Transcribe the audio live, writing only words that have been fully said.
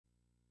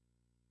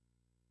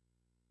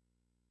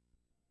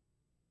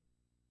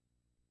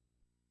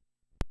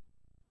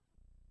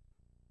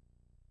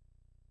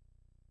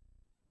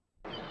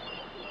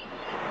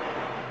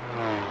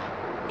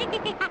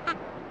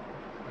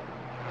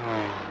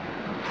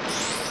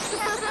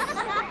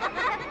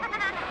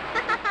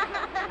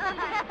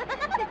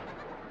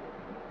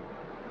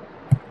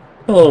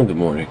Hello, good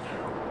morning.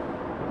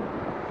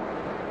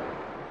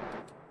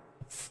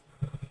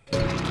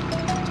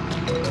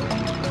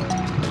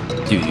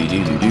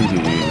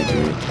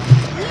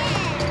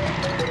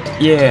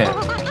 Yeah!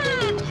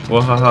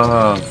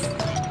 Wahaha!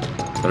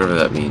 Whatever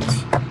that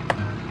means.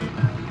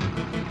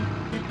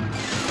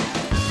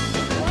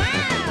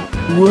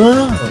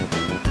 Whoa!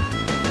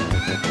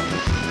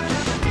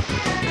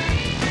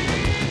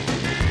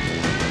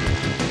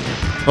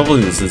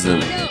 Hopefully this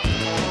isn't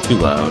too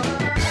loud.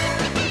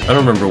 I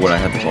don't remember what I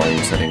had the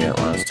volume setting at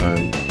last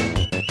time.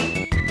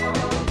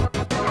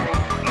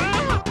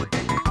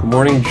 Good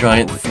morning,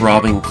 giant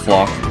throbbing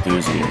clock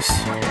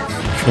enthusiasts.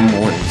 Good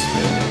morning,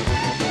 Spin.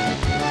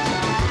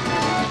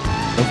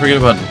 Don't forget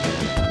about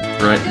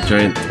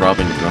giant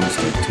throbbing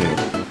drumstick, too.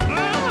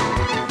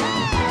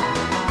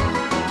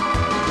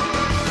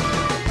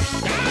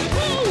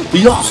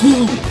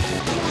 Yahoo!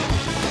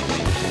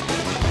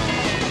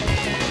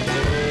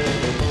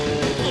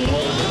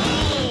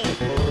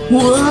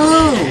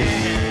 Whoa!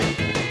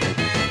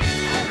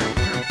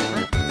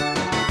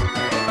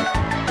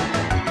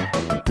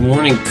 Good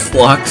morning,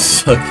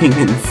 clock-sucking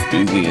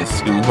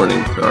enthusiasts. Good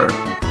morning, Char.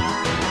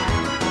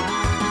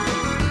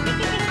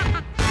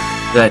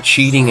 That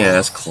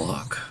cheating-ass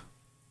clock.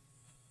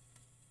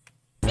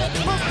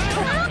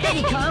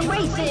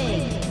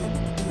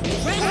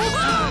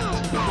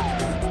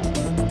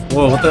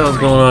 Whoa, what the hell's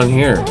going on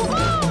here?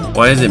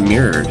 Why is it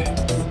mirrored?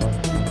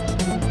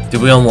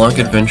 Did we unlock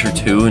Adventure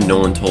 2 and no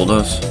one told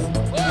us?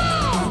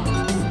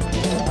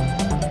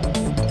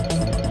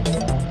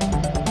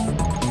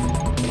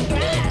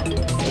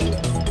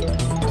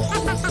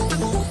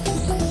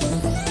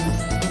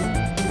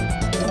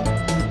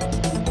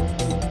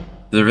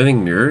 Is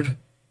everything mirrored?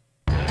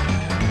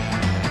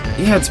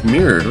 Yeah, it's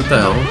mirrored. What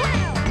the hell?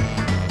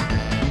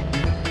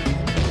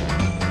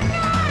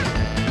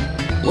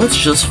 Let's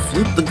just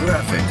flip the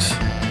graphics.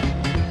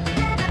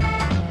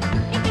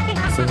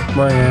 Flip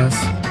my ass.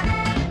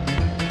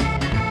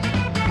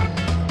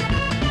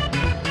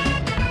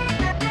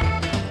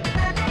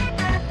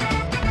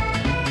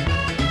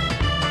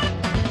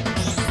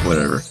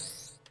 Whatever.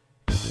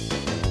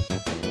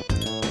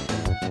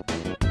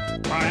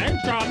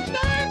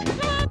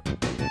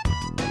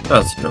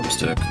 That's a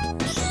drumstick.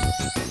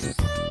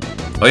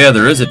 Oh yeah,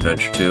 there is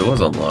Adventure 2. It was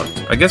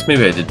unlocked. I guess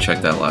maybe I did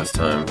check that last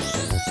time.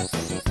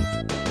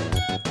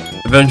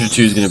 Adventure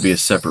 2 is going to be a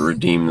separate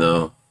redeem,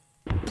 though.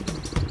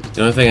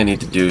 The only thing I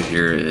need to do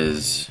here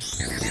is...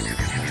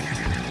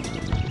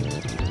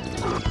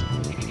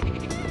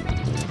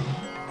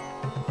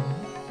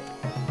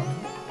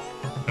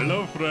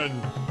 Hello,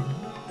 friend.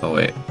 Oh,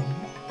 wait.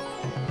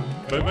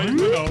 Bye-bye for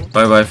now.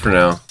 Bye-bye for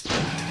now.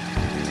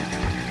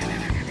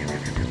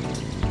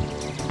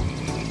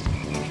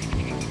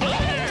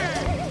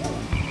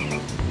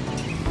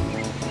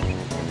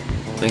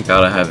 Thank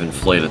God I have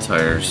inflated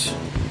tires.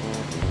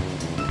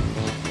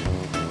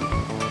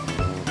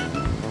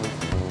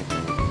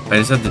 I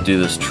just have to do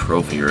this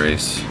trophy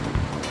race.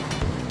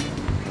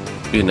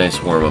 Be a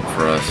nice warm-up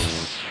for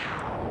us.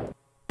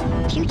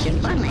 Future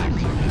Funland.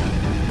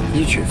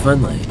 Future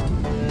Funland.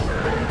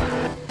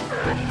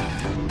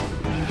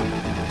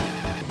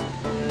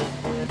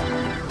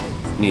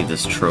 Need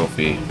this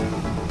trophy.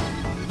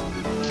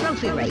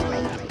 Trophy race.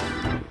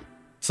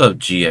 What's up,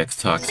 GX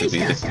Toxic?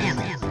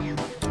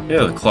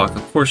 Yeah, the clock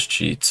of course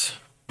cheats.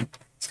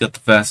 It's got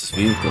the fastest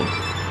vehicle.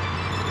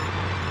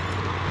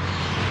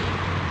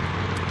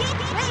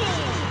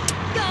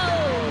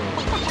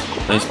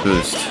 Nice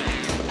boost.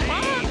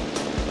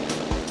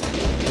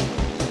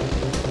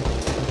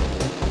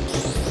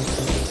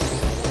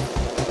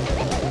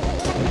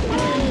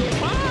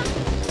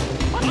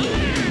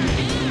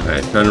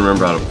 Alright, trying to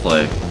remember how to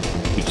play.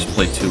 We just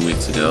played 2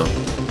 weeks ago.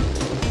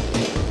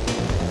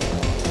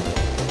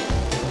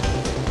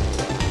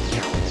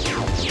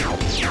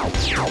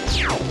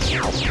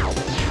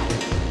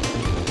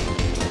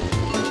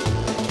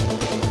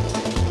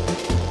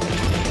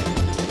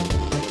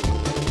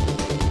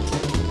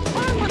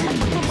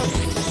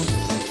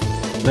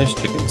 Nice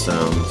chicken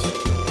sounds.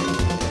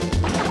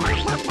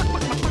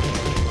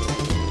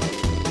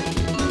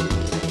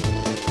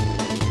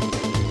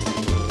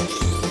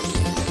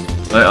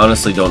 I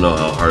honestly don't know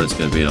how hard it's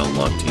going to be to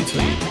unlock T2,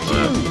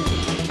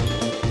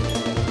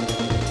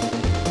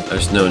 but I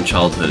just know in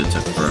childhood it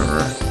took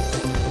forever.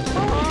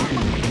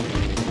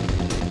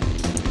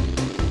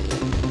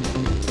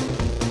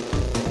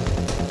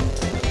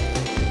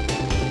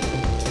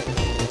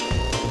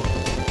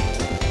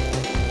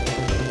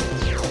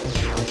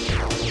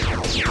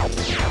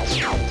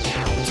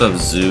 What's up,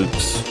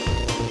 Zooks?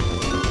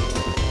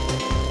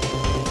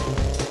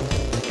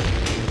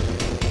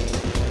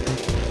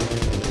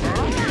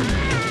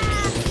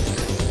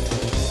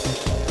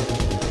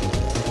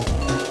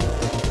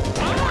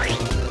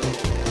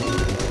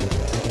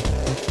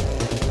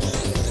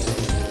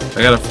 I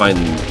gotta find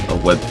a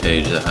web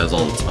page that has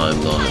all the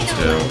times on it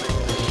too.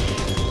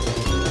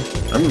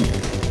 I'm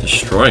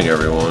destroying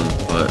everyone,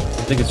 but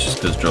I think it's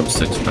just because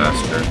Drumstick's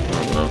faster. I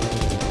don't know.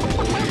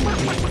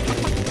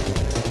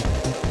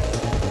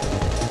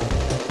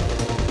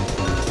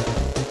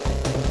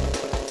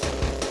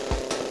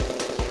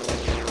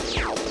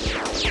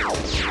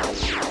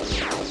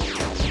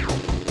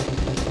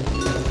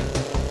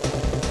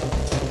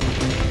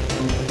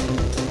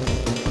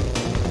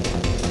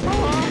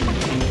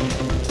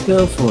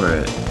 Go for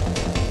it.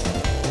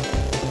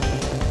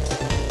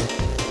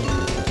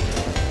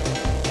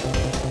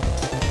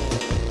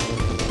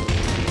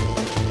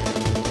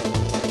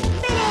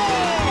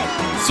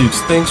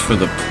 Dudes, thanks for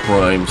the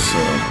Prime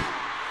sub.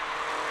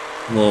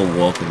 Hello and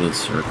welcome to the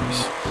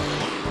circus.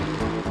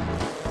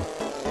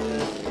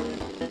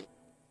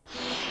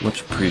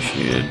 Much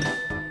appreciated.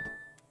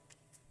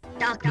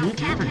 New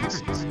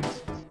taverns.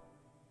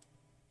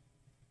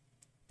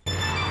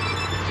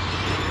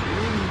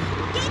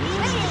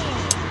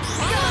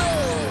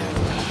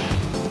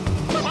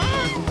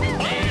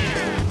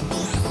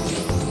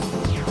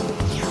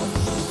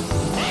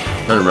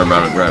 I don't remember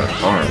how to grab a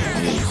car.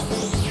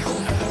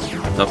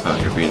 Tough out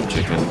here being a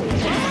chicken.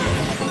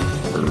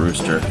 Or a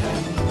rooster.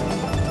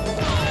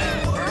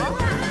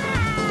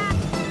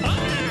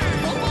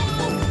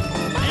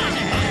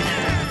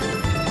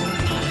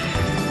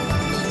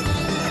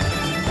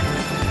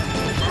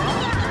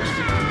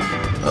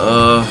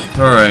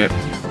 Alright.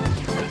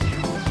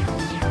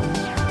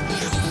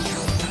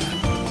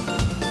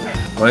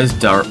 Why does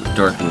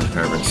darkening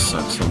environments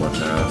suck so much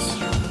ass?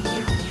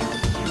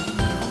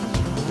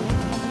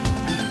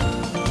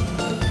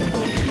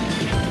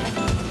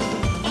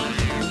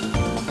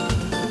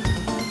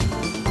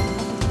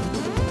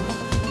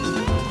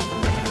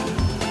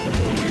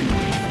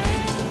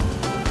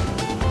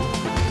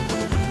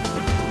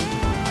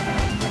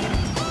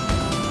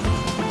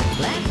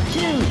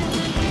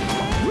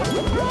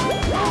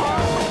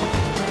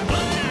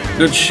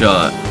 Good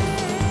shot.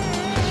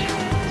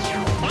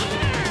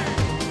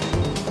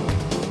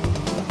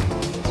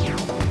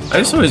 I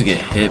just always get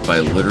hit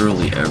by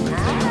literally everything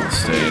on the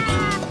stage.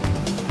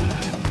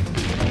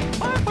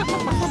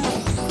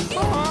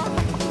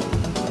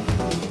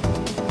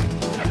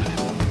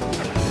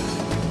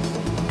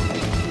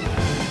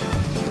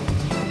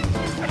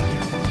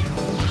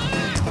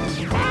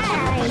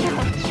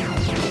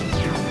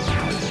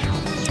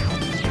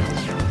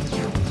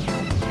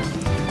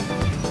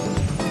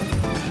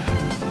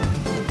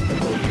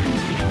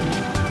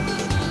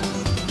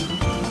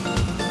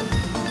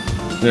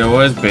 Yeah,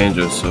 why is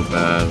Banjo so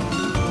bad?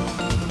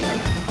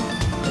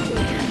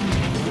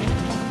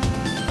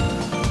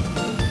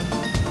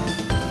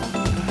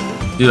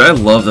 Dude, I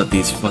love that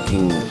these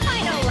fucking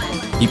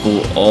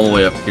people all the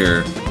way up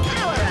here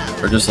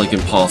are just like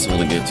impossible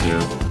to get to.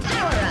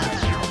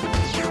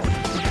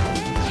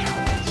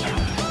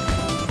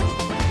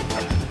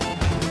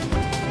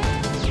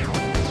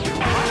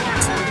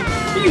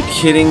 Are you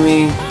kidding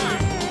me?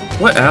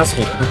 What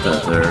asshole put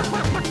that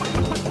there?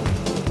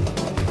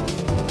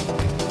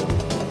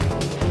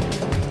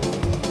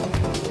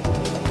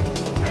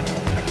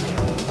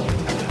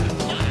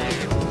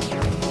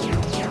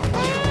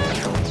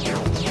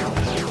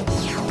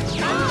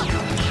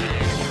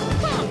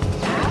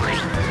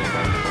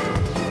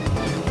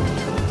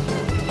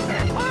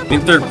 I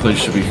think third place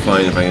should be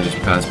fine if I can just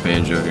pass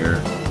Banjo here.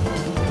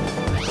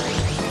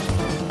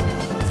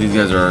 These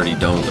guys are already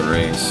done with the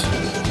race.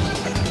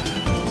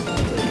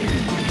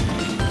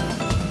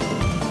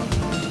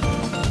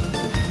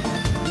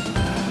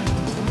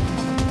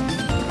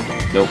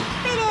 Nope.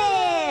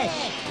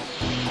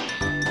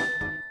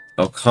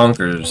 Oh,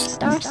 Conquers.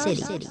 Star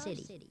City.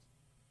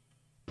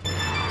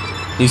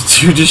 He's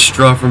too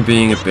distraught from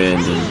being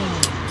abandoned.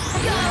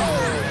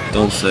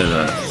 Don't say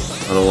that.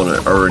 I don't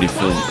want to already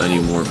feel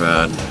any more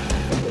bad.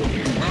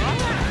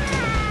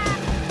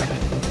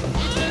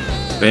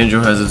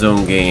 Banjo has his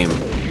own game.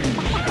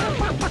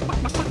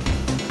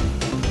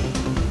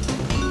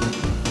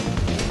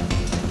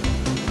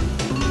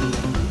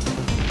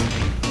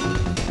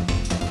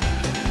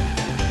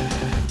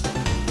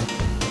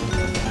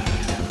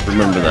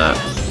 Remember that.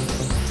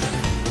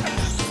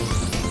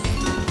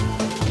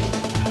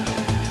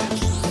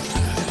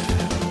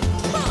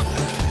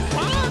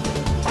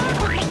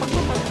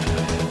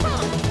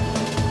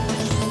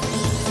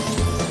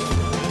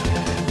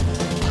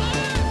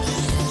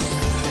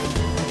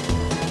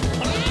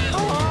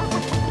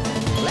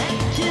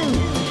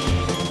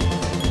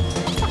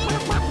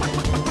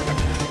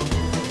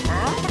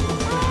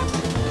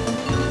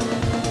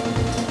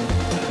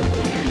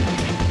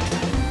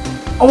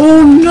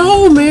 Oh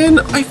no, man!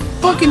 I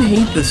fucking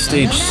hate this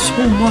stage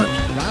so much.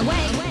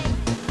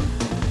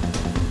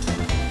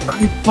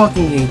 I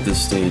fucking hate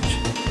this stage.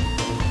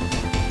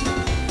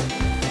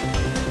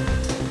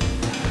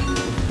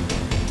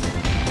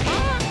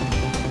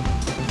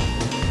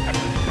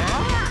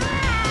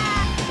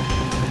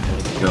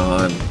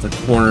 God, the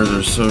corners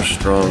are so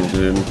strong,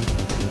 dude.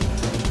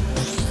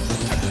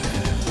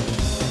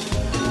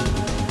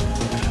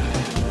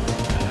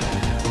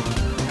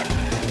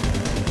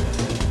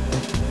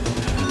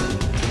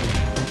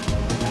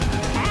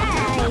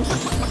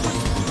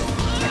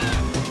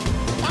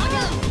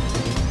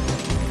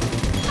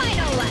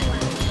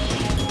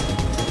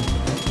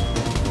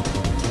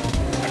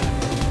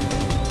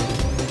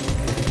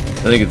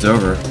 I think it's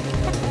over.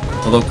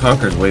 Although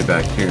Conker's way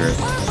back here.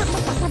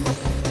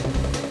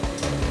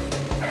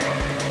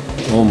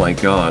 Oh my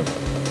god.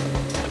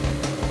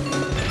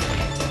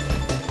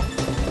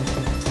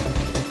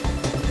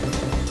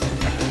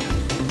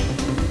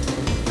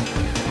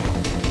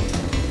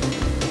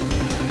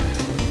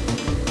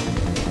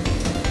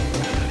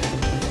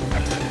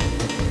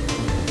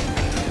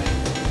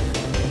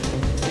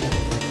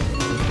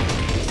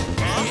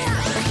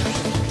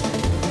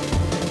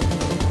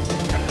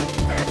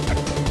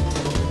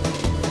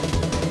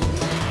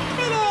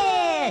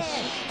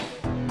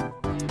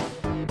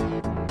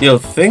 Yo,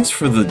 thanks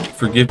for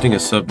gifting a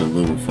sub to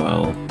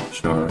Lumifile,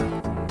 Char.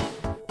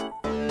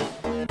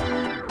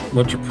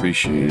 Much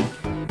appreciated.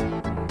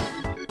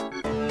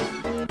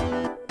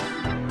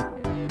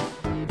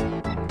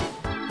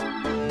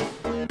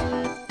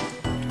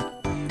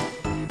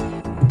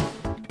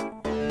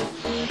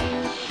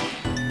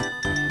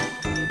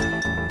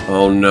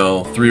 Oh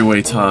no,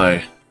 three-way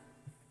tie.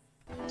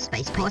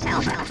 Spaceport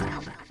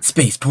Alpha.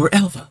 Spaceport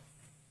Alpha.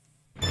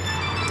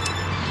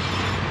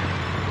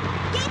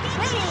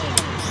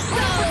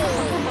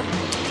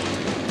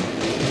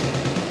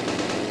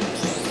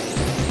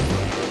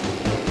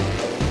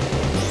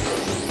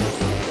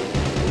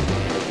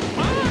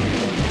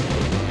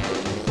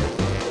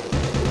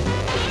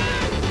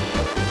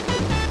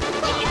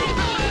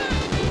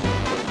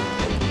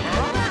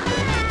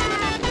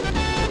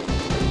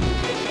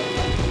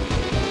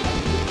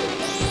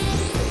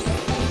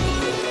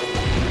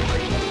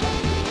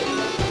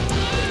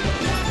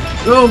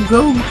 Go,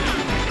 go!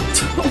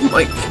 Oh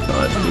my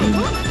god, dude.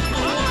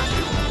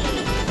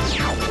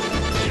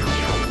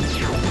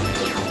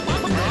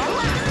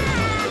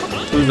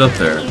 Who's up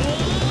there?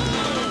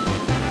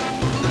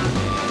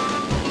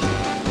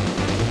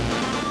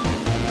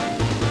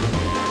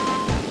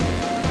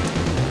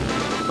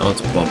 Oh,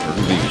 it's a bumper.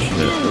 Who gives a shit?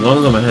 As long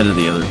as I'm ahead of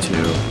the other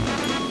two.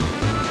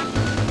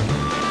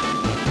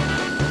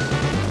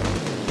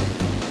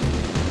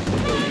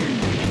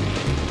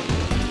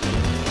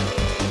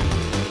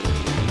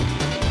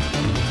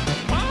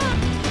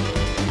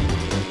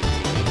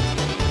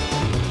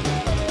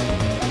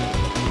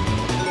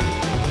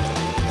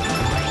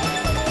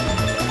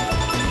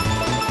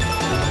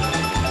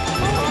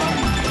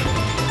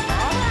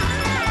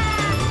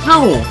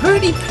 How? How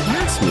did he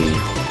pass me?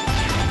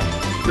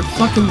 You're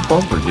fucking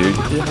bumper, dude.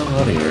 Get the hell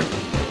out of here.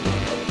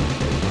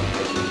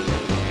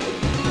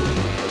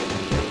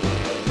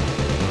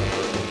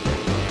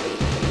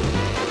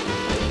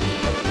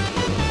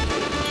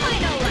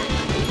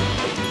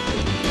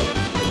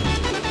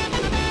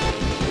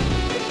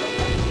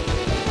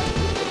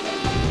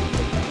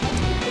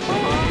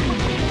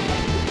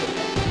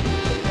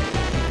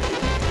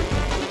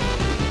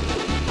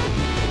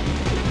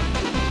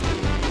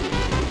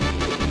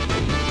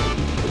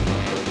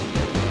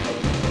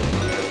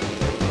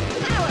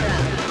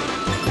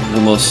 The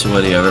most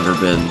sweaty I've ever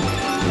been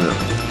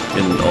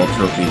in an all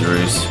trophies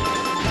race.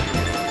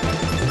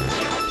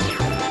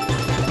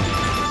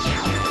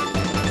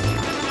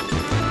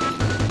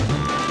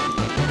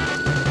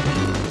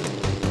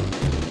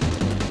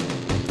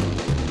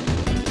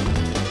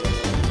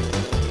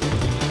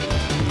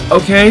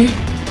 Okay,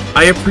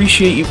 I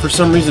appreciate you for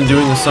some reason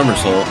doing a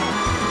somersault.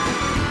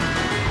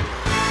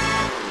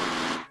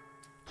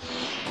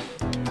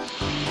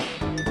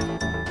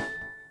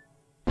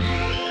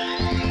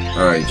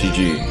 Alright,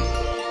 GG.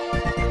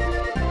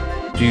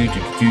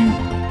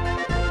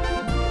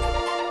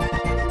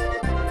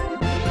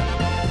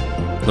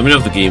 Let me know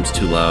if the game's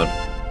too loud.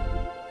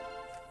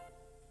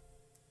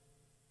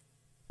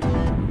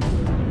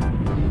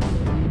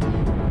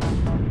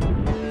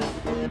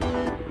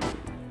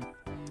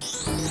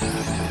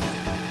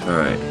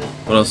 Alright,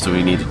 what else do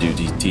we need to do,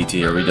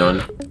 TT? Are we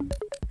done?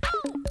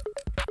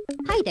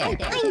 Hi there,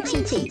 I'm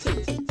TT.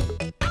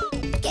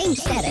 Game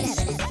status.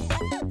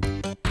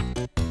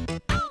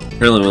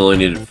 Apparently we only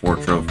needed 4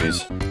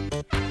 trophies.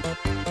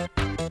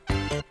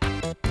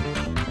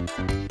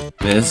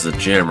 Man, this is a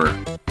jammer.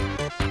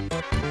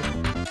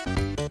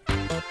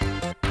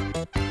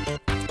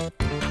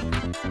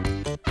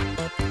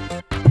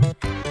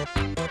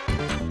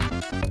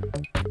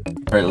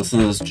 Alright, listen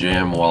to this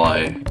jam while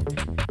I...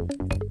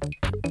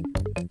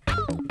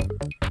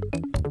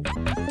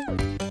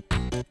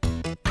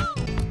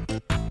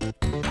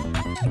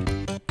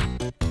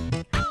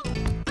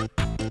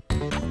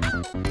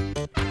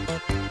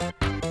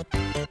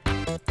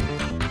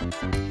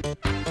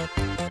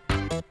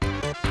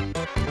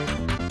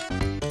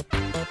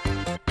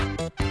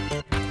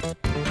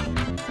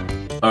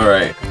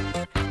 Alright,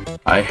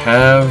 I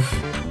have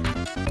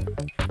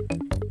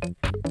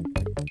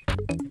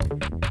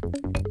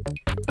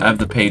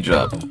the page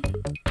up.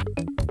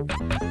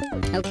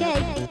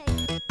 Okay.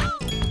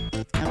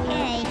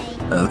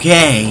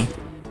 Okay.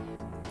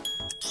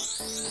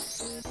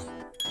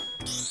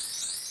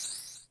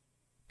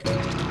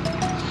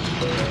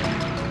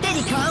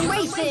 Diddy Kong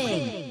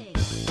Racing!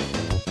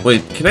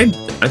 Wait, can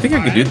I think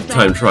I could do the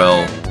time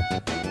trial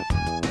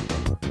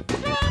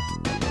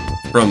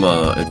from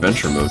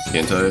adventure mode,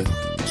 can't I?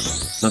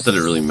 Not that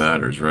it really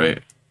matters,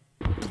 right?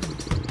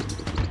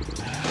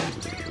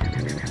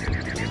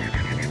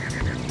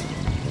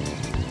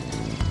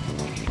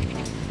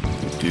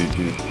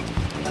 Dude.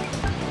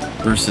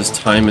 Versus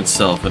time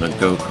itself in a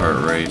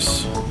go-kart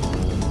race.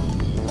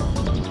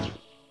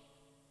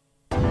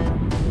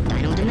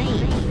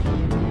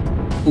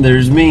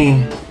 There's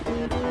me.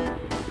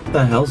 What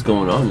the hell's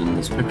going on in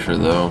this picture,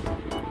 though?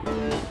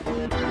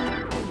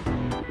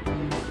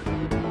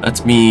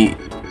 That's me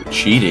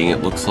cheating,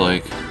 it looks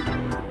like.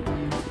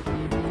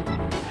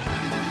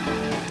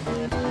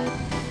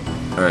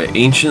 Alright,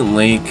 Ancient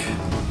Lake.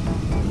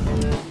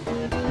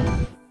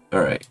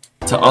 Alright.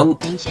 To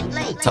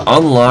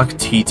unlock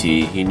TT,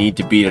 you need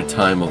to beat a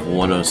time of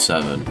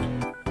 107.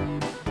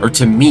 Or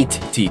to meet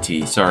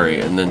TT,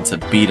 sorry, and then to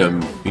beat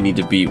him, you need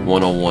to beat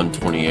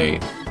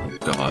 101.28. Oh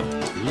god.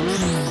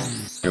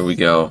 Here we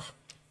go.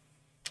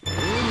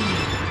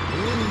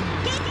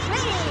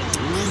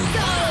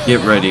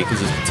 Get ready, because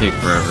this could take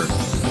forever.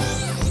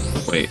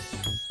 Wait.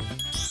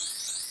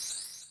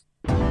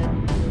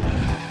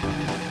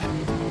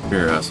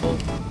 Here, asshole.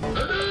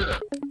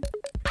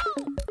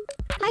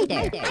 Hi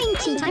there.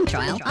 Time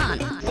trial on.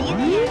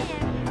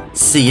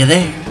 See you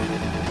there.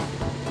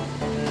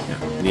 Yeah,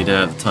 we need to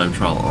have the time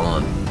trial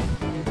on.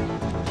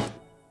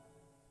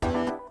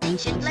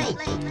 Ancient Lake.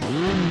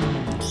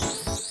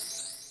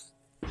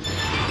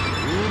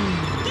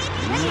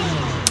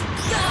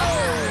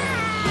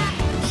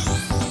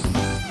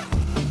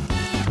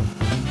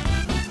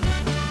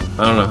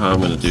 I don't know how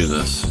I'm gonna do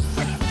this.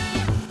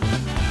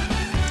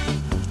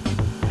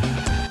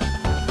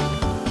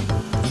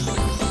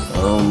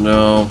 Oh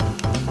no.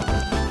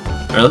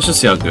 Alright, let's just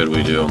see how good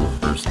we do on the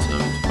first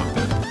attempt. Fuck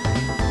it.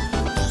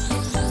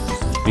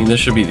 I mean, this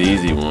should be the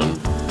easy one.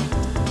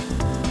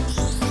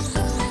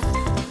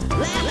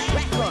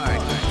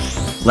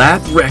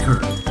 Lap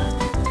record!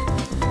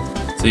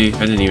 See,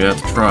 I didn't even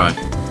have to try.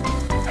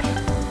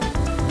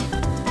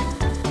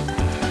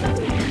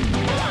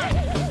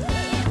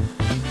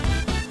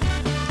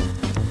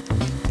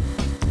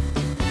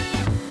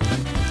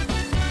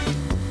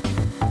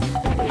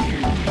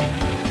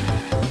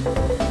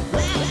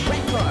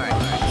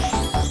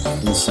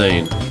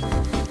 Insane.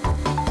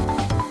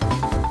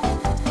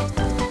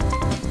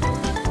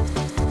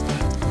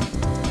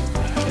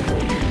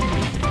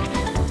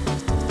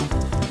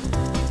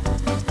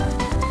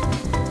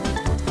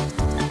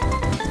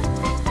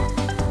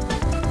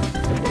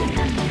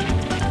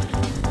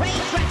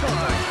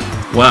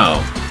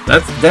 Wow,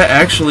 that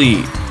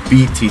actually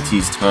beat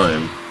TT's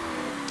time.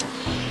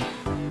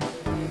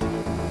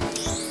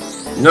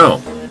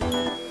 No.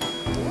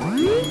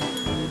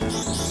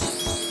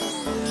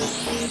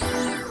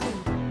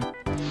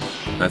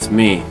 That's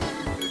me.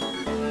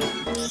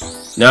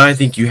 Now I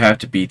think you have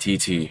to beat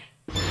TT.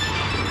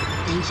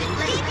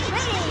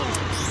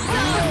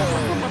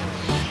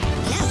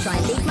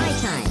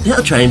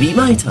 Now try and beat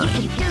my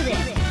time.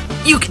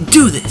 You can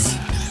do this!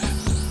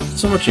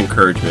 So much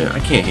encouragement. I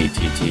can't hate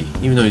TT,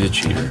 even though he's a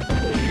cheater.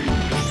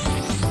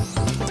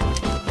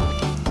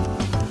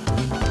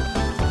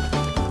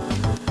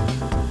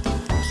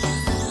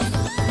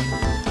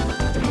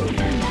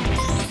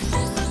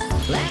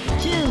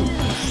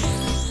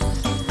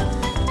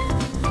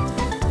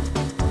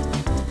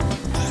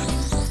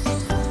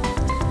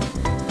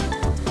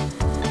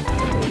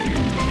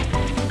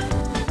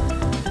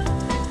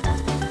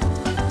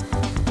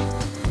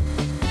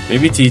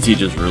 Maybe TT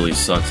just really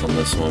sucks on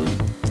this one.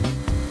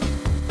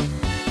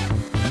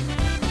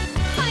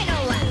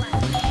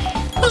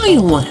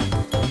 Final one.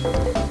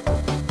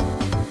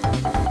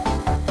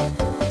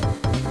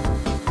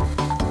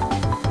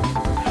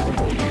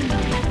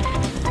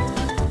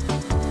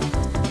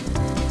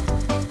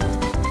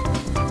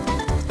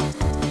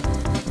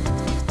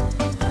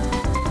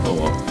 Oh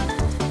well.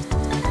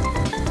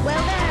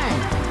 Well done.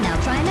 Now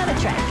try another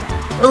track.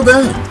 Well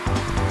done.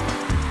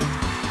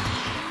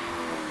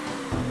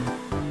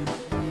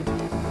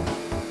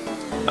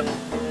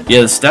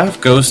 Yeah, the staff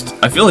ghost,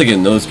 I feel like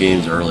in those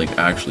games are like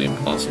actually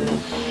impossible.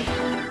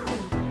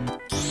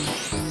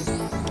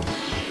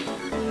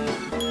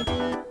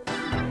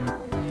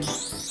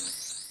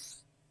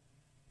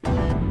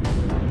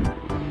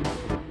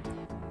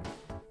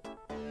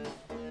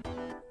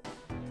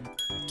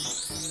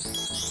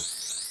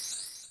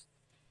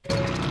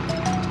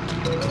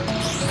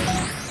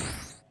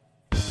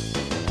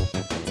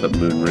 The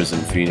Moon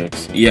Risen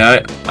Phoenix.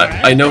 Yeah,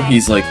 I know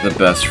he's like the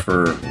best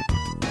for...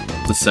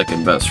 the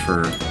second best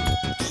for...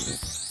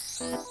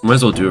 Might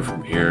as well do it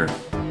from here.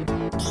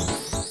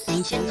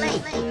 Ancient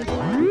Lake.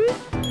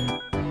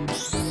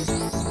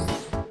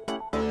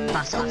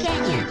 Fossil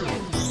Canyon.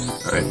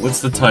 Alright,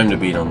 what's the time to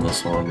beat on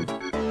this one?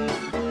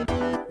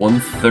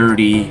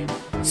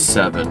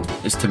 1:37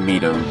 is to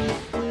meet him.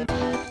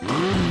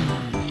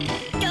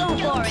 Go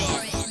for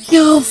it.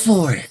 Go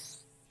for it!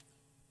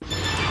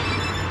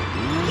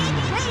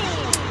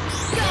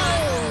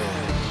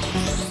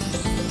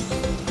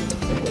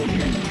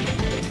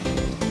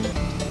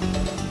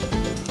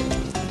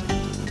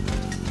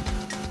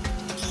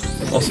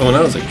 Also, when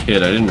I was a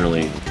kid, I didn't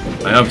really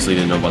I obviously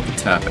didn't know about the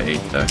tap A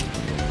tech.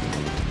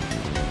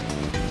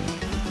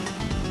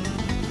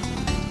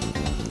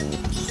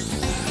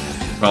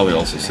 Probably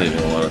also saving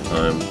a lot of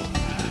time.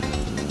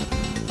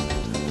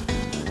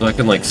 So I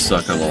can like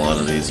suck on a lot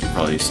of these and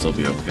probably still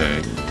be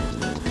okay.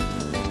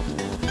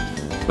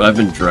 But I've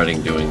been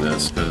dreading doing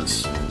this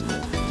because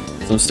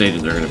some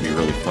stages are going to be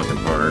really fucking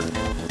hard.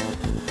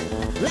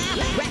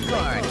 Lap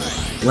record.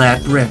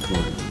 Lap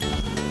record.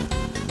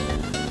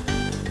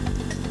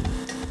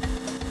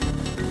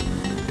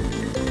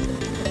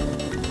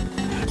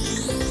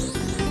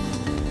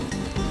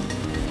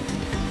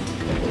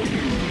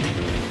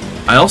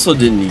 I also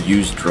didn't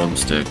use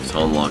Drumstick to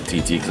unlock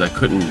TT because I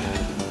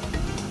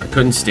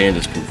couldn't stand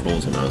his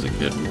controls when I was a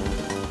kid.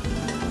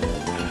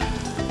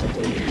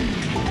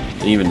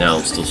 And even now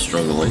I'm still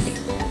struggling.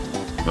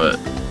 But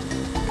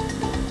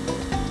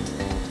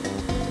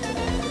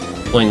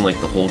playing like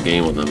the whole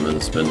game with him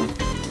has been,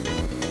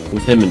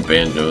 with him and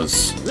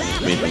Banjos,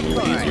 it's made it a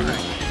little easier.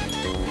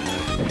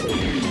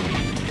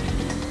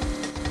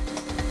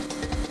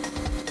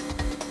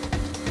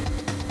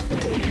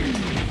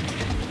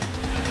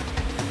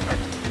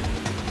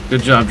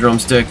 Good job,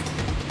 Drumstick.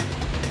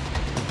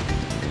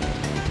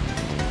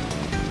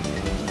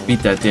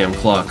 Beat that damn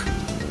clock.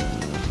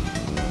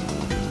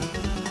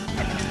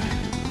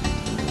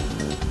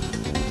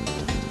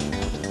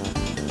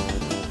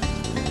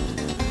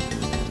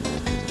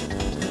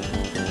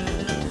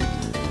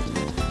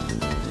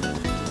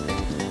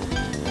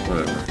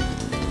 Whatever.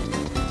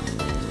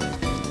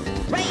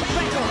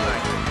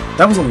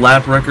 That was a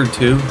lap record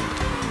too?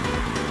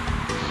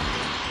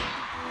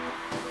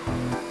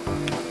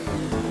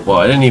 Well,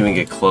 I didn't even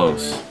get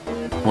close.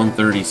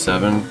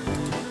 137.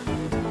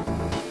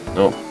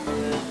 Nope.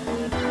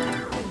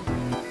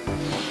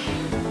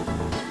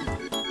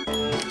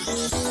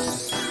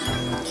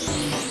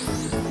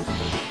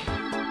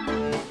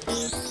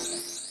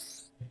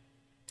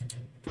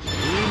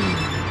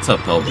 What's up,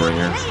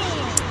 Hellbringer?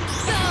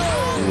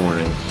 Good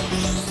morning.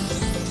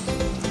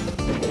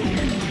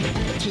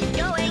 Keep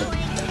going.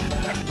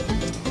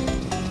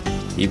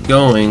 Keep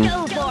going.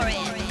 Go for it.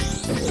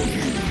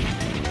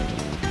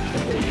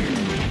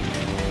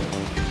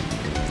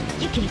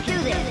 You can do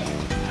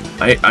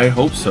this. I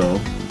hope so.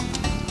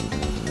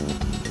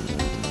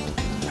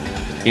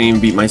 Can't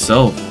even beat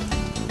myself.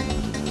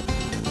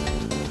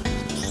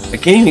 I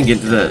can't even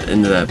get to that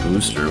into that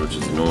booster, which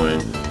is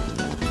annoying.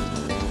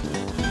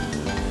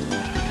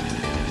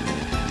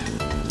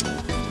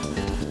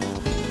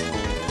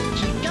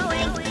 Keep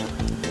going.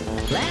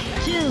 Lap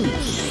 2.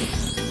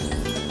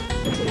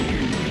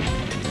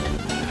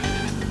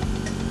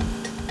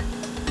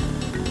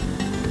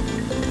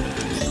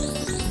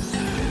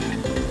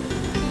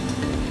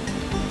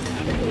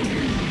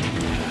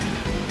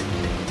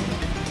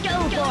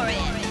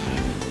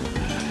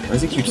 Why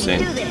does he keep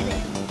saying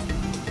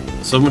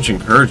so much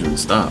encouragement?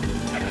 Stop.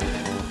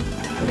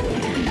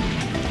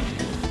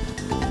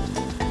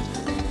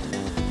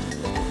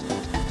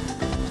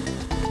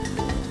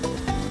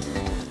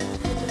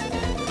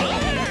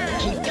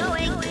 Keep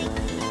going.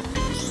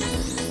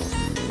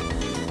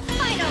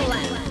 Final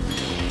lap.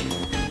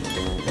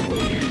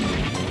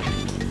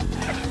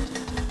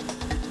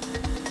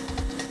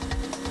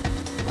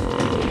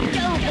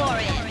 Go for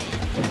it.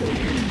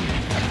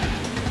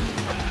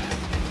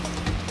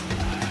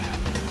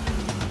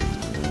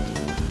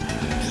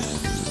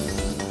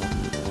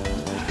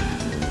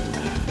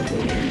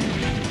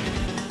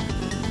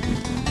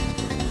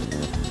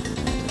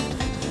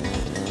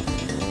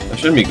 I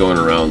shouldn't be going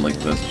around like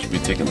this. I should be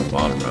taking the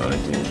bottom route, I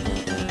think.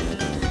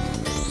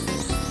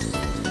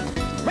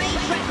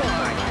 Race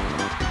record.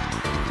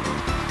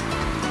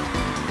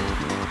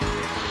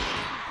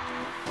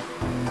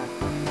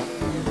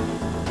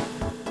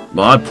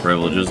 Mod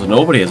privileges?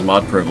 Nobody has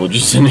mod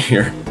privileges in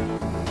here.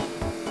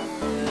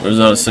 There's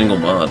not a single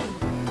mod.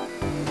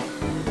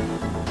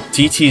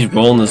 TT's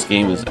role in this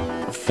game is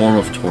a form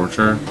of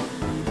torture.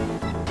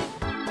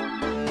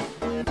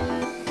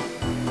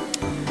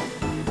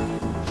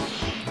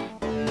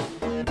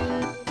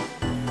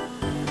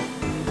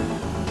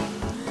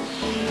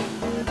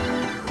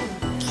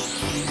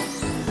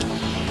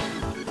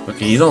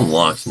 Okay, he's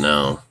unlocked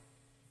now.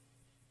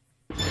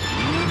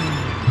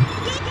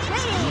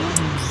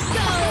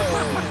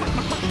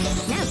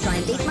 Now try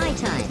and beat my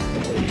time.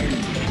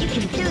 You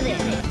can do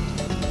this.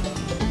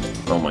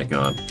 Oh my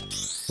god.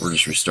 We're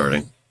just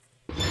restarting.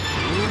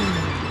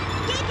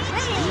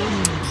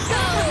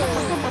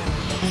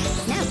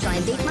 Now try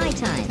and beat my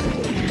time.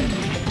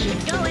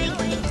 Keep going.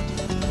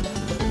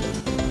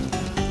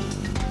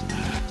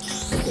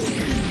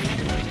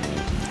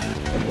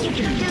 You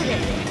can do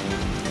this.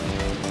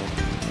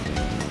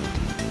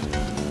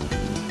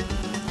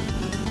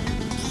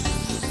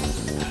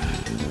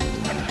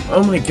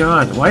 Oh my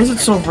god, why is it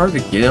so hard to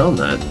get on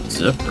that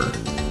zipper?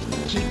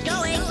 Keep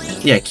going.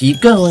 Yeah,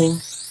 keep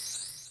going.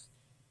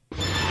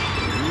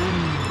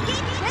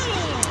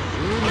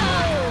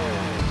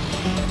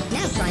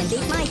 Now try and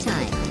beat my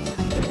time.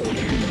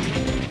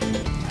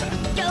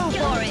 Go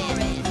for it.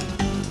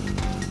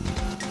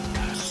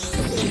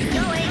 Keep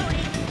going.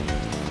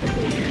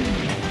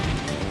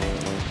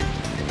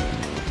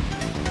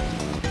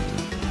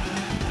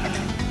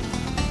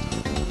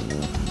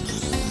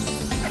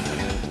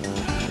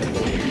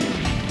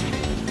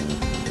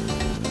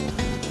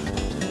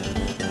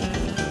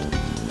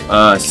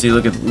 See,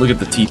 look at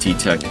the TT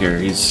tech here.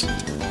 He's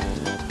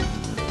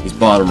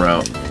bottom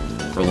route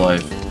for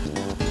life.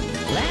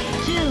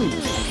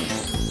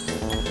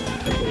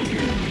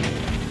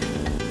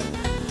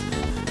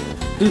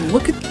 Dude,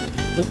 look at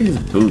his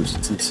boost.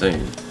 It's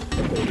insane.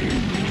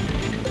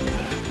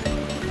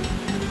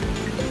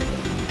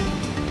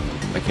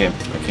 I can't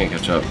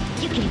catch up.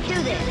 You can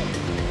do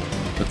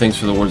this. But thanks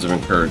for the words of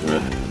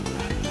encouragement.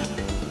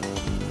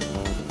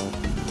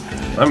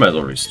 I might as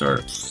well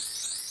restart.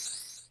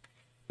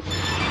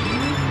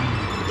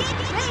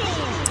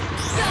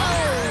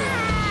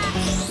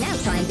 Now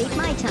try and beat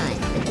my time.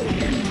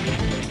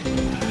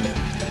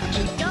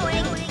 Keep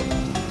going.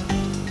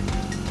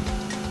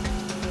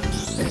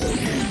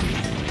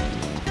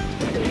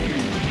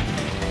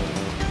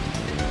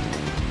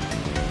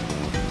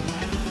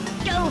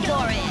 Go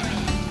for it.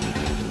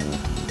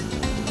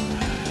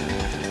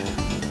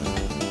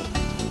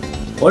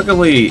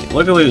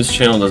 Luckily this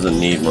channel doesn't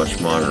need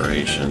much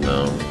moderation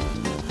though.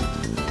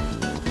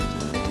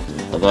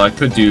 Although I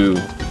could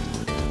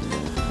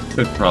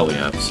probably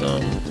have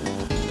some.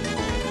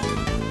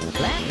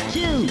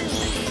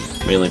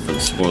 Mainly for the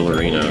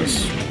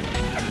spoilerinos.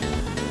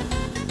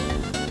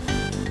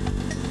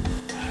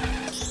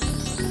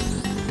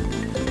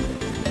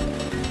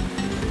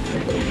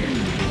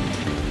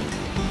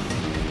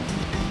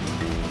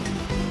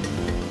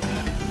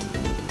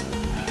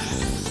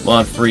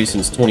 Mod free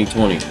since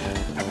 2020.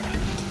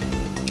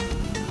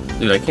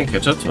 Dude, I can't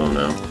catch up to him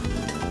now.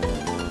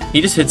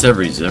 He just hits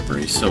every zipper.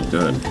 He's so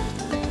good.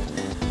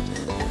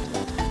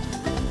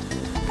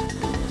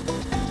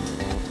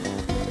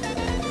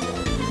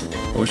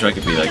 I wish I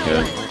could be that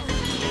good.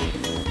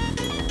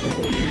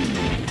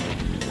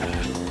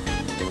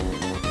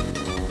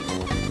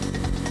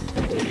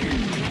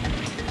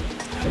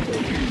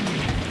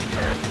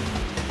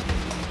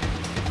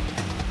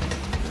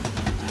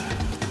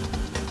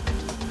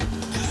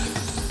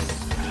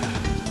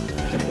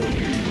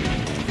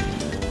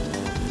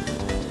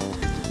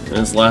 And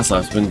his last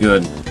lap's been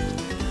good.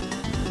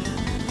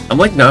 I'm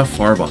like not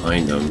far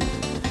behind him.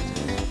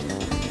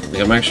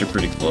 Like I'm actually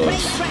pretty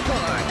close.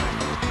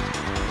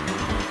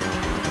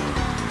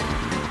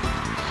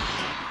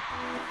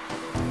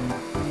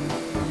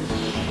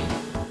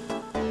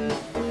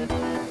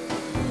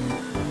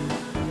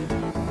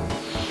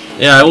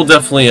 Yeah, I will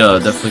definitely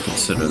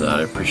consider that.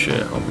 I appreciate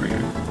it, Humber here.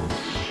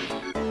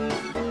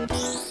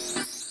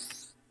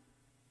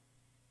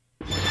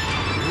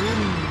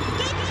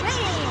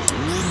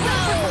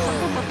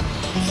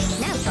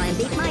 Now try and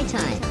beat my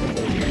time.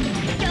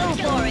 Go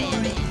for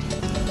it.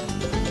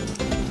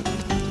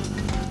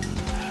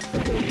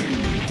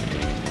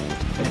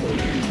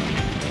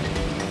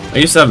 I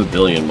used to have a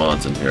billion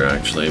mods in here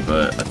actually,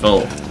 but I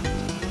felt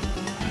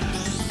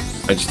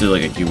I just did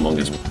like a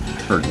humongous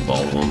purge of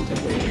all of them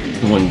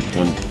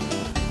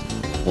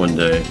one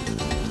day.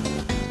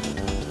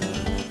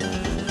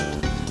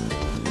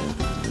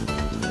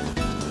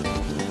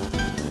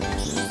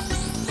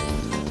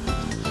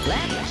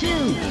 Lap 2.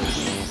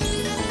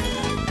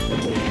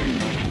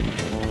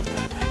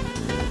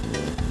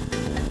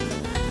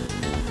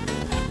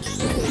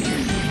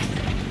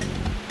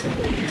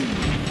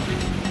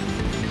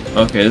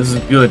 Okay, this is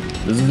good.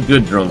 This is a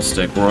good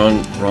drumstick. We're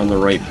on the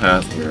right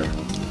path here.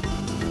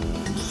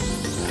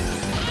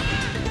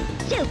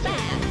 Too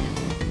fast.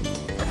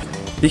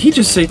 Did he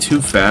just say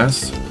too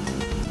fast?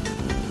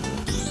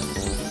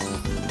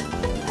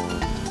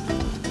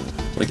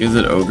 Like, is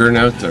it ogre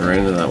now because I ran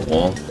into that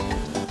wall?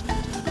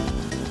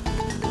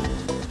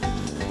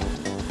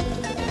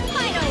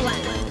 Final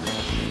lap.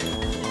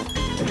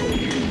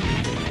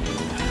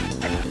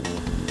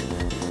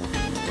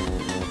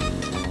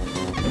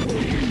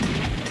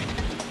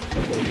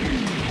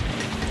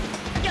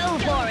 Go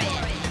for it.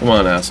 Come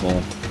on,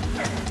 asshole.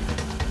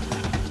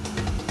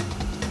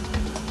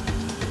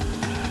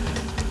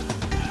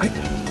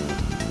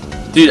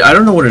 Dude, I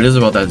don't know what it is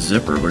about that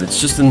zipper, but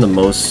it's just in the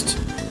most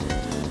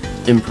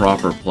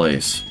improper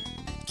place.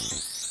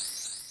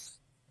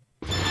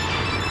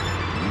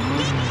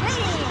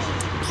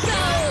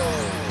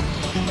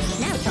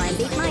 Now try and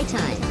beat my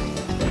time.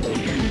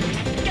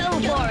 Go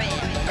for it.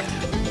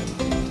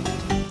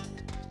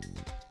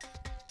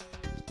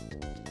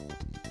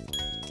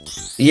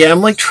 Yeah,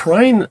 I'm like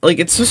trying, like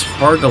it's just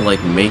hard to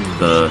like make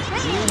the...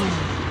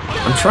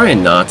 I'm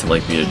trying not to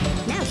like be a...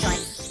 Now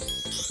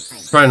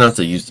Try not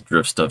to use the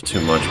drift stuff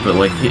too much, but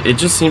like it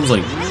just seems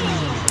like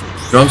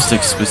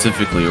Drumstick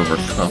specifically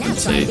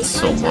overcompensates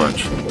so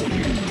much.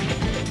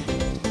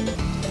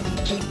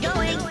 keep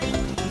going.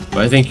 But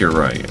I think you're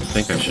right. I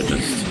think I should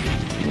just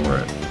ignore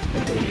it.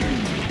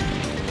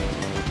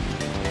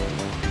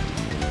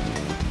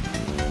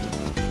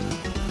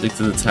 Stick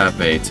to the tap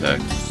A tech.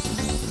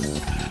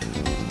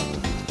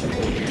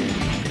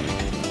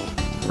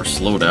 Or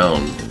slow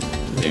down,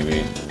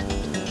 maybe.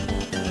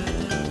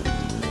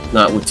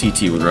 Not what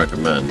TT would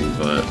recommend,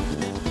 but...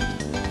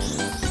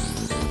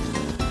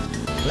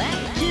 Lap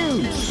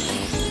 2.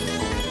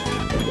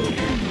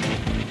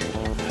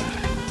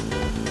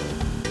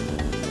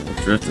 The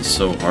drift is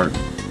so hard to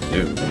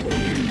do.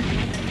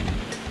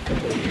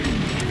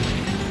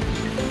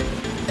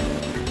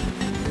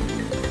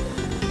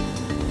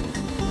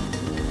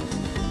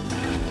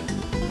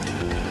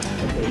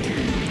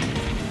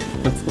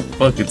 What the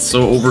fuck? It's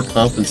so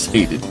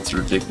overcompensated. It's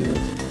ridiculous.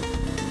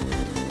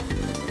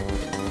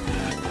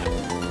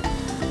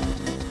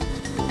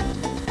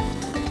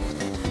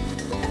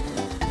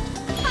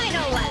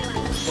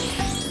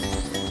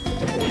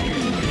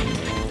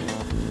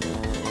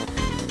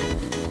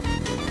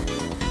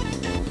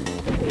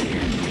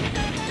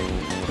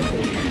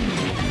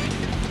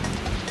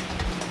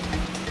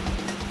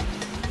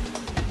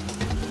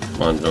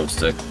 Come on,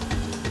 Drumstick.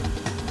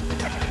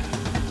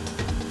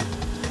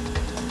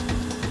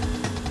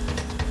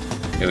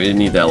 Okay, we didn't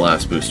need that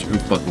last booster. Who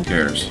fucking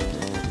cares?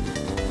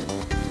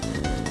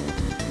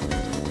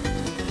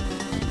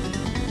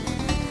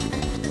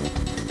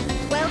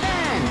 Well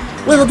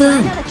done. Well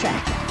done. Another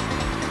track.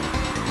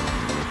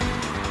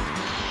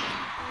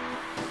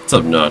 What's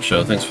up,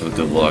 Nacho? Thanks for the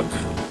good luck.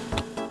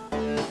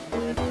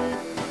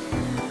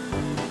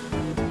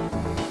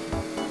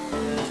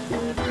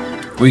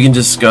 We can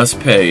discuss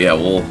pay. Yeah,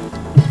 we'll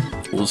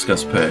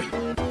discuss pay.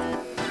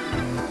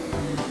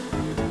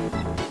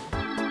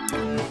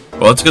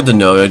 Well, it's good to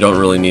know I don't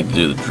really need to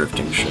do the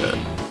drifting shit.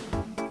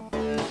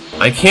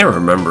 I can't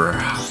remember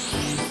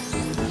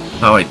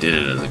how I did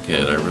it as a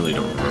kid. I really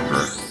don't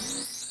remember.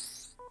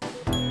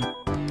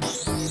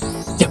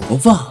 Jungle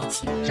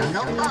Falls.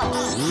 Jungle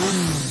Falls.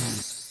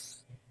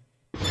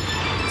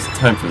 It's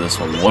time for this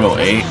one.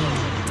 108.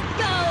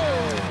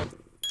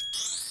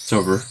 It's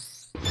over.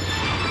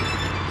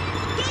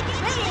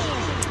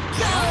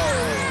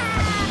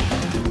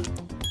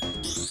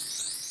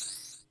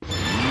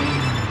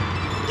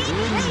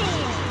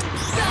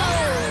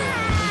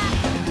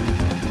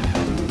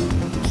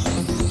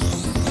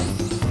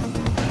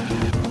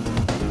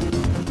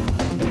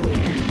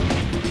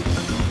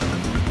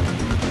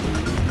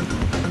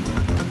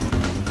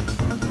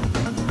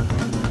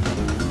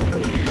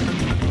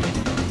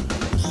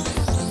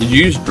 Did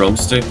you use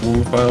Drumstick in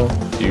the file?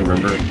 Do you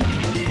remember?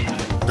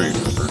 Or you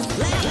remember?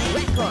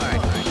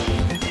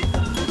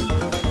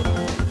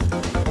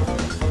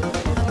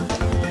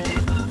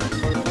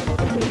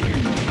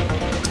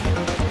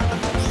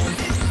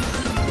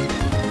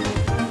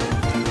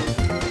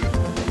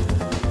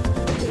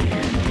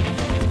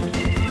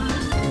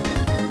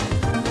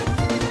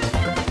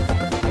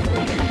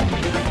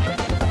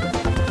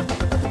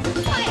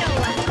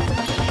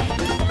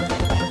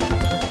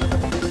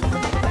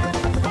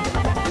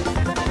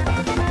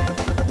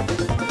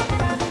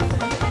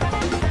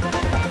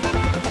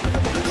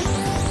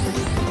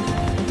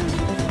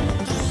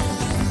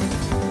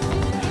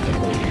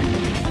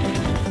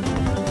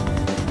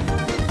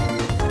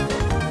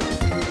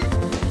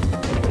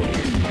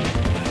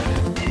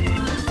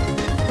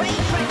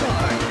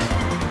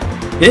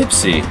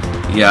 Pipsy.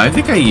 Yeah, I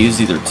think I used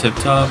either Tip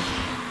Top.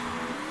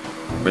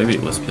 Maybe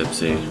it was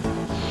Pipsy.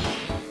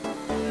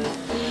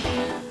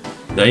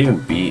 Did I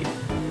even beat?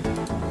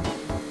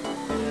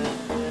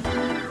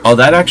 Oh,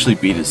 that actually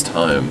beat his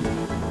time.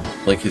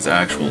 Like his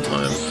actual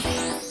time.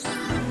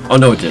 Oh,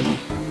 no, it didn't.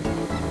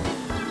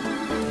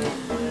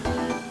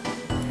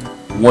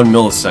 1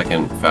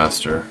 millisecond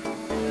faster.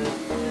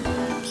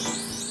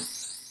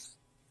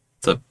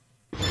 It's a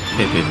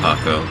Pepe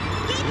Paco.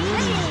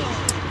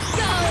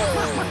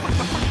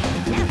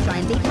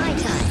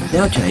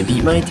 Now try and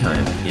beat my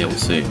time. Yeah, we'll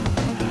see.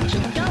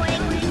 Keep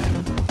going.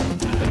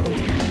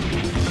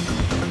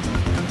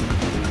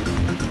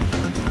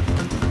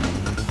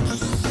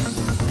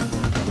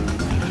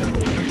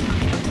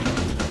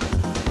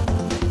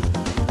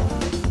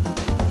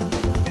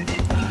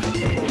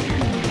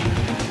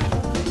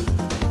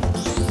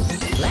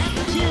 Lap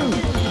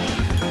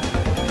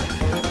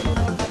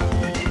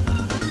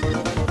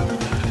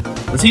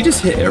 2. Does he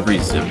just hit every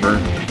zipper?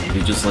 Is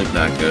he just like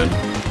that good?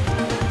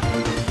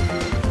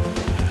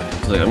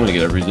 Like, I'm gonna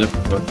get every zip.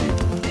 Fuck you.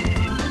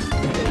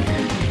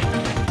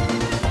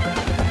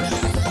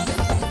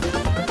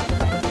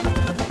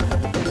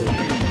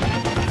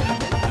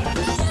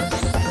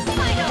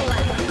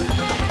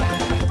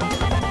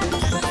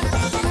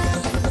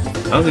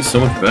 How are they so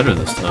much better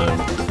this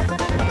time?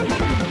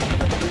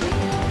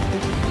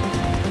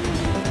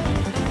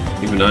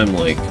 Even I'm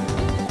like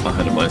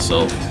ahead of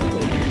myself.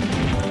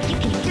 You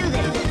can do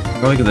this.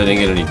 Probably because I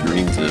didn't get any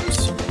green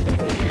zips.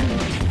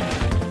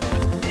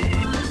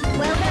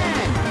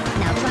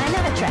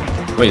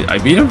 Wait, I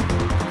beat him?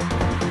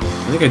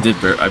 I think I did.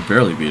 I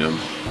barely beat him.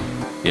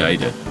 Yeah, I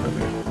did.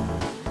 Okay.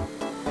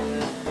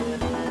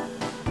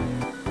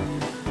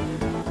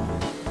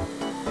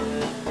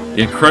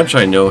 Yeah, Crunch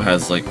I know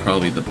has like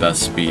probably the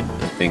best speed,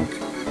 I think,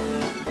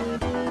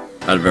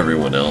 out of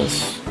everyone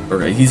else.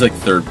 Or he's like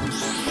third,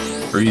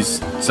 or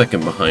he's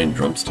second behind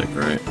Drumstick,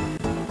 right?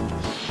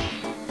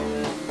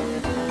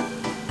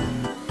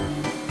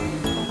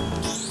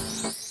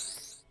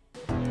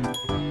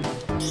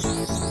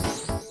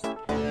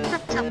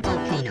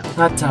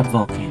 Hot Top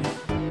Volcano.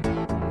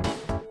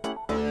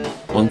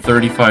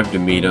 135 to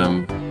meet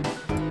him.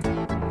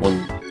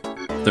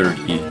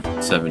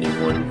 130,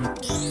 71.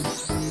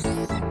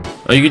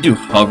 Oh, you could do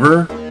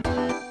hover?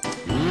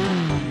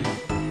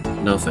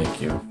 No,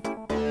 thank you.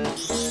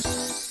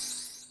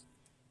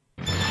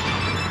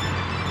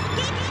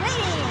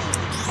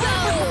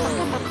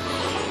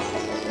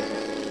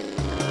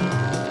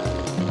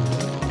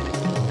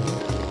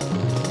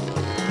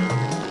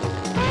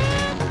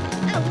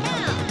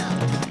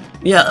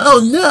 Yeah,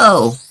 oh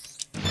no!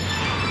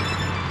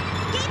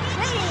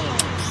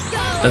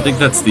 I think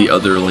that's the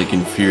other, like,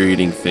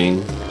 infuriating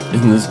thing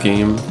in this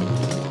game.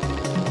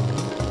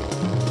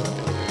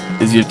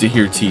 Is you have to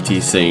hear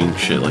TT saying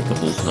shit, like, the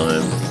whole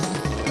time.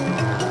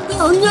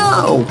 Oh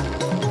no!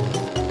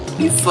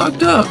 You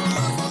fucked up!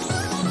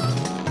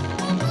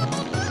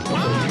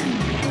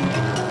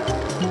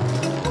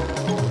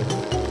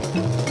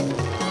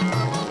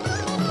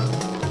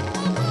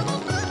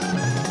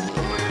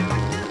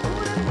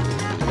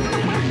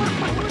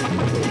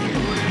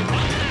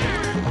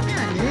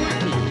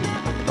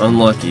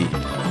 Unlucky.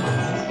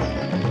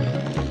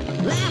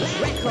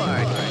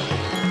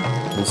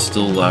 And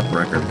still lap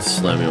record,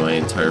 slamming my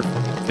entire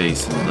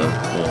face into the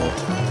wall.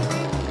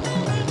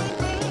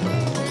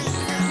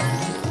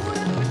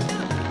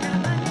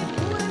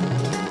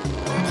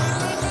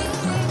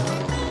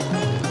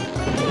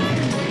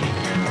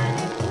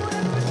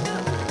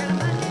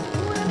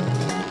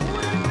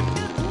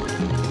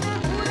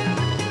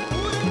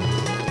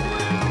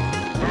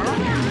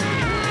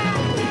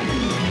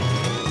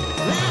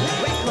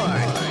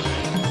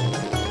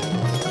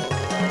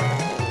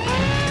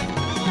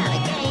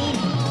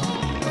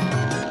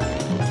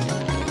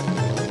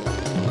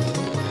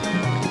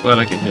 Glad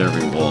I can hit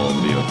every wall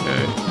and be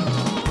okay.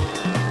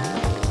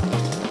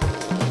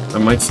 I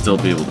might still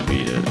be able to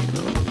beat it,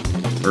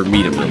 or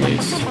meet him at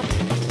least.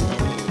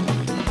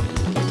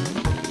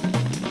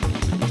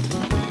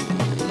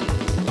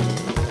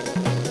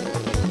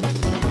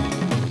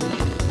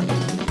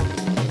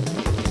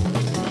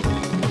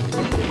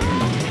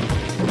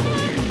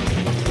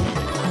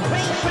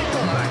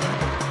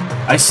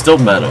 I still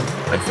met him,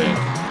 I think.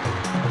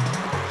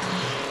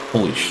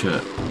 Holy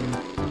shit.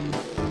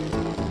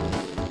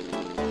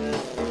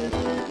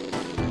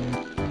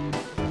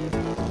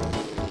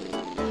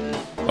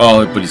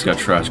 Oh, but he's got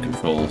trash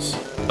controls.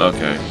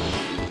 Okay.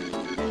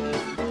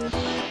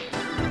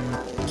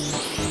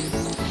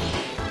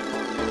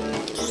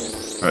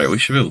 Alright, we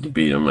should be able to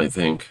beat him, I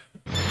think.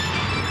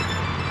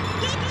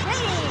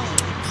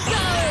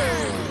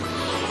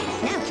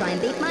 Now try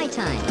and beat my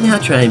time. Now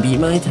try and beat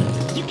my time.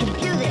 You can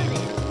do this.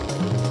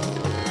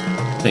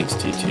 Thanks,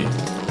 TT.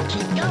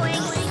 Keep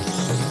going.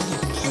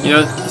 You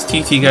know, this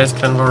TT guy's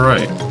kind of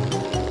alright.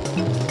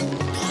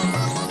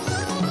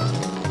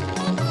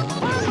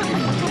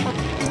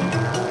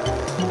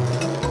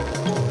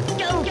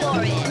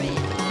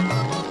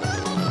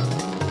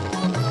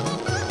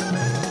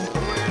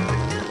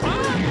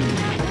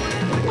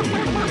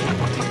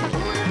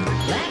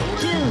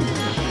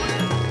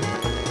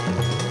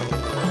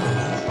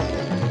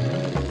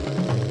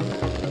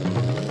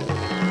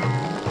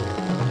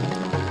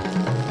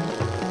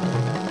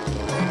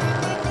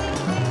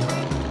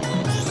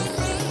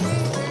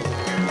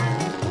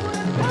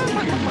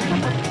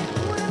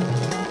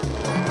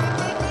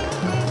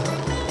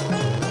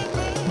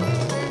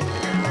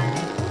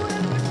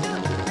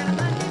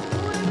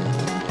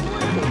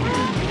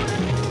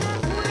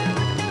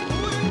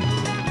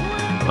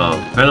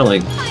 Kind of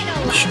like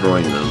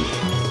destroying them.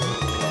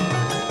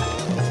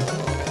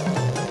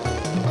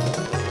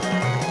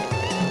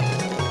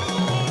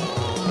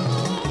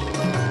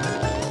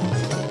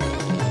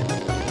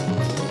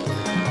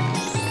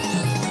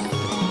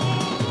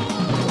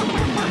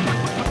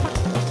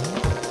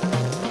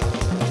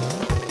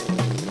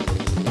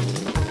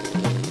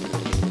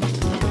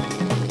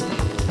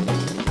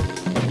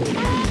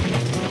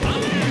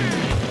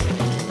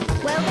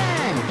 Well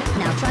done.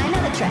 Now try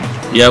another track.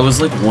 Yeah, it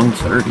was like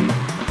 130.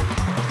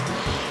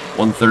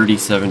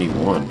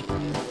 130.71.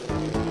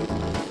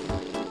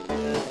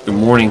 Good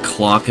morning,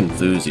 clock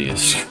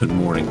enthusiast. Good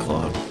morning,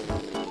 clock.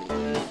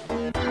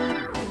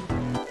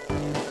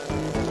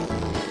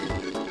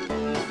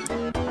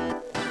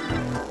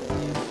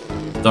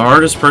 The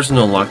hardest person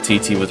to unlock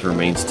TT with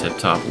remains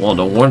tip-top. Well,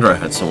 no wonder I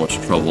had so much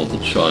trouble as a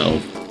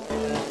child.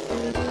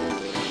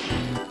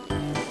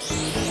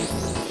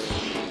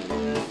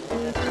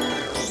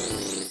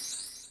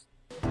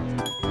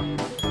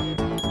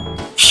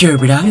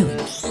 Sherbet Island.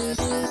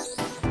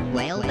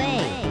 Whale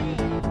Bay.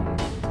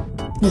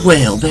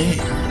 Whale Bay.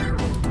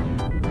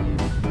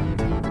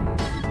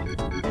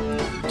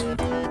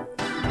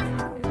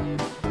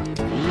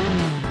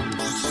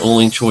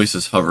 Only choice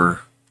is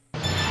hover.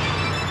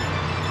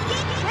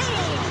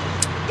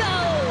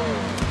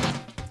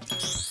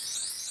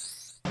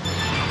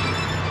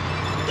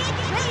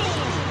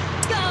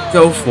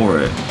 Go for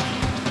it.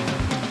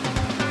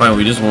 Fine,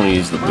 we just want to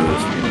use the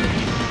boost.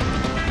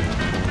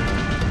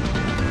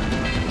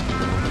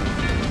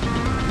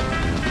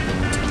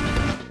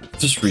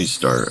 Just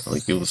restart.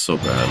 Like, it was so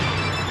bad.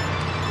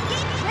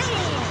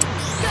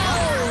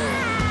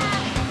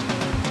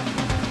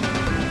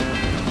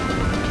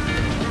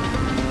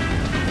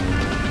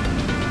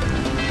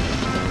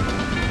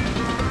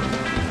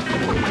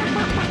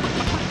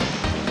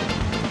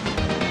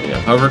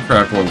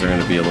 hovercraft ones are going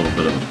to be a little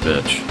bit of a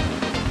bitch.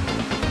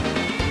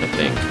 I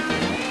think.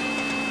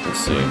 Let's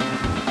see.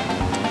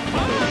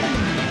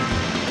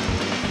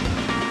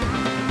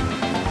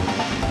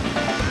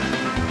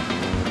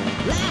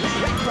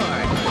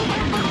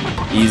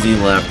 Easy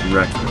lap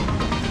record.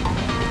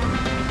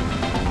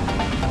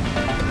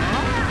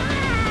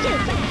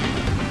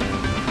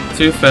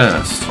 Too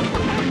fast.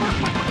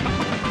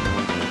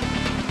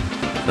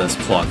 That's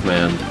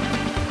Clockman.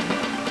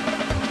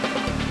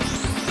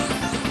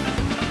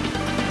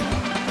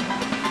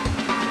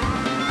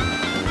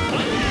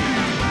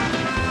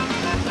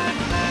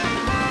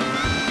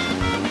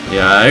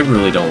 Yeah, I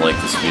really don't like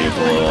this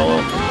vehicle at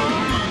all.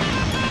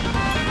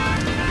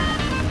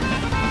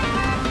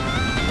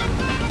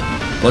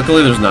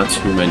 Luckily, there's not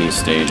too many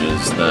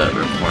stages that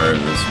require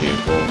this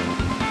vehicle.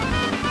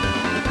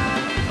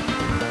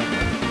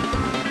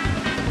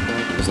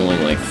 There's only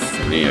like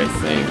 3, I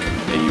think,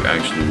 that you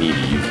actually need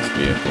to use this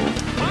vehicle.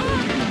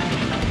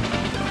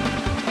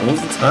 What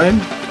was the time?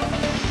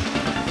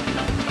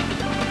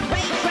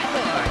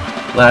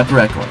 Lap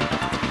record.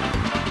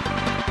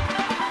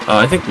 Oh,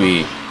 I think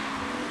we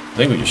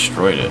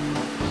destroyed it.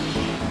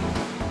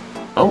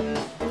 Oh.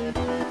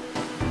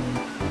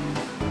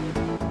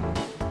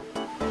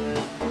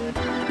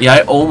 Yeah,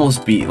 I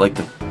almost beat, like,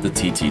 the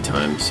TT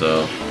time,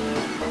 so...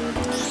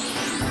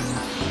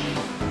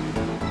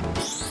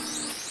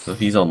 So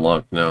he's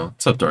unlocked now.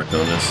 What's up, Dark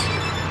Donuts?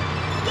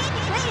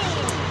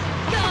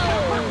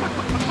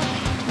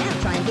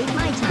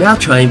 Now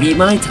try and beat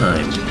my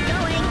time.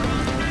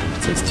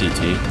 Says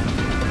TT.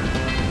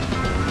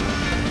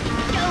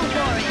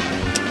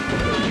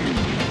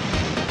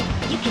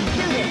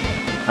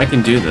 I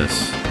can do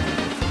this.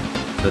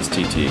 Says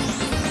TT.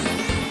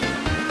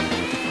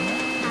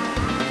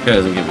 This guy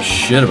doesn't give a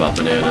shit about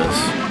bananas.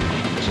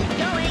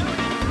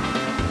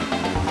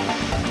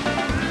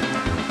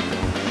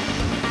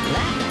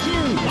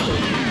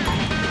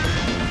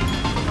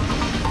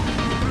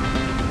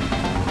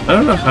 I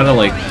don't know how to,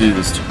 like, do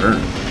this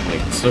turn.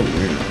 Like, it's so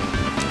weird.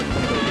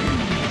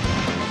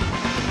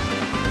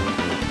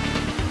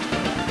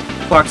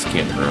 Fox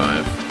can't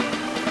drive.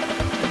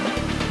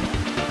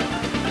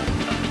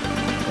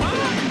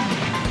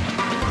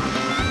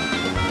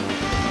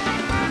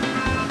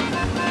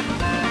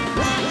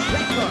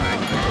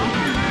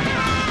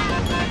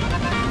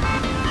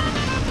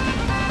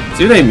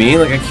 See what I mean?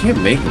 Like, I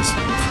can't make this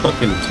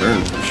fucking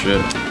turn for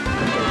shit.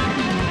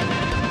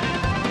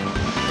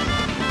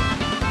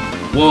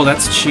 Whoa,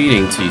 that's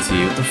cheating, TT.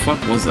 What the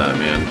fuck was that,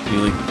 man? You,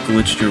 like,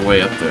 glitched your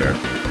way up there.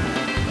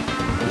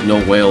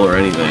 No whale or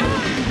anything.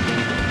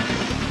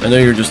 I know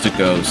you're just a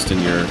ghost and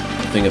you're a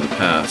thing of the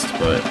past,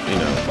 but, you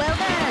know. Well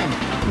done.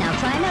 Now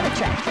try another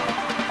track.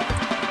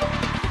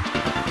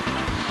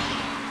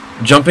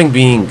 Jumping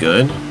being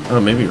good?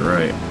 Oh, maybe you're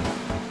right.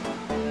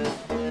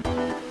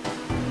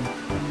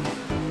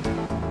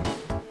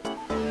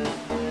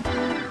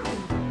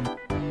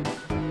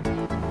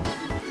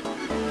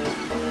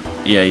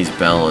 Yeah, he's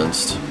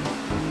balanced.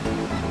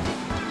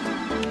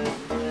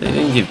 They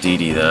didn't give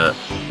Diddy that.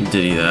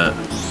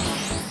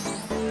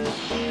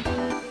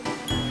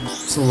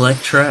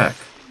 Select track.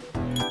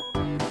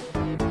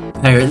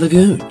 Pirate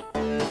Lagoon.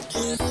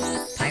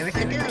 Pirate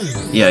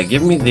Lagoon. Yeah,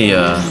 give me the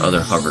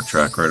other hover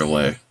track right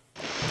away.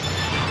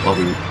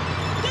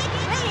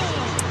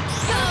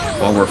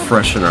 While we're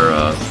fresh in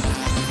our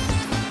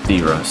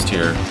D-Rust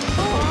here.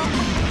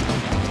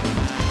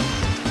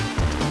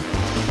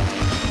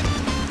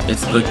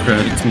 It's the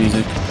credits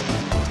music,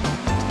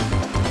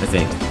 I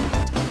think.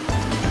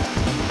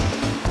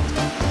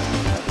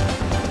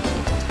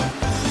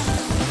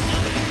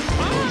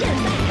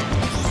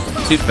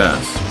 Too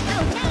fast.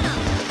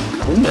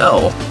 Oh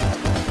no!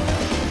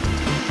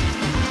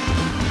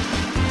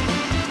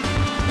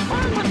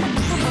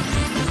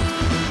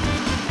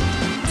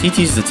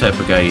 TT's the type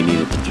of guy you need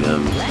at the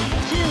gym,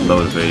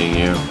 motivating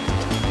you.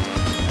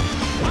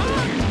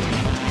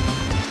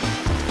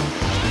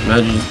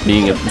 Imagine just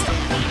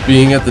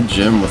being at the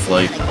gym with,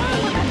 like,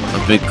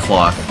 a big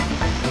clock,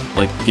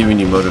 like, giving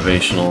you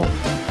motivational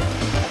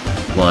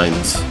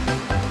lines.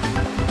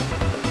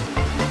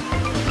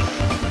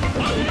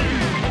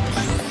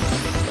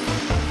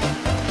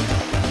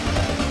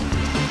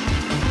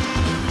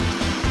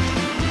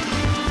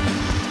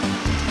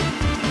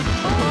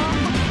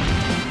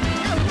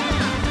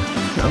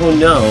 Oh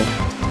no.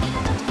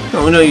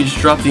 Oh no, you just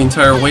dropped the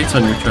entire weight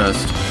on your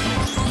chest.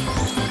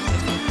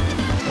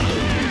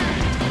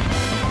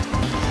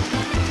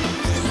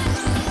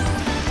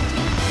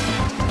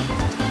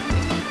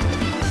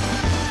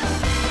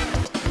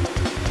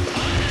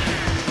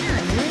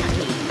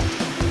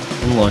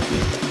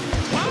 Unlucky.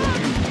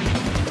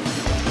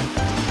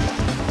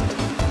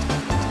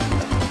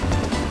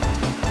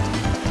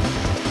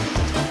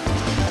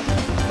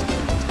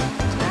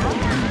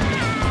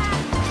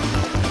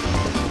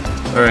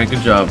 Alright,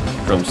 good job,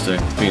 Drumstick,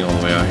 being all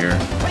the way out here.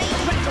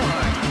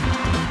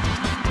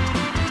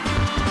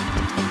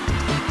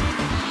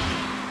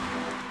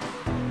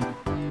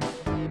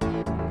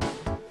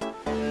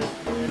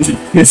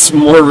 It's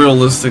more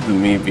realistic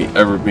than me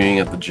ever being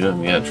at the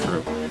gym. Yeah,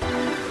 true.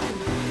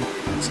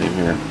 Same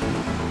here.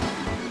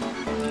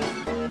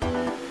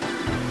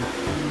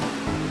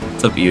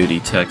 What's up,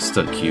 EOD Text?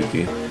 What's up,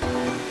 Kyuki?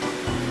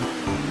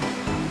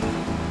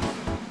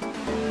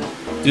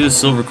 Do the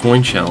silver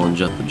coin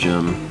challenge at the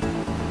gym.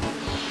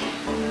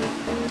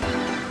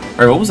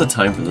 Alright, what was the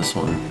time for this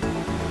one?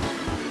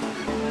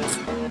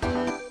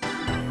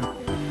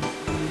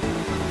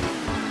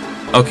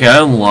 Okay,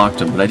 I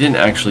unlocked him, but I didn't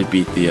actually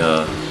beat the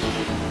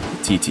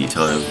TT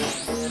time.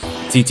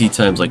 TT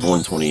time's like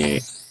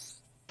 128.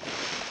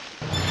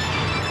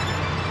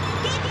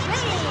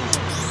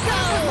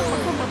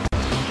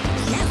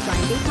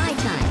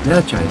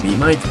 Now try to beat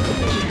my time.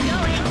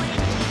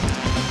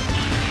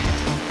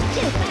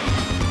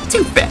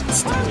 Too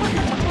fast.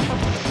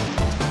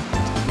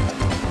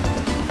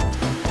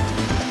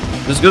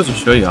 This goes to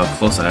show you how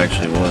close I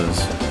actually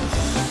was.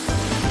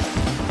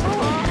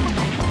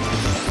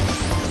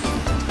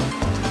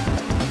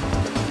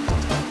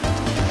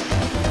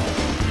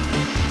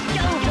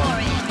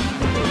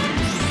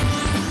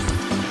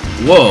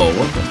 Whoa,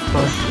 what the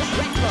fuck?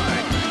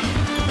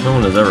 No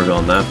one has ever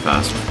gone that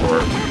fast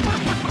before.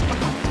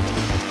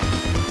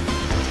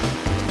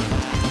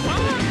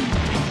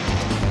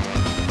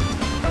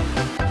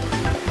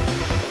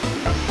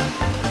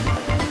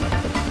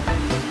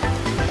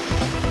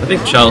 I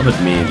think childhood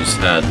me just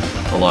had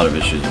a lot of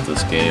issues with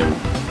this game,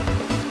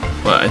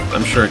 but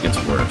I'm sure it gets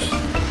worse.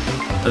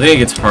 I think it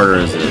gets harder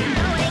as you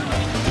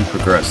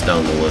progress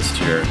down the list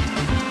here.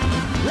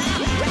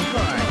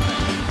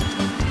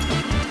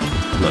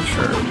 I'm not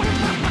sure.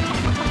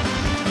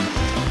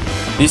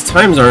 These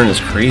times aren't as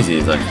crazy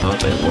as I thought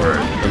they were,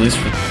 at least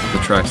for the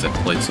tracks I've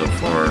played so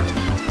far.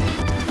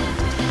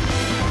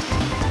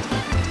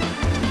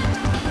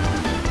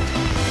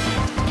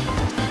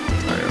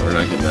 Alright, we're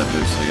not getting that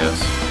boost, I guess.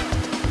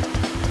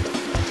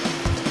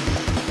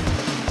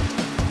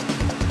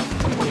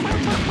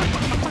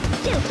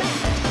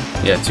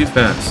 Yeah, too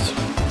fast.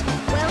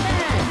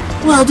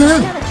 Well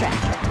done. Another track.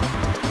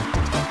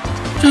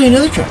 Try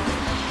another track.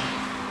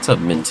 What's up,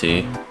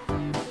 Minty?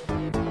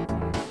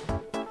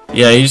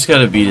 Yeah, you just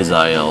gotta beat his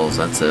ILs,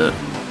 that's it.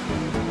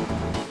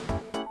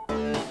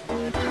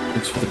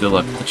 Thanks for the good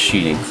luck with the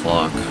cheating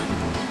clock.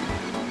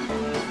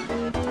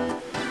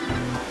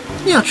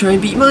 Yeah, I'll try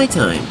and beat my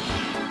time.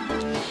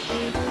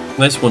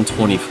 Nice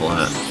 120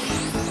 flat.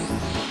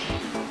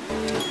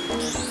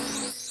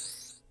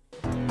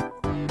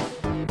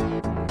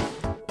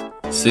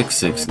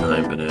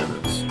 $669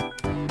 bananas.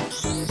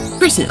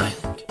 Crescent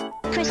Island.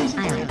 Crescent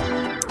Island.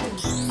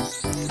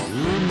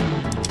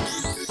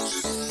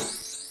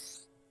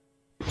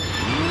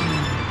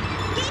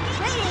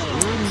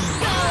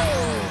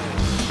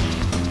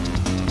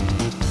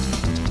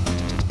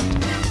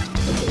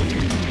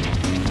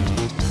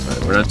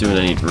 Alright, we're not doing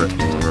any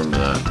drifting, remember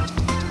that.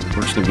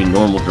 We're just gonna be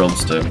normal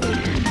drumstick.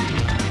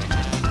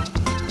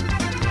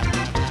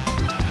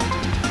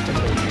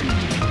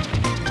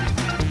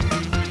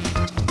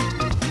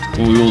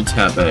 We will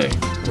tap A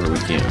where we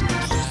can.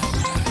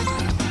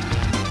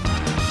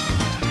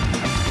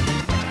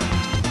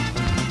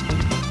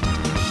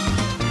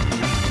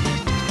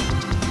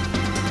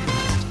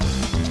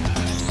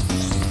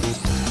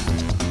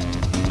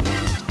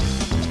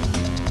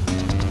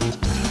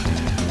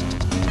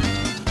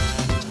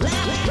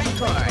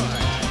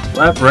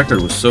 Lap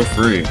record was so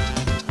free.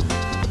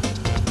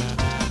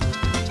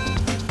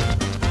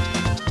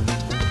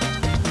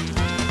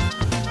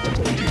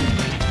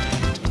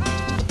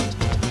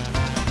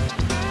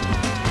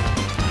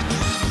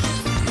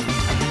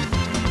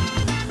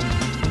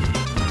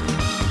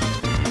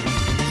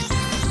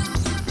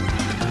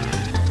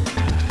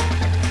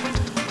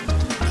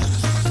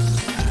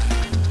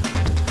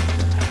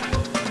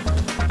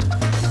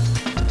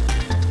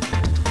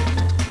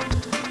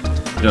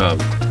 Good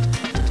job.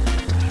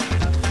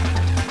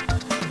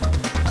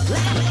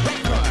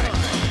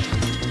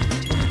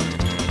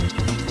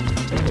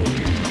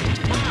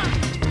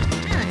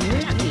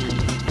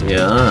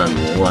 Yeah,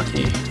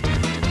 unlucky.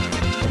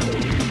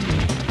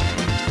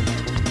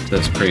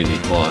 That's crazy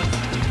clock.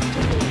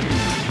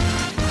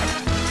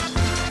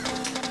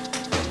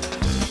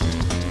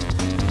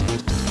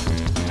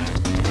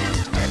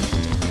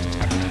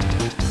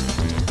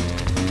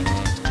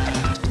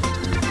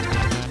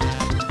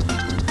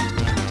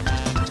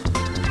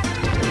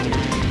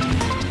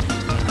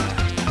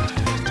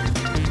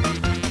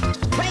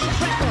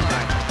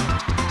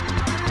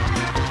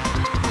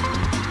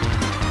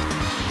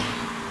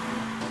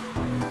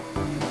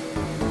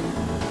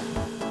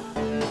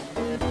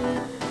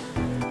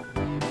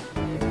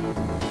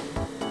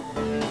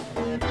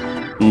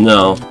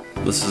 No,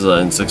 this is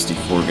an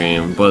N64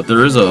 game, but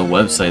there is a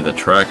website that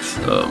tracks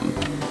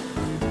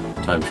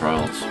time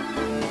trials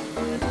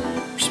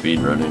for speed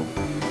running.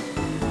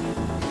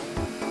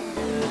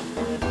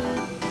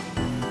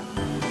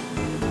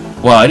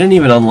 Wow, I didn't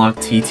even unlock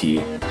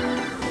TT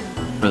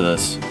for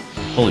this.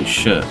 Holy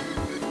shit.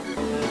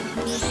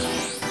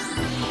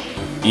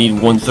 You need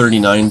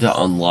 139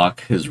 to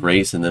unlock his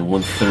race, and then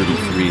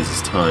 133 is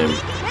his time.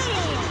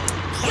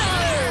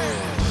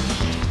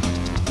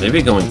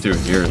 Maybe going through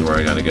here is where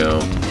I gotta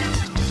go.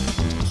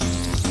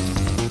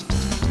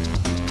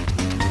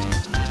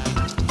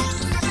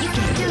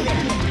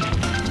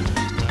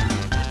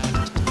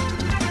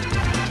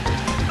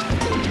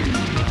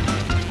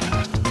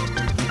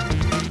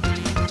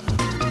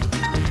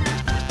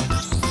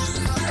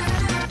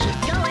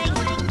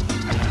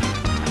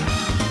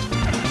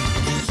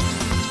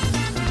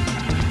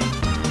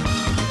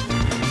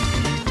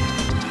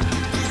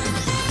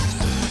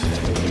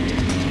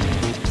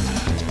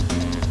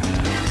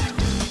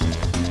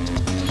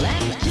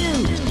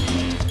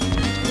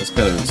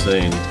 Kind of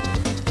insane.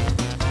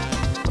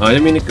 Oh, I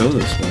didn't mean to go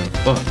this way.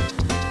 Fuck.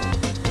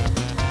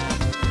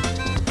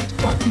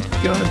 Oh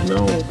God,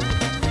 no.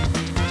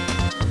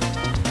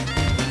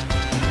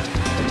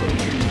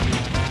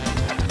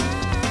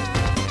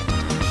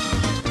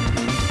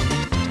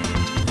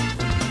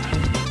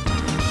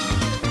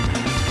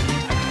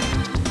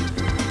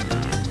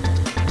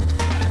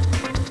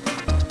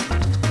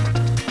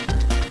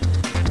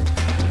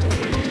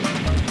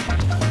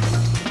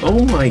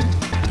 Oh my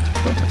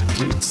God,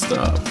 dude,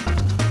 stop.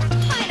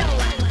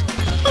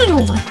 I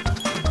don't like.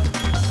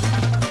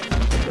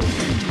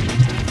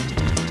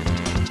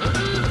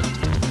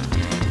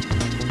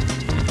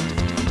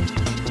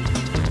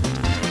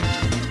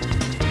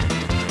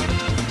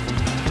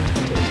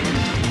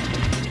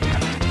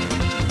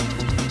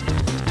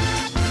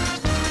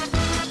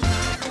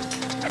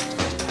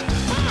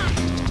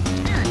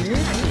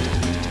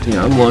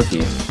 Yeah, I'm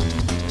lucky.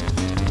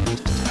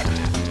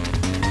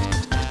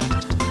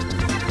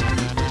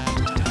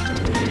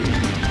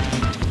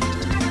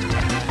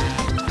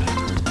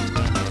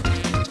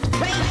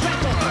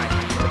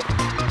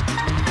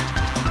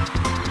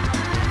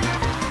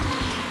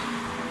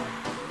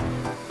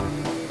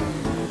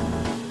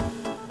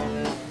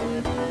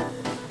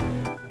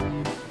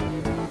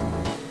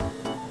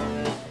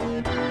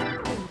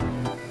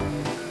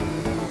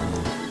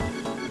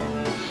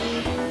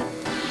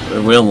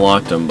 We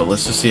unlocked him, but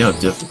let's just see how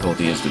difficult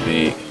he is to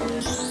beat.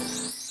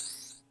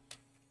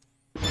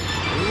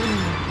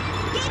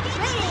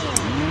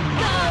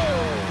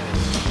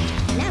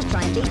 Now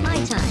try and beat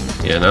my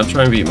time. Yeah, now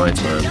try and beat my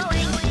time.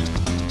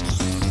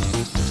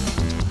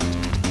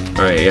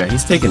 Alright, yeah,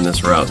 he's taking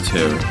this route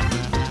too.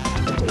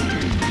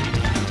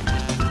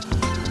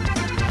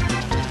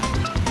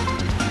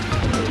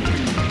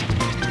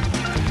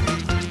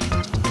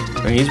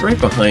 Alright, he's right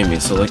behind me,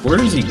 so like, where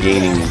is he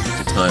gaining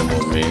the time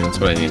on me? That's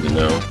what I need to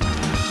know.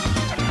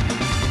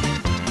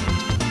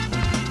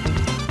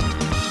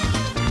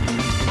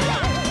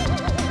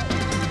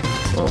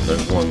 Oh,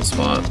 there's one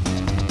spot.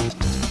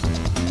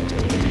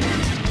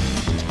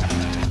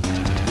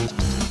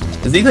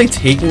 Is he like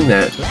taking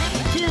that?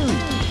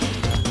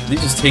 Is he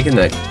just taking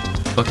that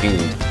fucking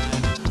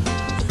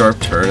sharp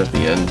turn at the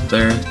end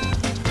there?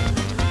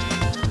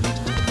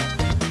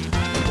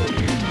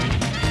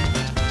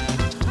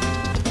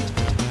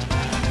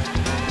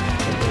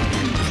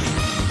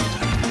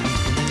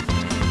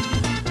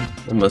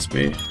 It must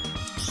be.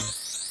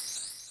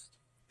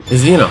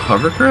 Is he in a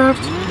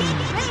hovercraft?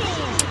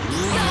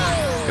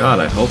 God,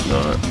 I hope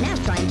not.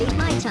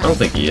 I don't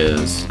think he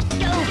is.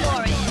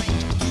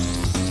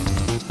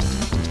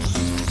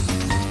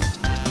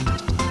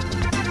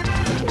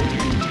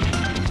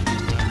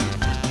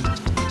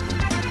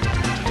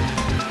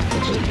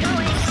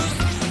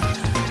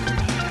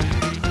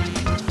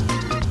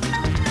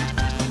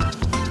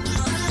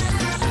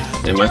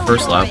 Yeah, my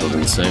first lap was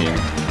insane.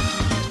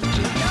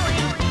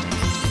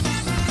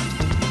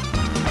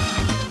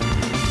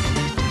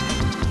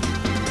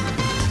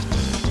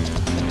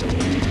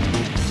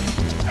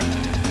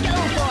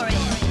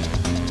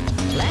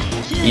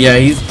 Yeah,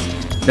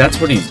 that's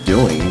what he's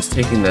doing. He's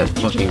taking that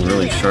fucking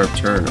really sharp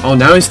turn. Oh,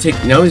 now he's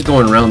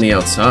going around the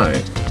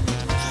outside.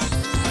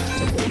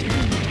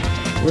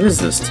 What is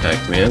this tech,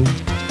 man?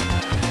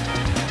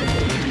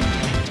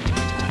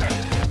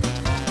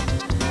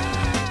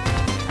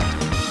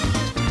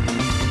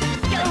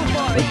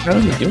 Like, how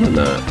is he doing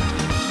that?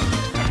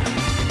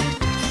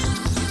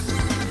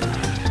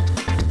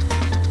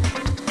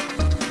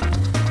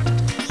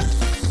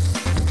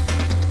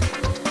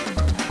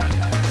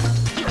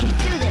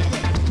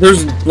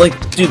 There's, like,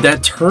 dude,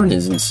 that turn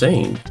is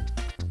insane.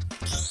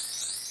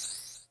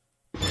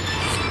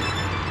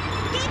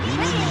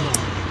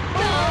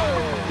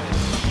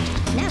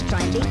 Now try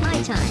and beat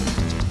my time.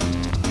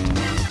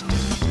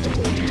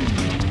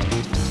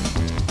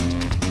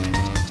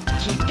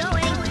 Keep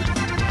going.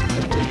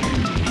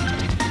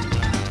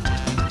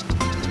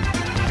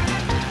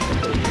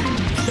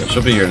 Yeah,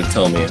 she'll be here to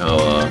tell me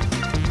how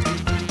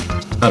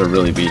to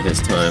really beat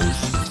his time.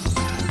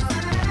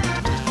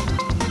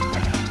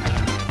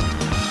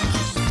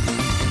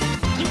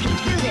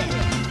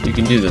 You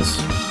can do this.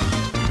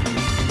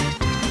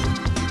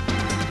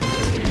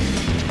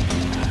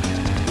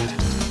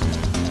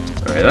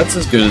 Alright, that's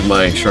as good as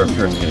my sharp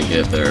turn's gonna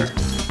get there.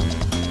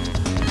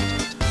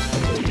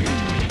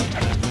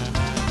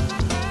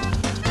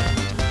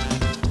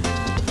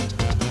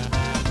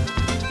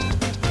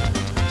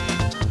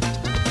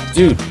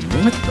 Dude,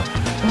 what the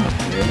fuck,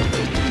 man?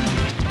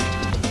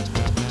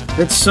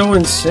 That's so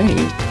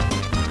insane.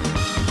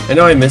 I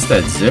know I missed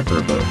that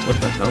zipper, but what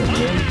the hell,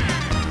 man?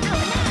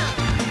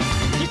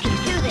 You can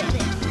do this.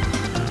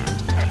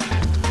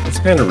 It's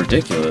kind of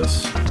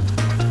ridiculous.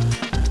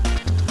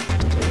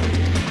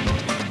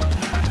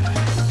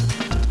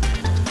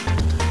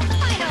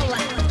 Final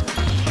lap.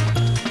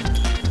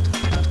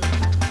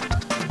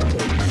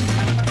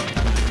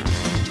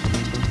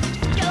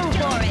 Go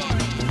for it.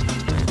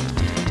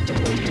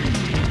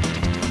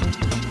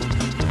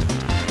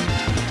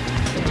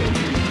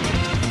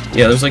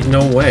 Yeah, there's like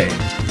no way.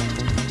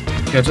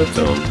 Catch up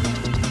to him.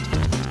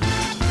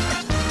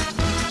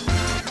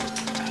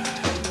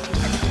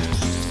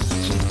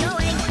 Keep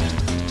going.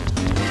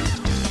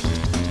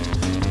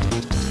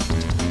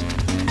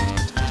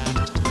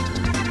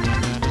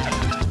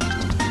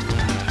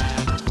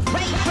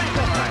 Race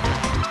record.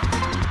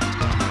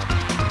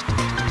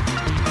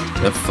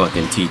 That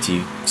fucking TT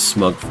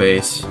smug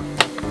face.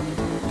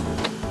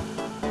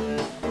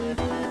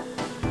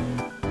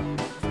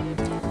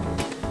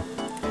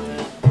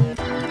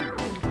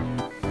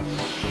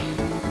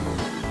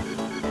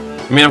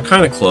 I mean, I'm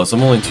kind of close.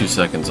 I'm only 2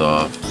 seconds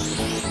off.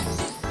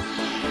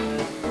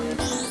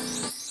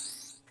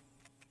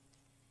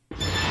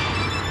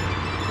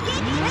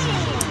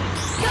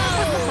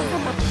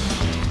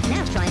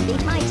 Now try and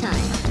beat my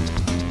time.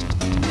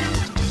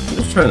 I'm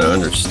just trying to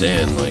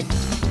understand, like,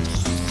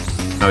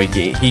 how he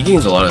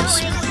gains a lot of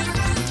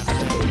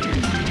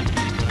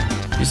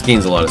he just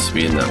gains a lot of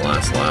speed in that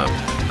last lap.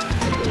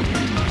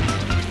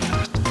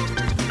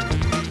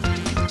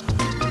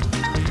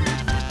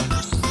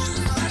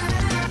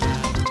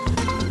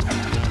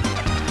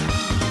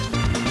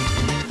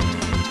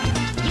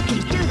 You can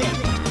do this.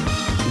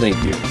 Thank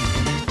you.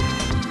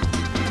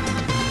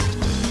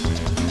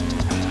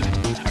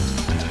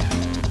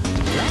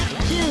 Lap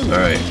 2.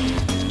 Alright.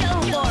 Go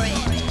for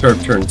it. Sharp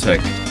turn tech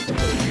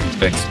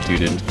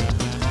executed.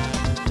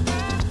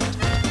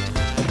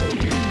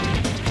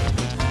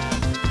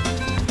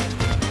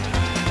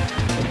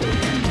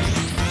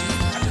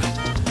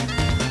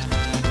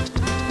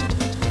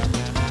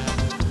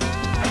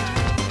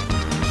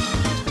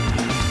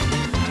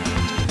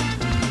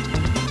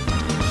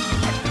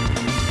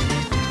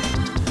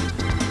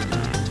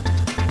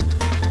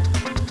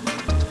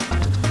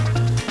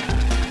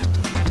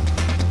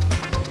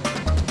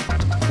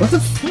 What the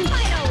f-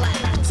 Final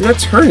lap. See, that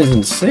turn is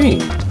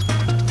insane.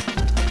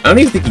 I don't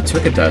even think he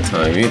took it that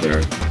time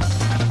either.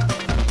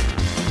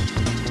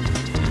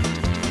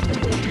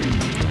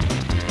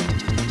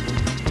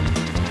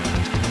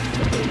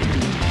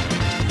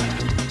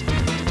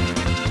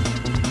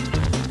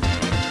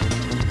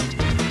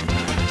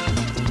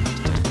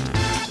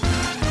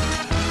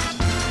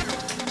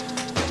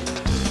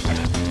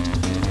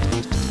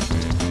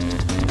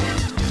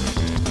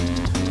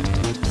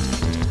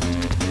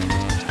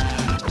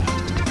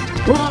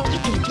 You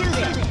can do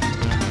this.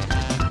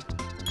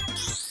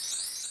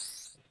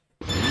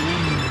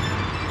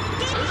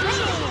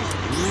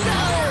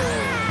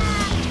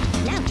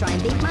 Now try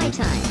and beat my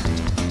time.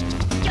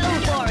 Go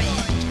for it.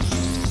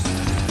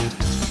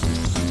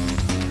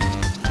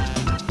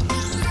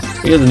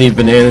 He doesn't need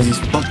bananas, he's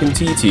fucking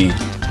TT. Keep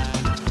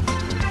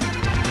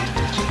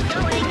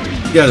going.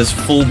 He got his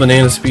full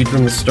banana speed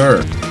from the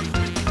start.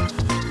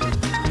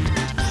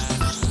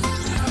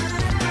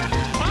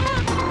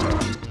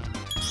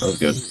 That was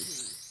good.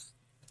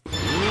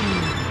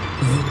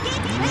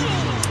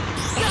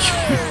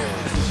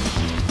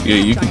 Yeah,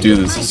 you can do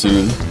this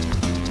soon.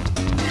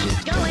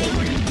 Keep going.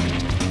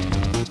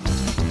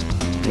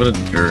 What a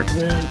jerk,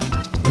 man.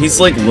 He's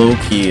like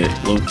low-key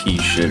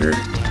shitter.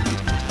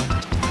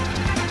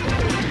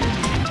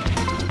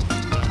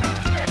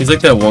 He's like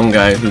that one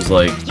guy who's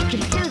like, You can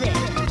do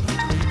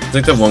this. he's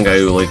like that one guy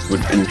who like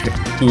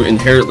who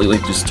inherently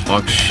like just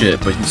talks shit,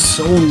 but he's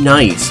so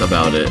nice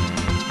about it.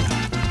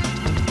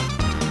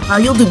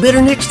 You'll do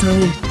better next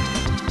time.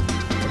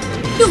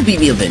 You'll beat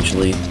me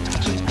eventually.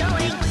 Keep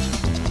going.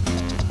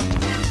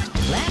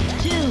 Lap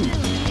 2.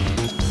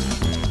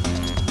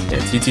 Yeah,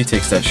 TT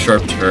takes that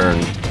sharp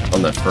turn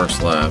on that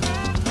first lap.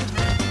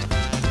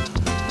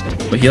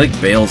 But he like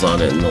bails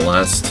on it in the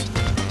last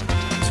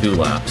 2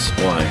 laps.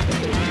 Why?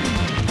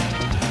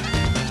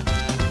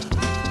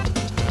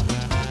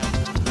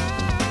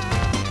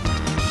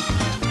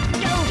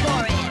 Go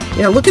for it.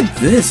 Yeah, look at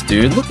this,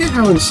 dude. Look at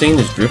how insane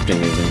his drifting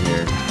is in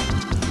here.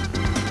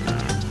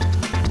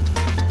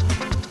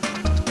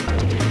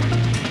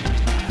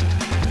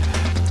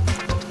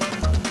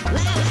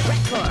 Lap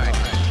record.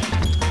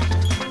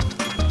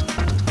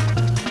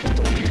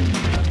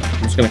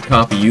 I'm just gonna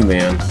copy you,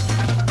 man.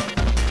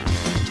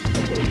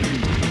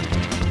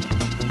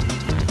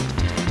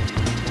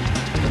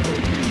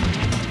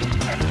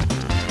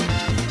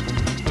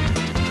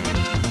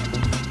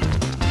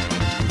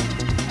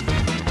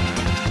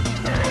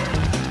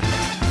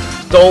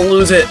 Don't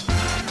lose it.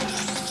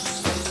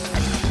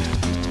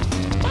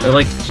 I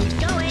like Keep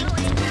going.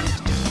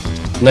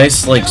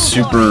 nice, like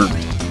super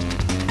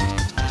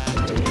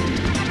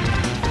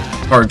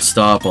hard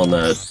stop on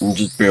that. I'm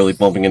just barely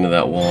bumping into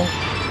that wall.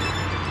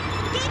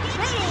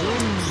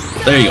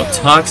 There you go.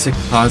 Toxic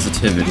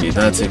positivity.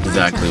 That's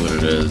exactly what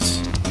it is.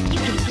 You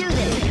can do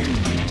this.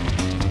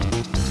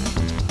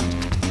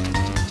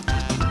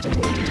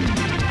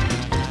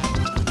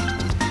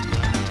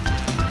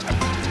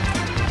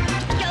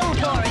 Go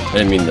for it. I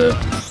didn't mean to.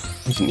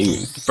 I didn't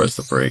even press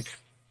the brake.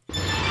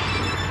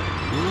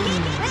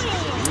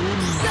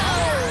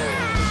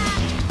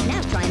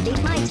 Now try and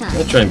beat my time.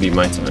 I'll try and beat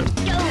my time.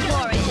 Go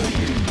for it.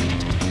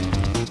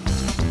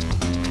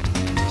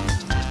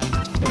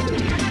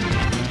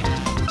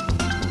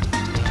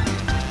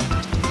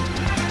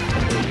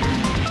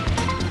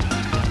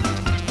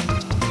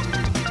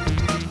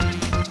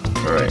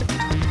 Alright.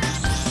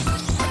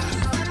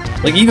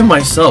 Like, even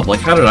myself, like,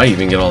 how did I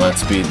even get all that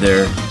speed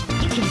there?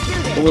 You can do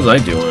this. What was I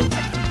doing?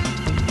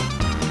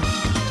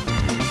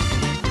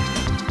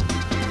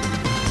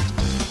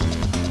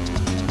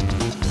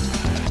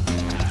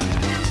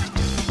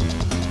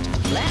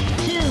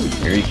 Left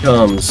two. Here he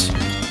comes.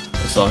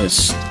 I saw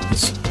his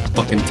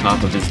fucking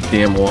top of his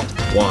damn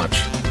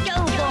watch.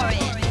 Go for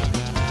it.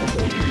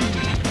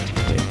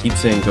 Yeah, keep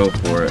saying go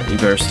for it. You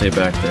better stay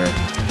back there.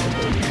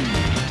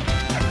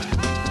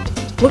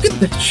 Look at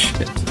that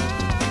shit.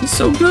 He's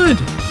so good.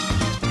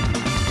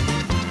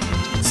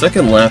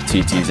 Second lap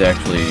TT is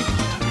actually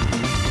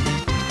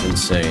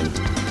insane.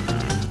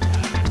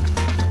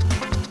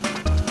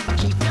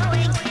 Keep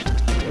going.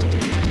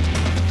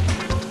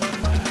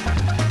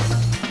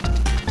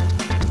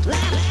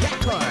 Last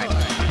record.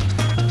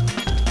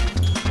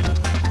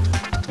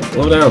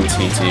 Slow down,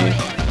 TT.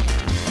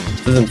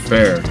 This isn't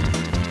fair.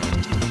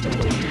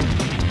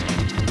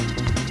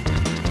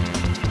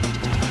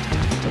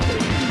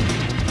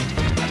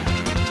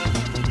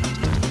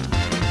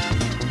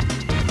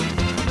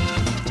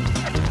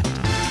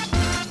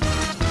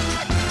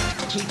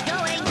 Keep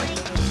going.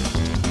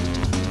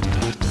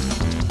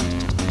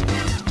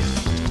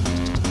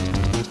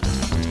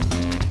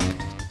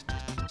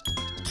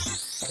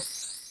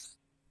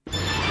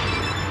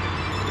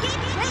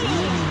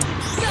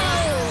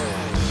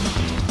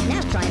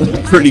 Now try and beat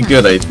my Pretty time.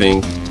 good, I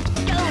think. Go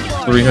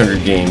for it.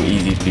 300 game,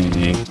 easy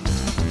peasy.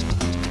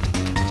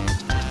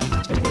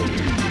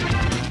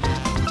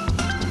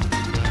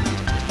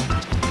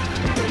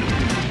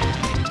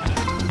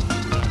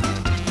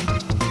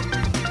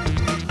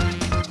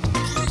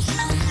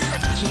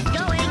 Keep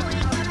going.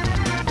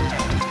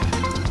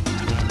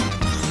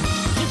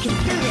 You can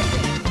do this.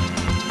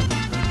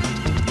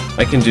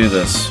 I can do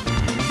this.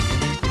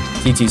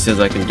 TT says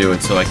I can do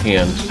it, so I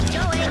can. Keep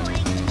going.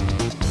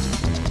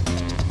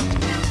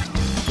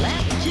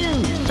 Left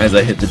two. As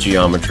I hit the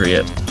geometry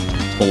at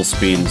full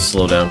speed and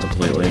slow down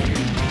completely. You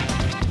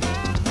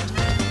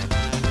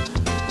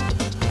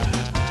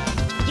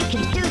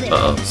can do this.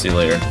 Uh-oh, see you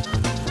later.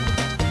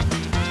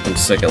 I'm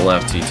second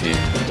lap TT.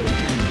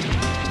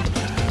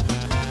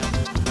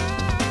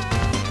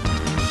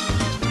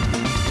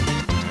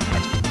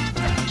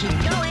 Keep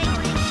going.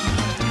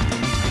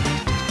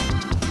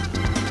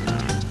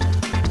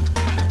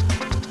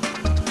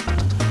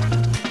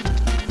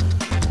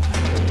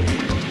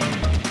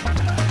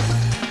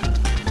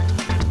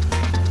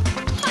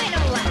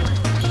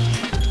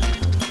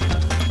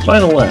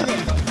 Final lap. Final lap.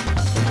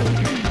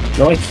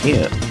 No, I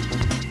can't.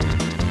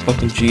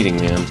 Fucking cheating,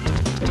 man.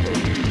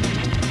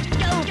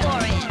 Go for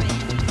it.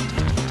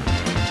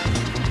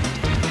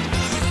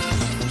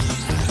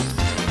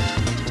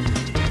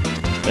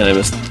 And I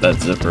missed that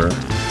zipper.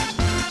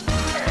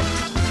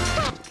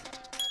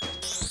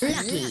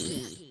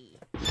 Lucky.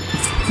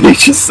 They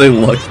just say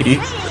lucky.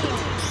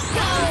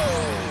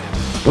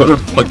 What a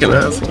fucking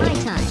asshole. My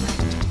time.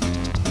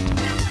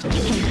 You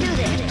can do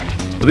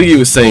this. I think he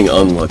was saying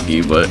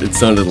unlucky, but it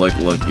sounded like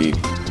lucky.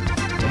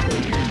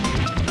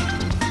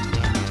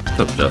 What's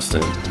up,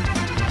 Justin?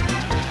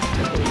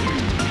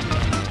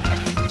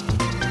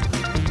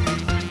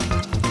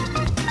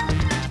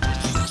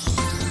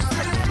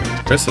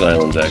 Crescent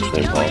Island's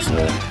actually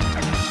impossible.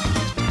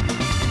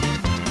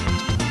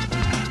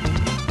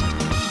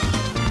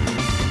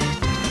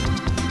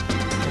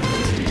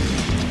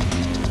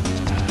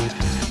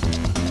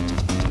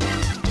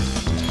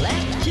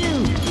 Left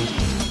two.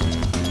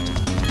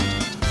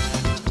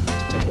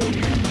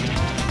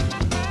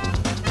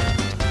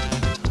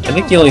 I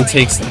think he only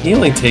takes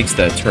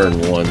that turn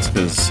once,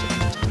 because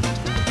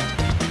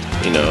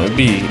you know, it'd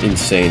be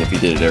insane if he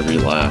did it every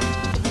lap.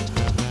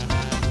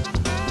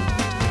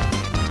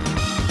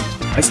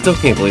 I still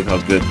can't believe how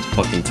good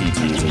fucking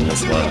TT is in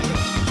this lap.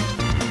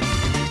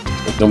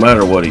 Like, no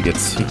matter what, he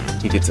gets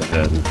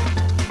ahead.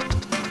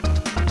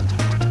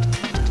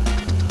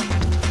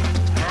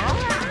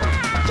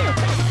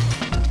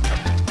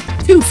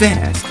 Too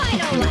fast.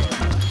 Final lap.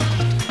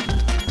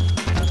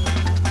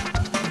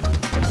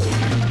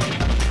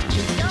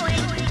 Keep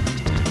going.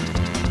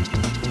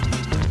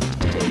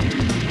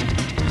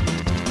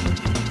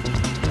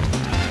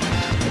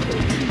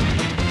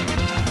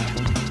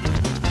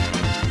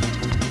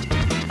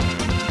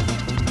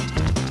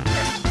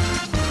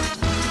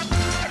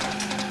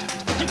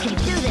 You can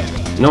do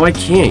this. No, I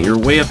can't. You're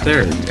way up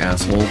there, you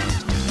asshole.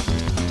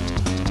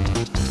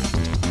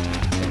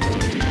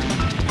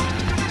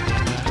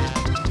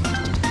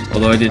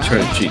 Although I did try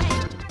to cheat.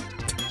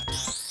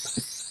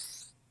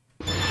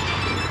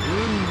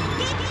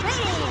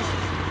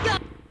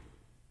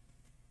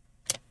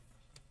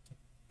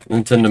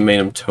 Nintendo made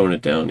him tone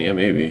it down. Yeah,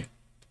 maybe.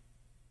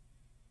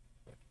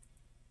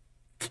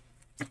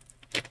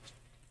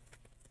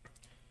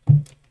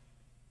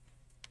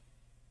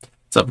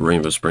 What's up,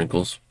 Rainbow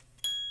Sprinkles?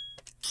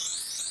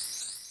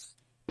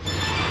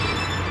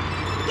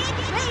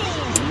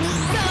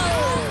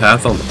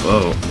 Path on the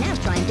boat. Now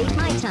try and beat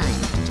my time.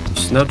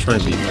 Just now try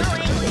and beat my time.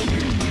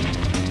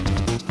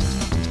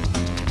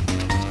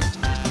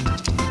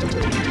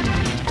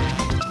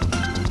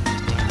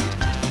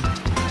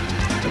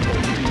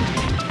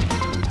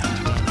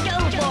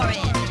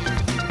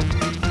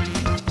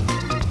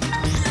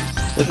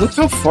 Like, look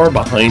how far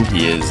behind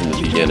he is in the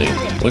beginning.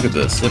 Look at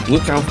this. Like,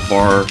 look how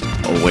far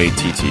away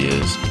TT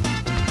is.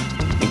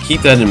 And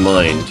keep that in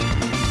mind.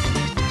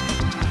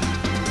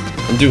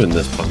 I'm doing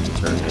this fucking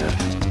turn here.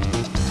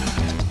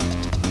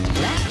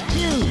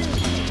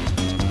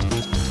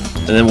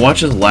 And then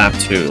watch his lap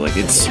too. Like,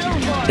 it's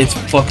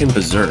fucking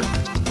berserk.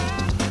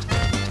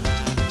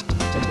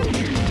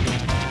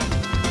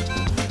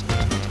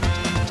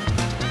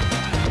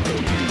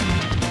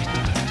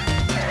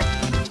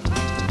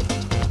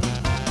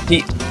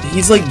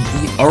 He's like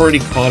already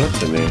caught up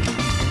to me.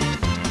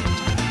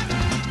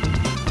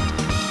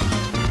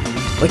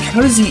 Like,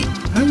 how is he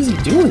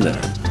doing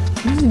that?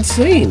 He's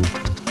insane.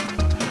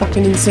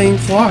 Fucking insane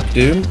clock,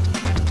 dude.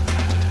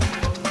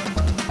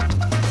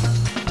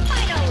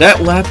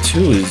 That lap 2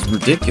 is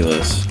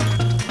ridiculous.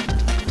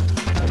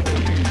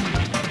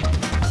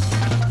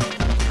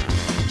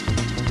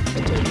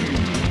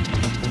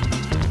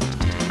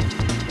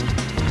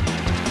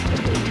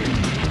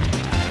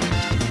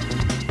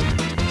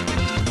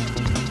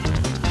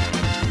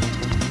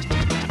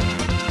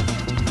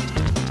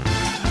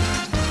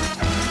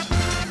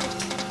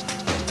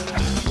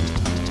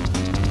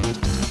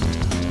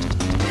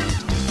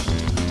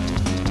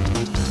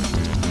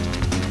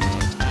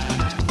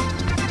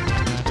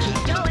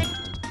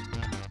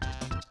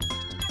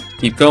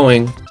 Keep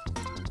going.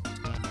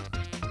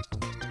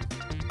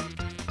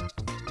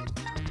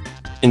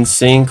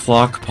 Insane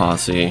clock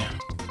posse.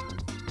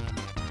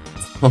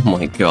 Oh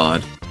my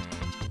god.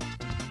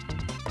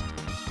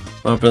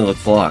 What happened to the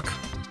clock?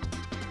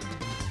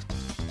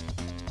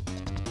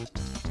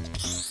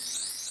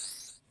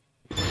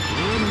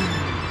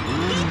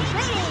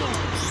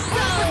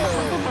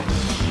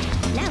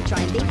 Now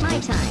try and beat my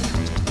time.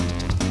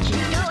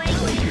 Keep going.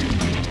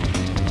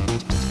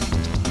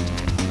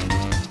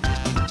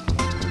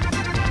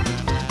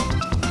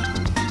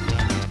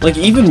 Like,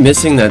 even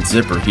missing that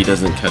zipper, he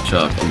doesn't catch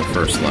up on the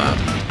first lap.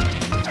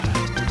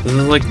 This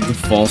is like the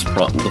false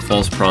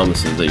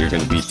promises that you're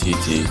gonna beat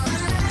TT.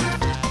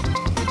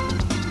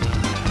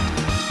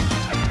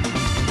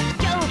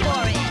 Go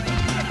for it.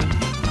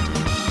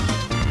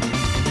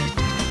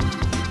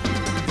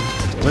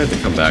 I might have to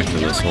come back to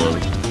this one.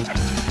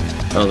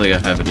 I don't think I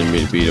have it in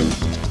me to beat him.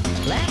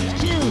 Lap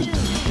 2.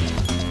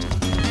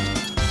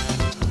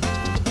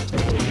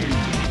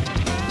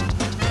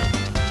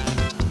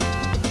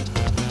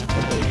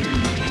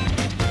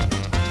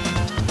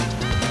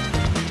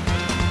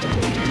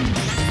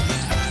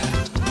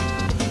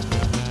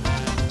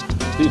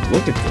 Dude,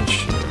 look at this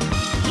shit.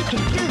 You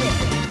can do this.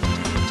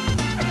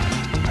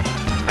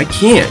 I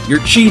can't!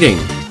 You're cheating!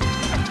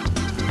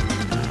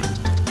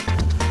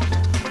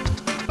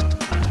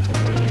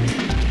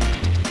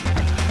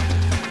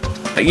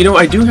 You know,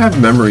 I do have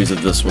memories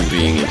of this one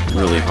being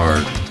really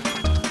hard.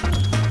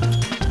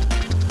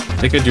 I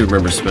think I do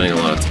remember spending a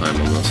lot of time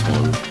on this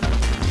one.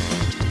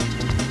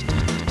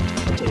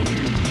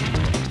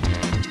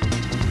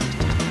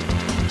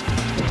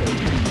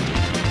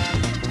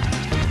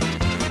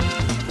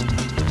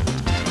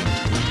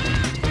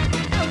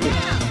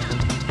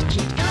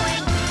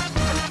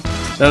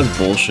 That's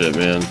bullshit,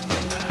 man. Go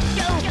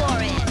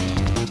for it.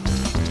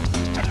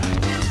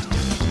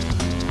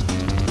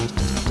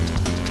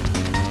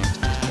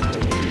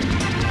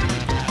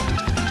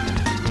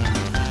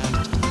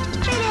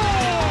 Finish!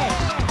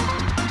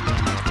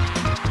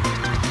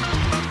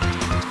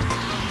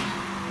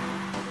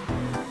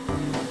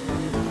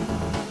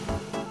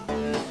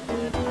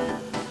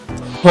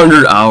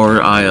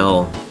 100-hour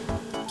IL.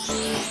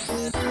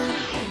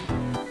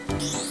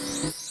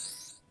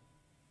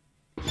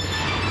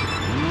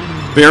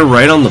 Bear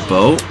right on the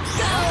boat?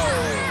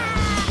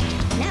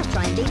 Now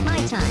try and beat my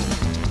time.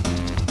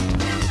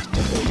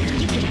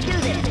 You can do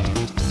this.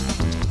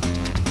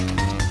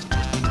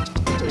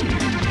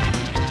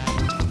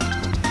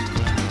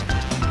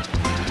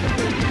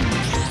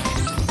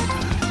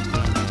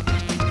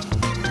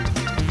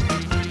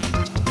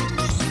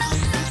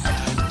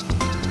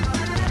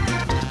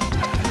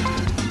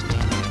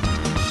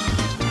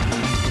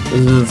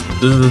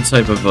 This is the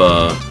type of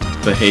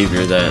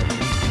behavior that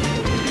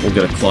will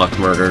get a clock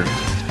murder.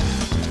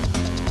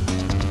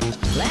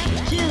 Lap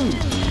 2.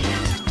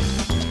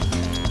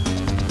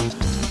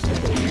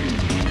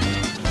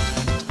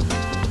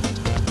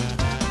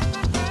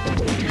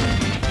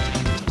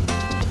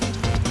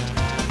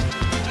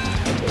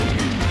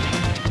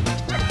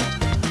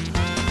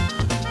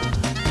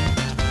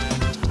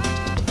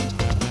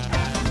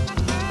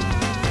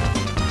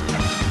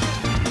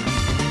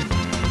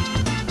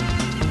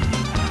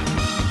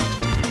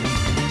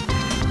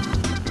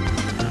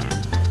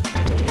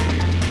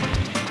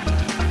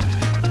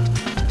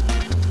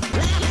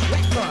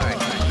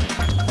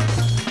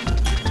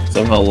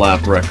 a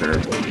lap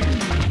record.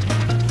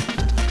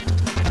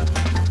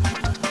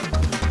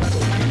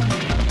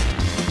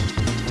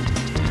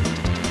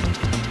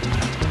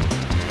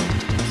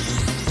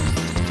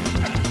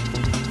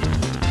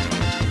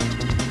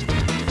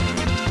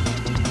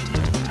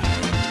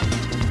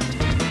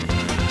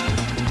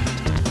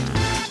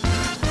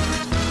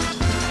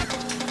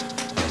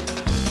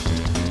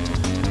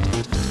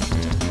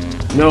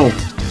 No.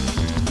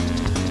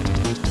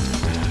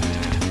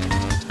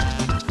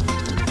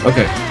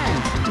 Okay.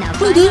 Now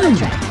try another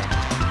track.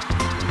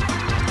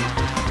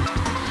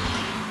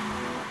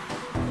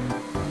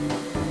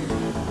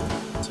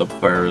 What's up,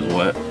 fire is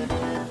wet?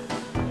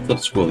 What's up,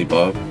 Squilly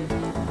Bob?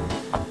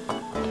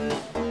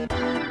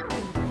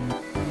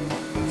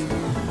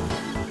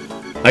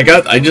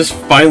 I just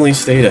finally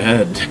stayed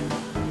ahead.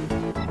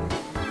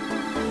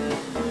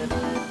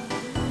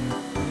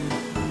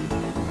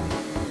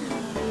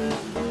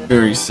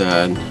 Very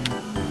sad.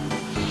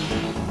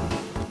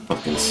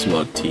 Fucking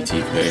smug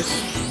TT face.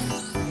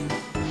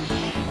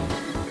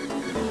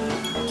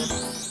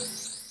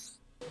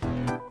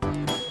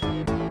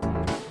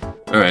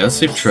 Alright, let's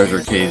see if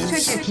Treasure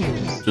Caves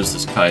just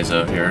this Kai's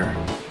out here.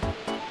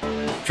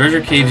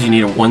 Treasure Caves, you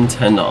need a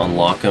 110 to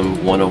unlock him,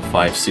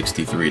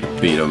 105.63 to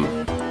beat him.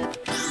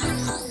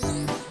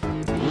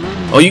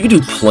 Oh, you can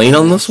do plane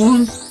on this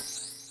one?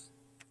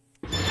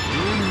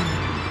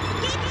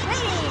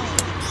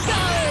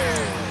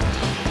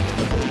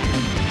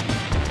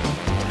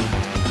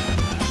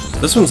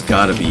 This one's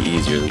gotta be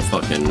easier than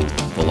fucking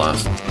the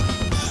last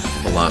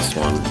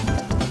one.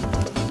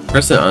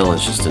 Crescent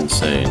Island's just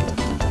insane.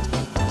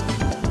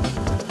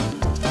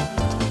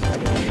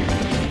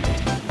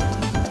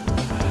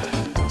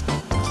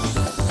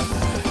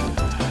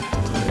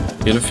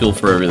 Get a feel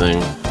for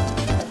everything.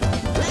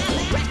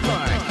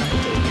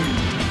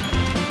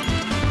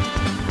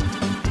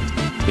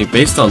 I mean,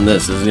 based on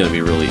this is gonna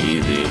be really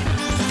easy.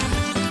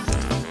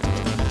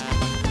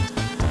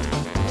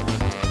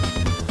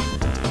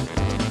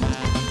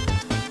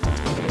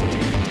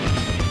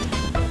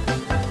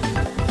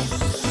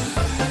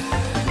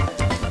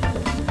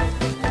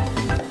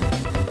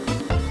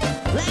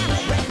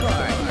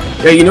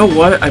 Yeah, you know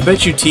what? I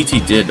bet you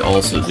TT did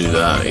also do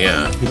that.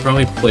 Yeah, he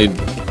probably played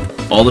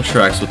all the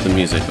tracks with the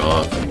music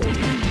off.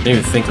 Didn't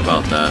even think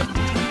about that.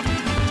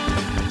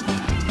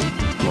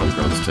 Come on,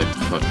 Drumstick.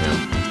 Fuck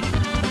him.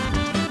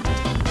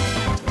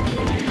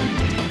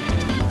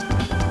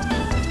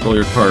 Roll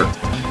your cart.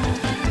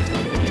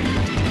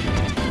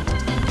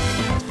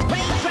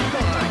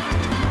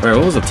 Alright,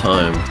 what was the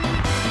time?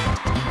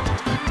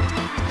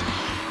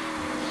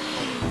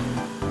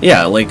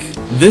 Yeah, like,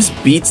 this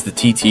beats the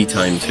TT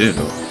time too.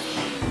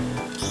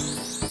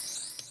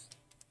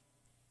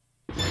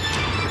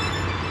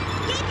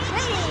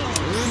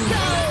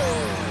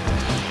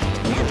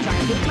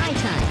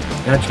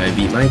 Now try to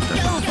beat my time.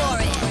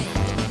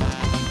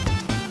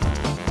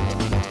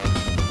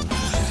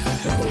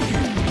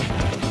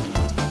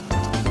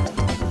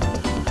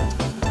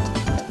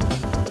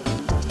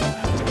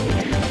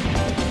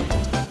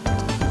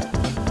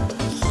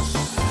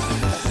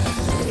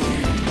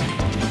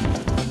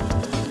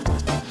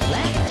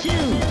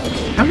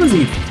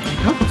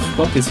 How the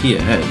fuck is he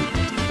ahead?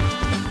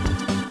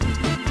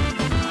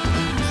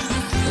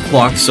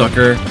 Block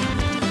sucker.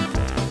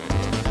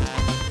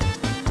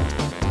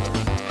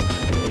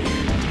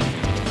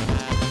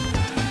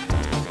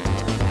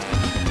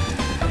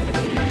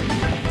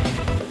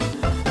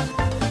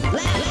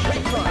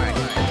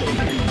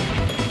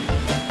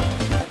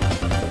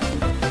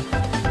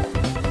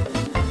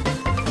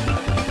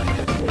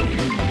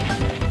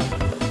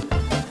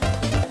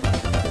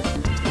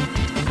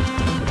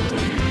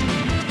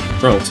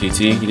 Bro, TT,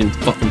 you didn't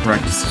fucking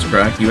practice this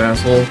crack, you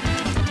asshole.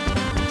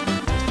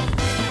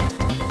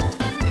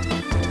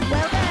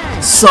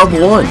 Sub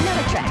 1!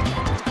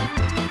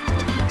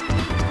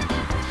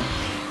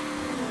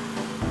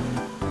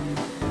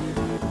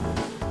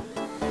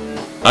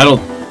 I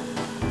don't...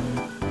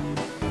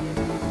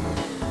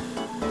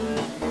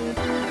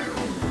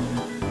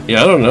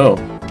 Yeah, I don't know.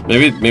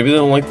 Maybe they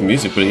don't like the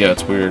music, but yeah,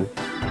 it's weird.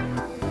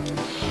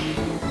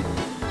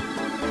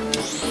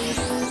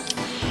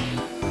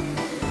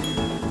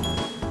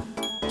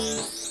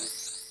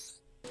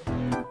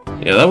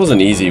 Yeah, that was an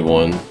easy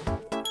one.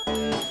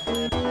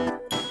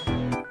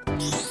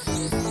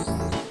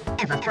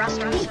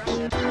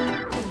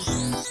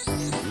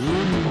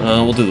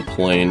 We'll do the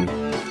plane.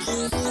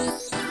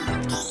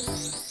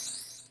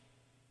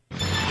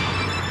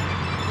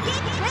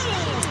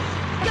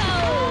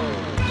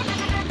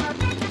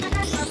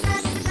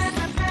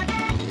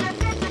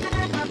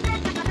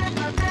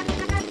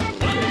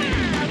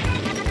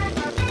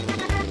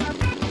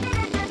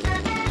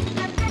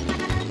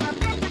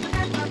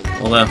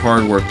 All that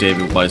hard work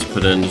David Wise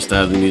put in just to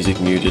have the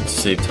music muted to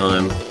save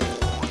time.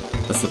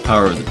 That's the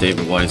power of the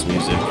David Wise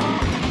music.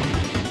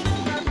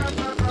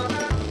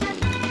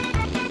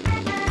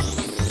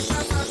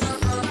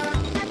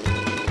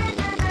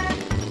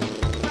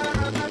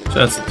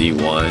 That's D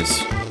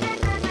Wise.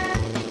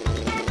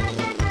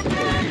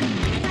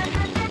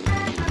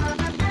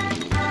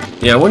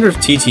 Yeah, I wonder if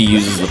TT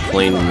uses the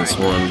plane in this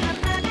one.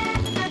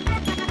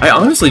 I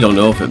honestly don't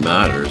know if it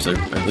matters. I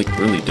like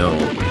really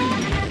don't.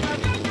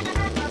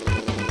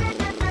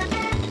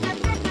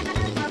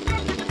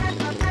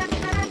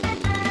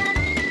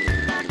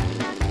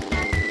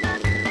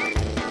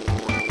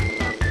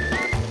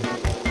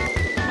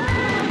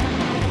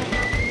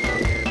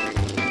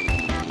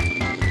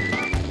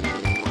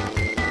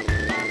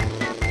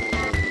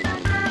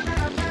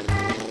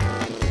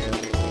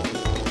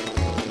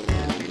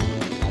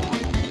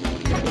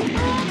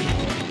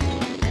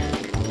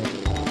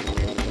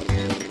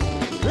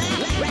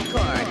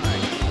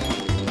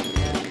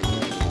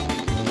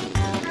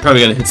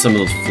 Probably gotta hit some of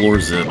those floor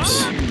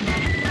zips.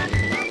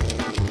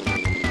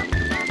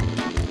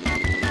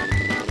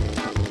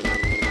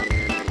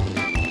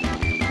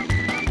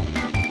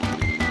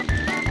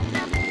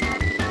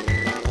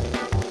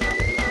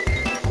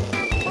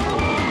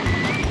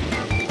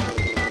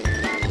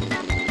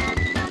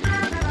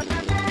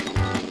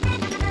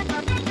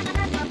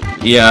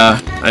 Yeah,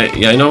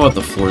 I know about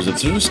the floor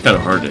zips. They're just kind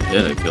of hard to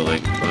hit, I feel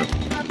like, but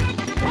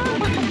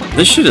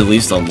this should at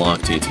least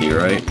unlock TT,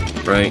 right?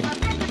 Right.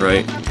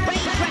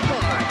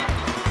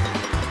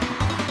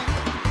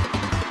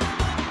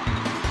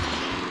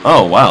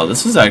 Oh, wow,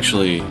 this is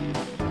actually...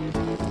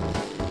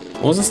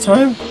 What was this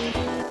time?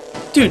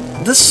 Dude,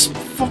 this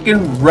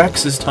fucking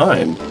wrecks his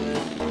time.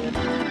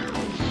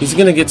 He's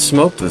gonna get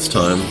smoked this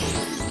time.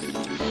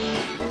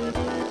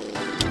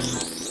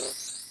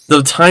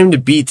 The time to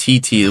beat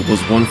TT was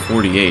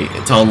 148,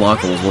 and to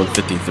unlock it was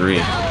 153.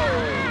 Now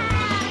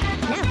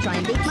try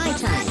and beat my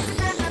time.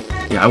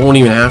 Yeah, I won't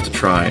even have to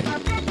try.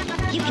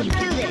 You can do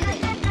this.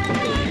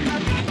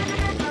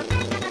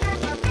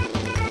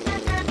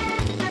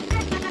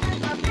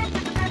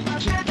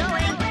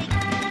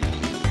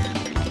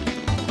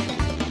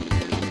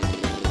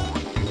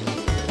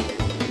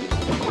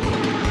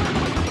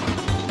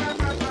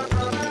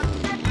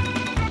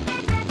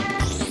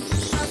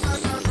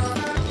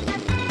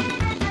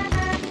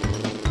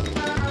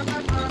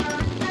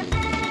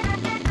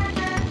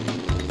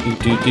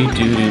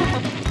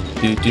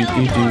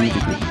 Keep going.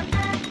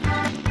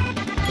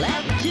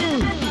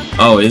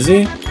 Oh, is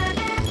he?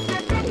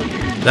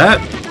 That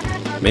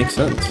makes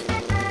sense.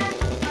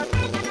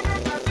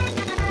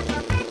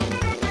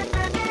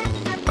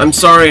 I'm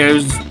sorry, I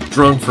was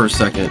drunk for a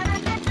second.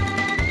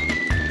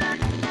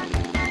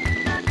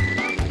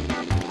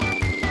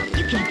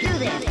 You can do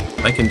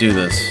this. I can do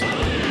this.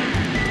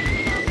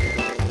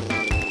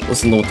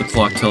 Listen to what the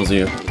clock tells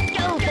you. Go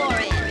for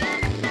it.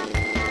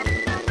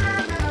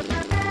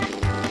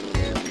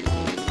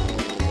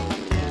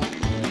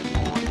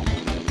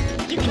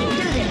 You can do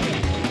this.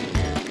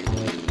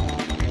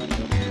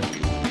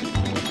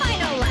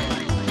 Final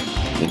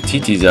lap. And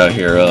TT's out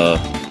here,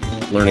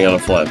 learning how to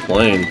fly a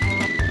plane.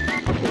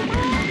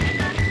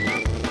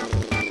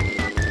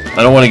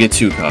 I don't want to get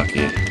too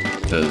cocky,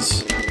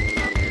 because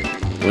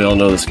we all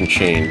know this can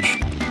change.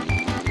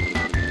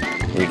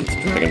 We get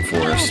to Dragon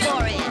Forest. Go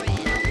for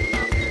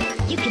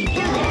it. You can do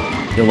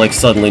this. You'll, like,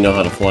 suddenly know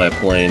how to fly a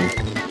plane.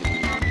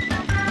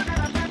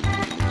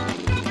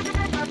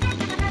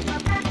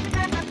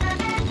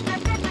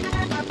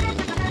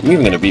 I'm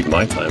even gonna beat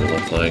my time, it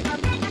looks like.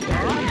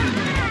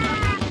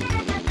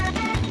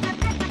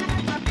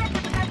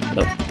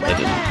 Nope, I Well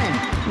didn't. done.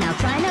 Now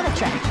try another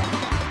track.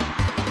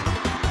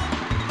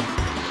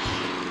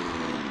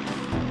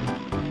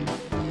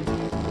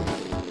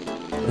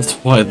 That's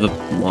why the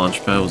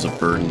launch pad was a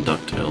bird in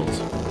DuckTales.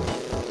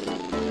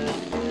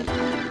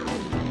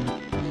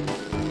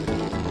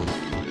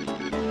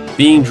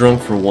 Being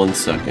drunk for 1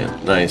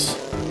 second. Nice.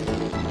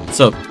 What's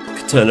up,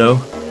 Kateno?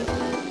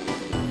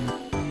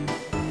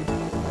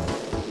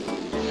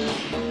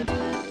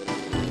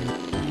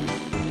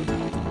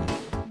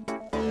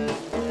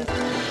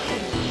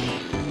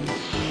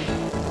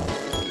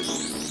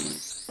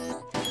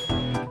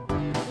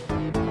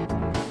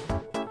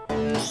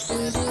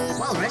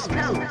 Walrus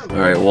Cove.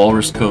 Alright,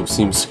 Walrus Cove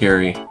seems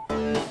scary.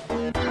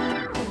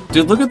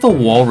 Dude, look at the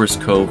Walrus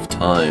Cove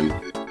time.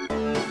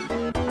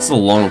 It's a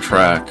long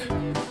track.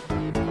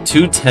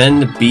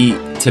 2:10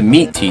 to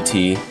meet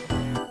TT,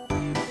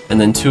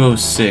 and then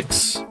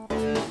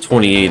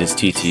 2:06:28 is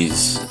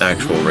TT's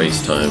actual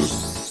race time.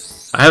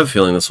 I have a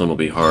feeling this one will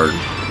be hard.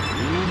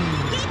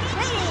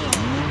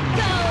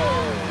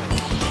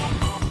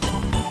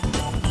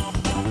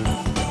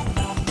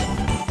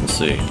 We'll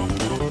see.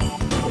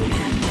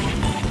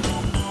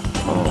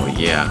 Oh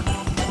yeah.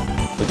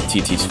 Look at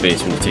TT's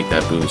face when you take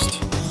that boost.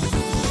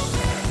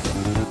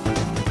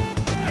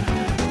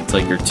 It's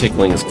like you're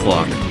tickling his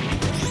clock.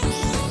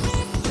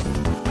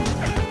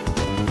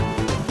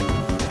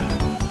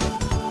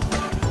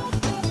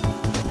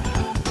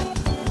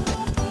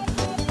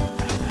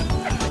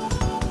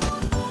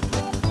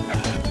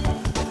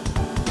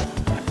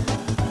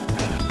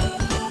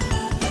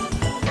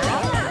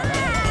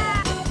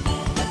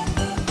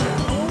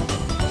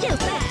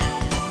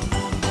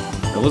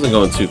 I wasn't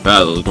going too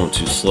fast, I was going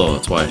too slow,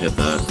 that's why I hit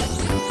that.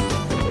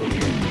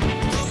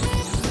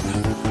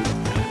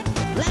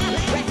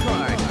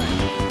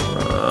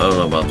 I don't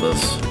know about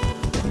this.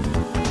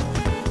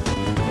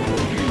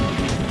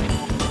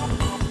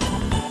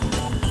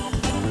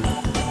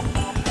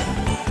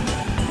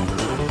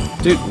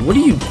 Dude, what are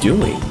you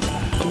doing?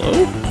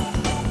 Hello?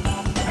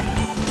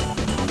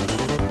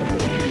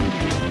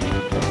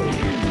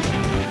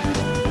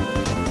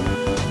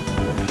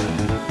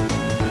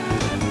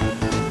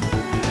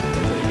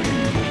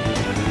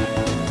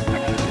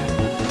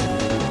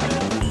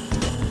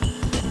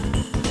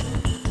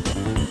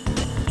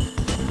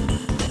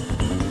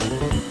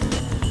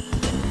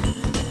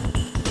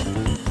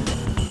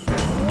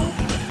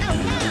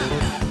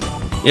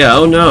 Yeah,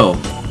 oh no.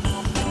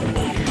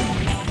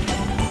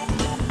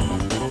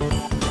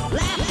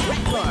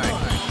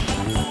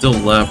 Still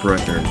lap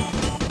record.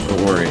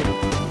 Don't worry.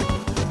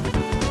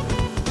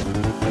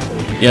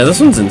 Yeah, this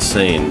one's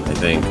insane, I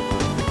think.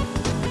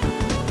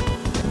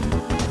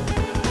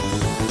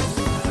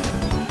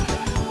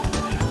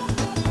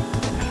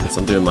 Guess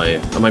I'm doing my...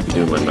 I might be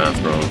doing my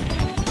math wrong.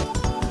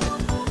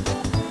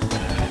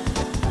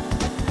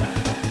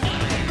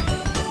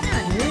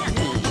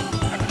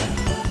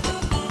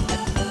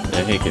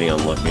 I hate getting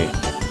unlucky.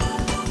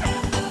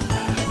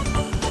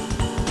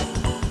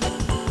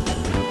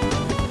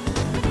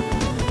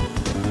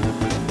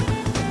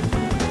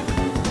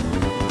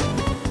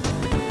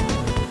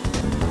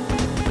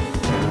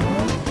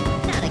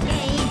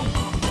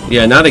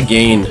 Yeah, not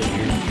again.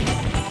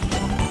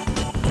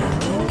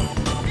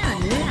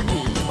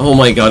 Oh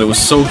my god, it was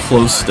so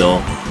close still.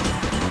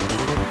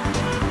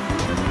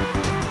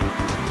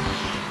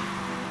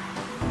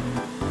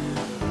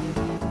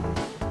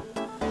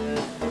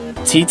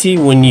 TT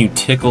when you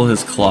tickle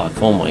his clock.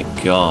 Oh my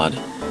god.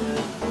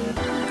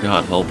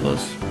 God help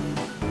us.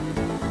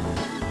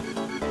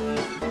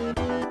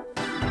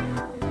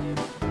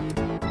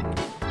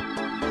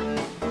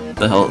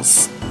 The hell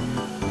is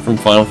from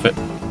Final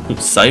Fantasy?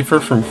 Cypher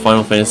from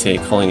Final Fantasy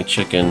 8 calling a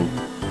chicken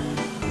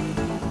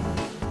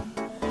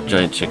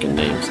giant chicken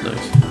names.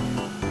 Nice.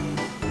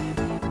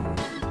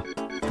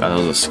 God, that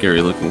was a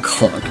scary looking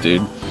clock,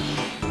 dude.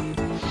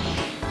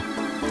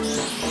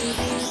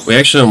 We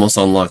actually almost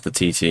unlocked the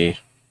TT.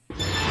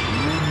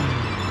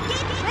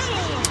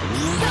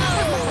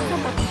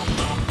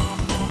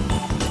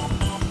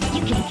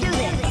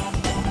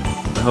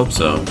 I hope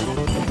so.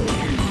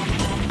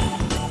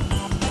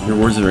 Your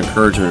words of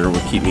encouragement are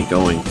what keep me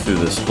going through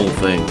this whole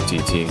thing,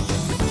 TT.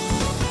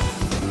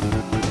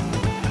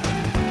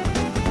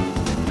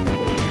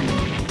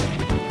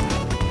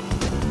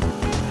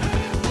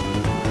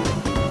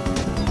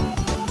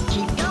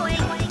 Keep going.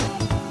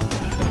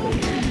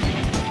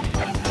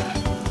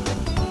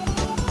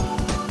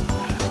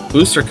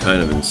 Boosts are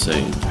kind of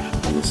insane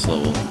in this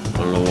level. I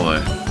don't know why.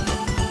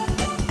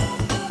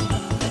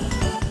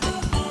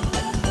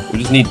 We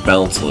just need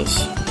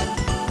bounceless.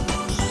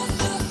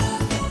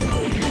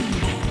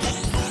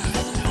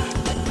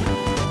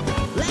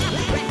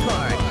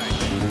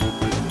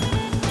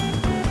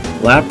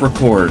 Lap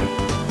record. Go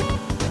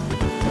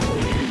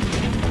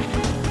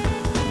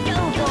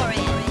for it.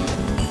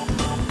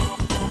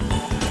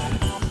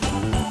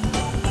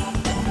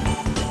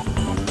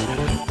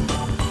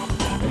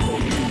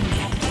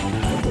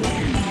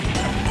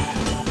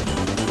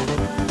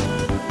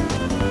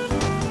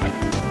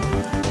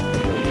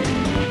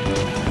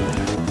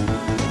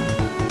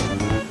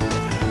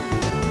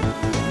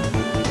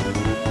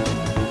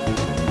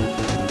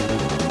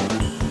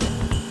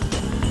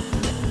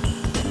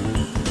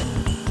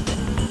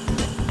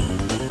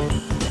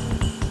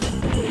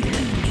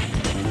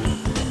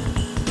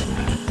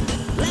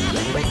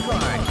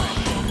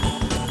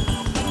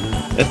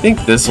 I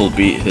think this will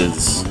beat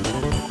his...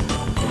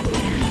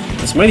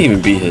 This might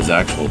even be his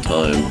actual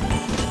time.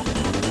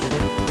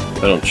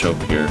 If I don't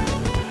choke here.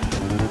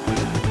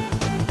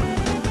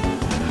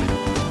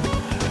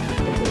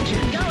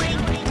 Keep going.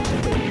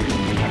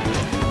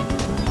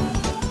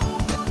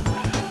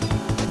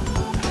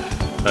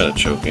 Kind of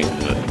choking,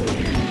 but...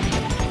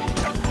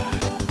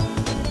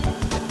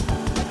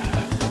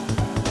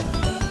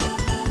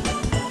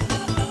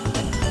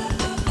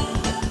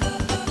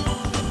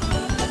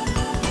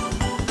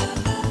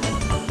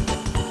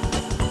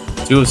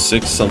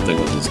 .206 something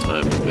was his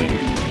time, I think.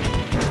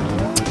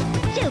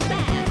 Too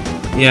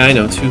fast. Yeah, I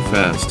know, too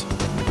fast.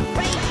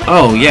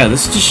 Oh, yeah,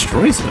 this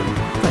destroys him.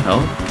 What the hell?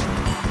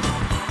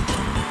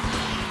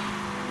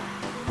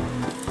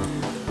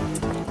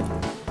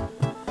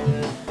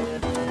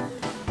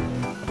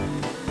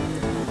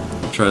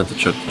 I'm trying to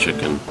choke the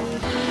chicken.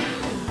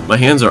 My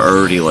hands are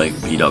already, like,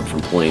 beat up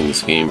from playing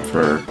this game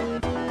for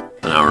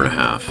an hour and a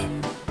half.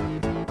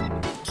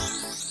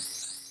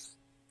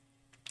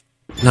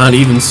 Not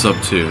even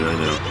sub 2, I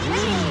know.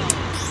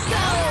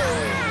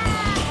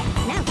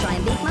 Now try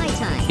and beat my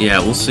time. Yeah,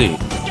 we'll see.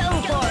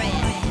 Go for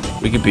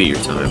it. We could beat your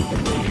time.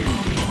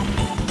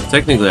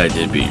 Technically, I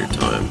did beat your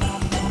time.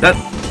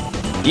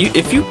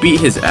 If you beat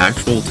his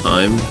actual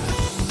time,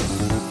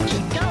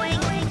 Keep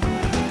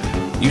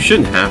going. you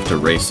shouldn't have to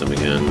race him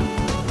again.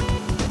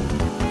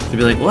 To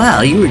be like,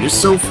 wow, you were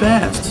just so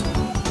fast.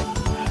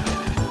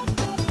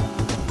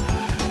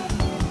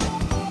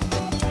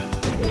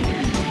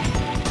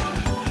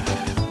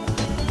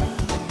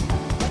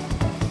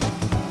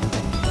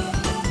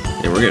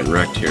 Yeah, we're getting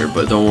wrecked here,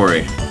 but don't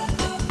worry.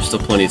 There's still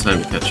plenty of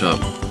time to catch up.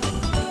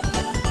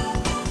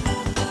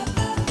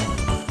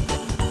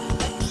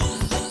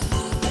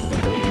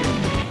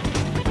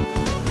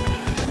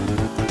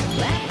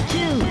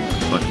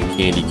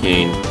 candy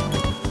cane.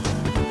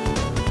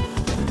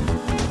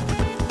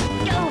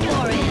 Go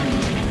for it.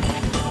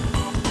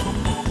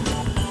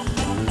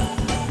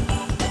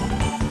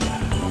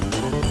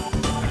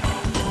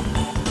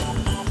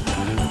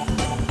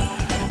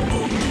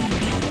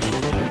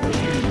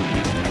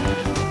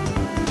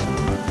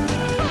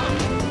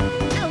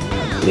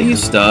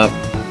 Please stop.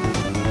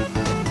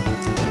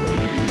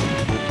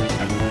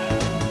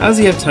 How does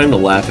he have time to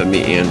laugh at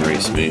me and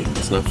race me?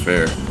 It's not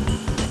fair.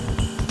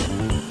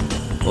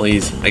 Well,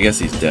 I guess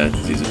he's dead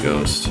because he's a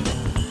ghost.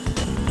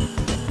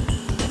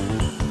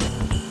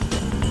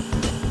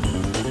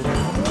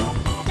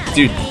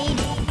 Dude.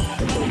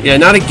 Yeah,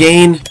 not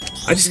again.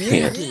 I just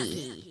can't.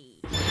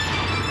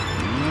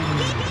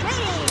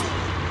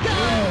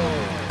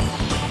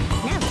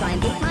 Now try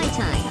and beat my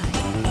time.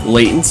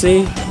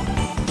 Latency?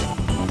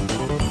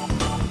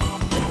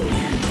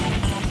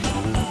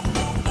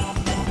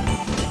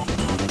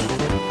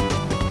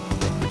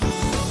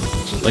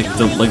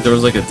 Like there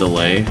was like a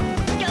delay. Go for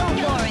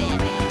it.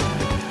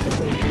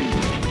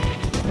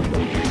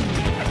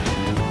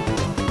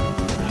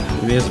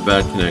 Maybe he has a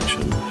bad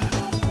connection.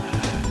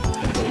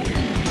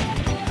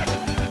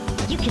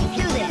 You can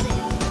do this.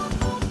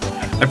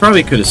 I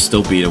probably could have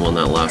still beat him on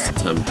that last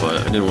attempt, but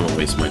I didn't want to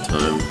waste my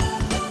time.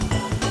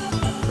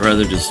 I'd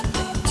rather just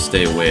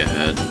stay way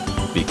ahead,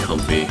 be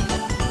comfy.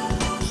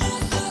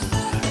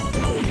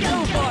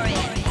 Go for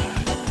it.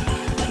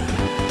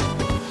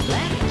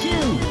 Lap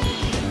 2.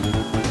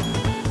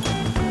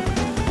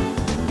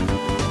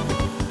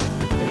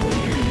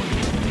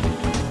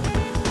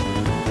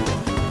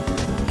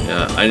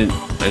 Yeah, I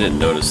didn't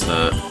notice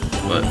that,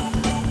 but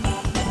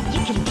You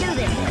can do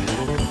this.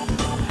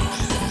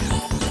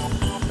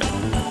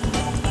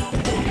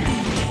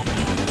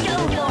 Go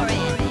for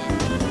it.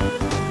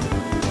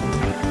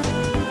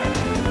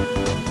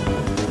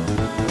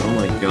 oh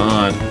my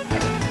god.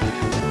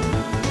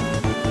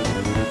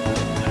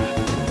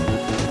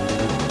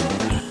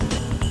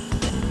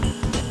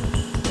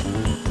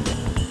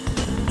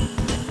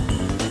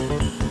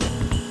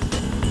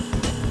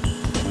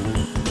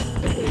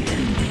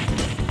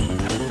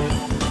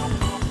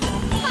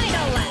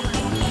 Final lap.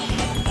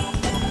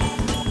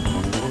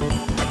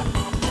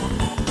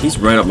 He's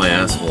right up my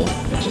asshole.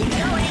 Keep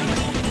going.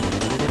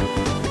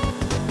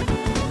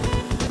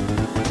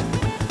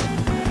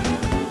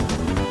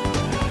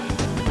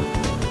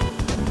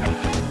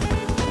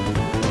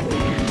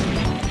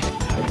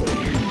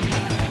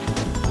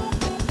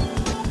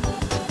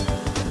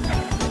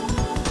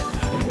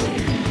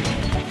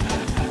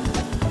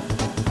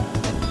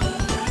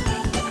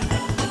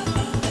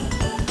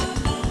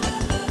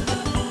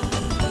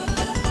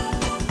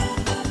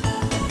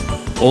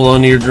 Hold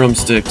on to your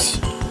drumsticks.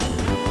 You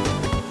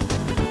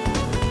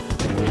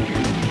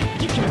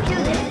can do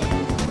this.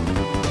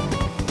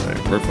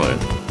 Alright, we're fine.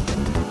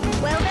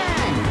 Well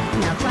done.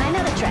 Now try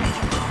another track.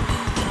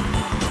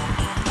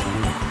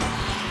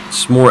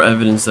 It's more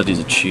evidence that he's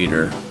a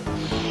cheater.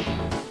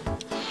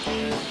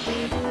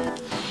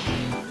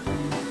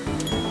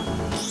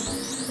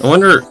 I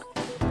wonder,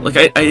 like,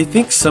 I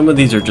think some of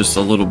these are just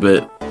a little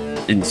bit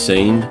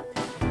insane.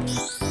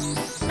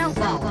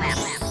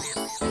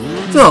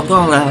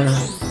 Snowball lap.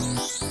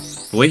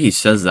 The way he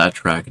says that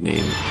track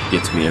name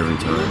gets me every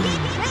time.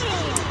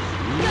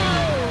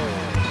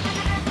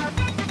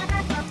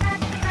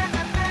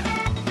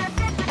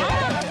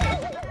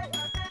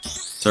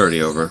 It's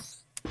already over.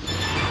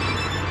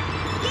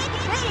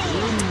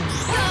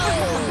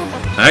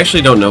 I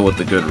actually don't know what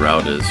the good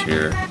route is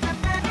here.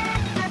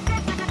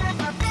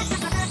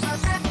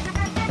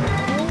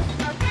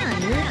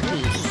 Unlucky.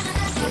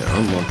 Yeah,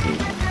 unlucky.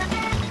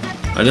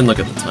 I didn't look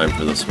at the time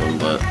for this one,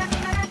 but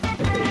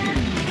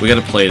we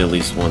gotta play it at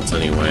least once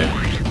anyway.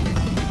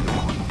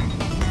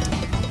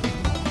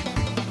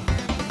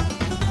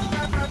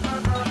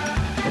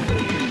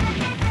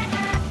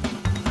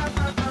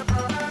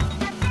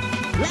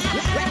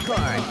 Lap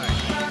record.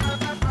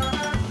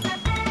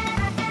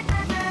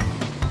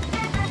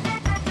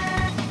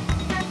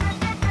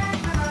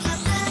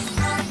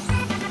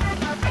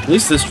 At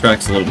least this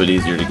track's a little bit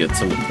easier to get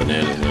some of the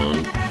bananas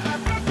on.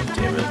 God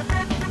damn it.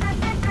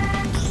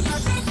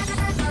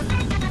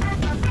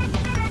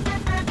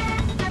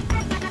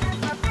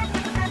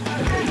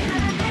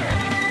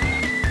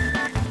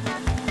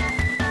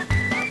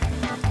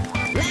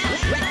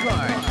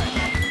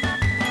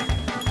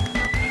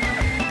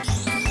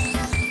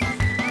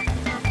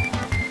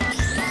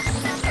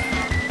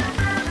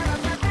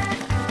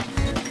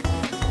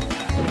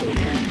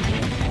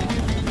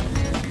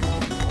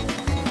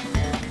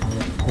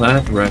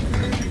 Lap record. Lap record.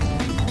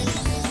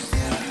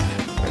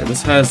 Yeah,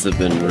 this has to have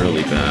been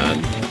really bad.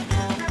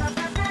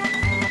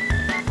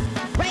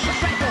 Race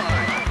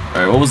record.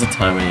 Alright, what was the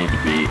time I need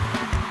to beat?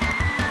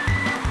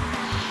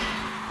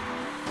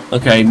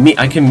 Okay,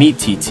 I can meet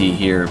TT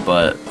here,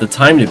 but the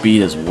time to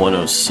beat is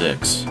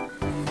 106.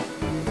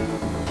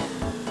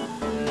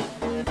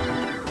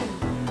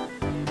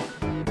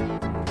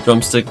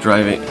 Drumstick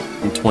driving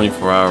in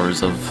 24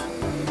 hours of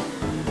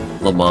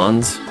Le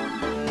Mans?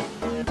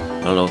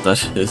 I don't know what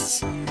that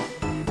is.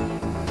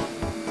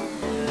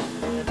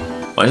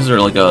 Why is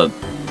there like a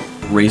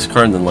race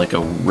car and then like a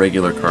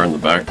regular car in the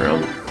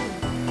background?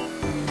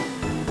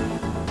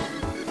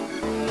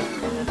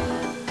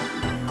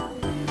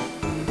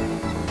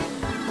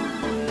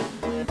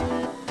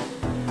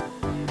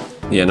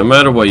 Yeah, no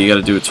matter what, you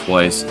gotta do it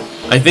twice.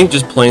 I think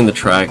just playing the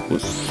track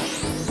was...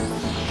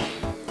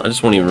 I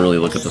just won't even really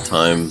look at the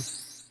time.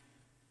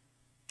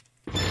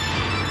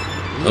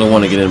 I don't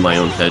want to get in my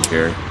own head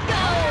here. Now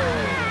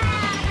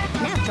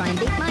try and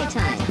beat my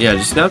time. Yeah,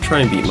 just now try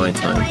and beat my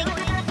time.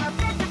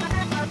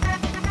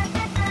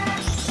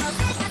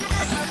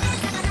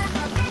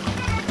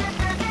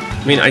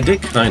 I mean, I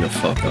did kind of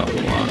fuck up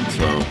a lot,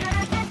 so...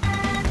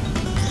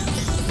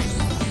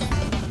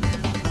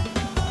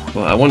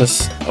 Well, I want to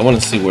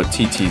see what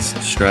TT's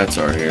strats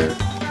are here.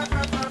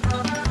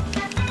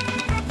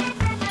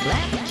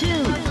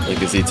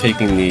 Like, is he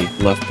taking the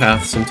left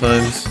path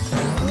sometimes?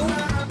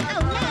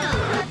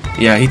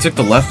 Yeah, he took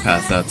the left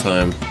path that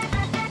time.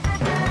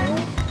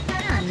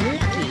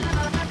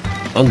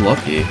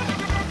 Unlucky.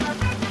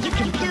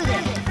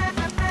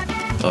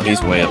 Oh,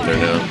 he's way up there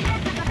now.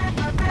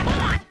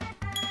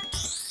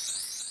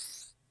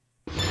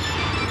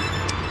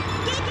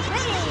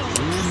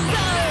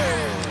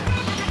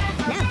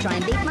 Now try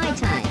and beat my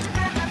time.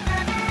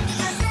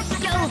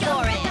 Go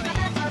for it.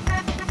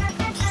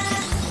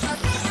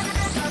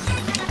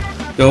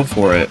 Go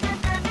for it.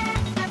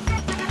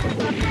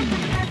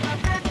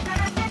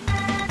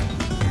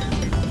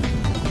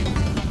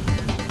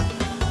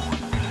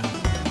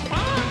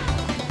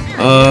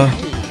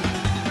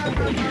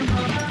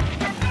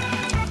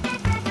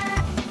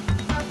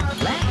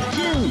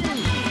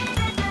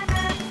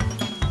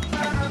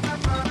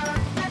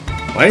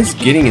 Why is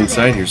getting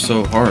inside here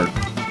so hard?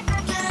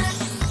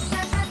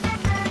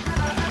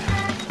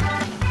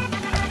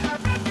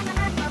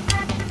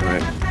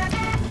 Alright.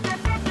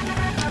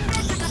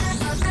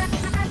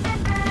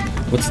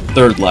 What's the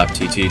third lap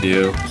TT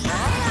do?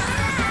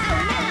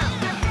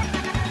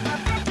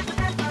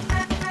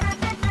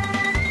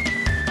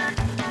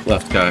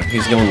 Left guy.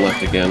 He's going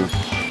left again.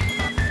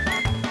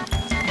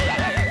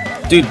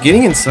 Dude,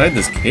 getting inside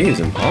this cave is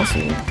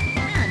impossible.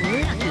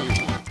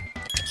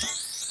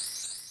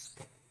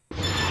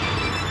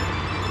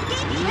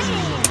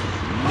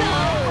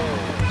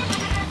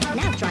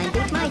 Now try and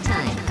beat my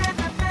time.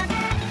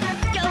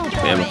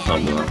 Damn,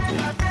 I'm lucky.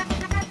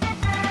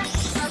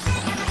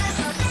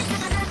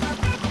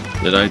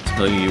 Did I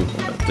tell you?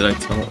 Did I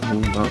tell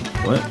him about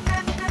what?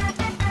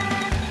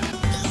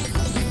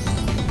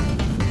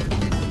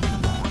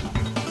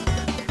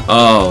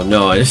 Oh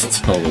no, I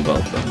just told him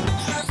about that.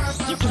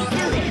 You can do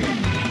it.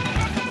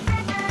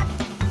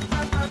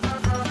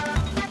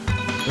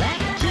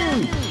 Lap 2.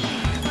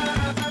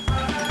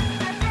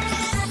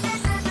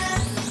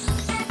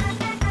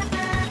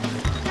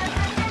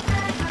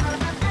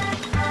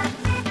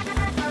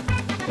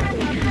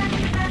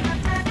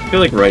 I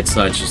feel like right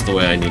side's just the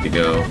way I need to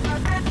go.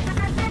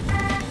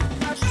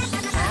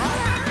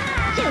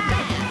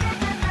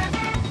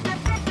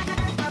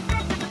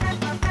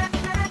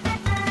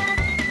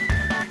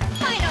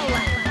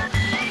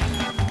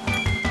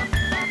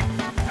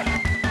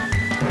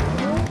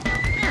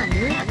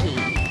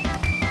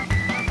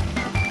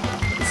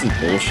 This is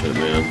bullshit,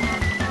 man.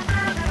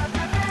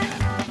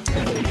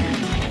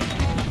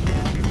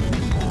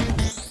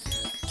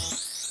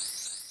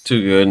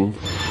 Too good.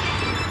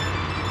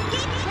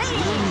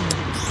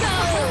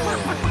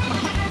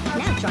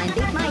 Now try and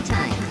beat my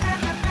time.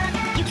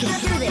 You can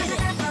do this.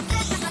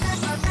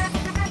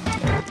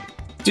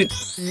 Dude.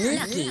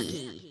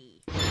 Lucky.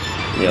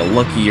 Yeah,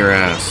 lucky your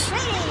ass.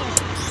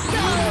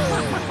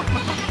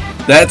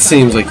 That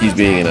seems like he's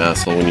being an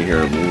asshole when you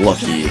hear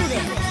lucky.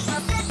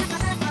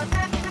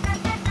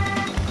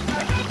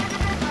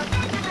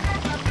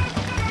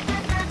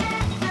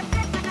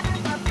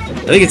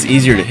 I think it's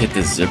easier to hit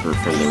this zipper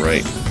from the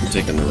right, from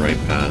taking the right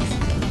path.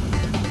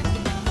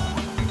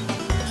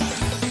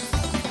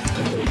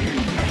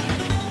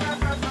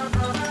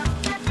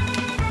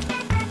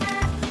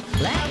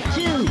 Lap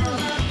 2.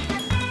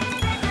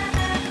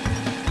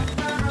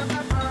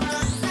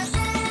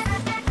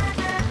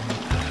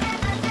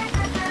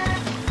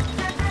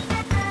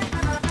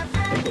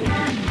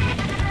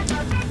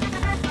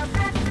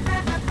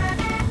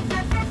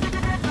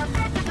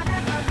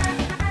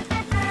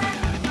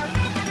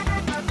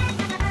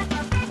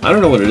 I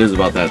don't know what it is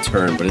about that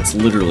turn, but it's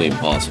literally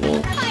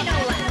impossible.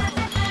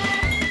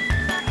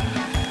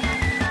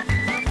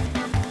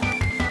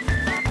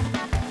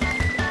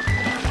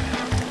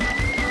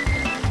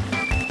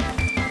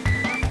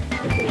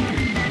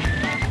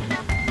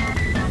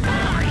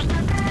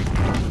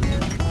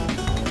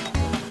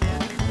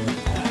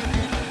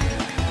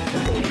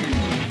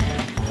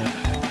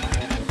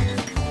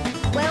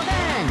 Well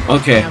done.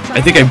 Okay,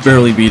 I think I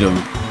barely beat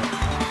him.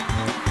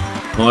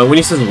 Well, when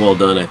he says well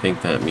done, I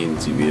think that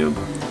means you beat him.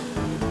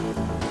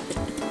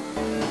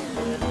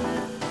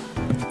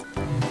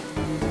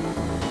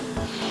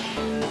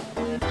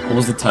 What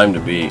was the time to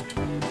beat?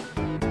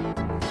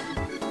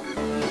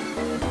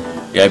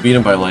 Yeah, I beat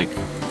him by like a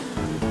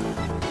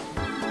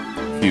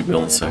few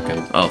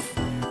milliseconds. Oh,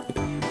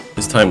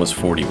 his time was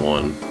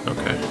 41.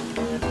 Okay.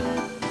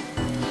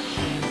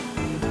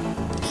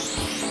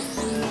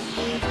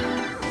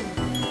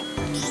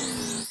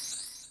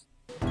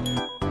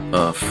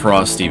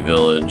 Frosty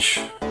Village.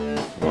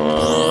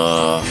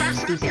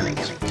 Frosty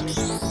Village.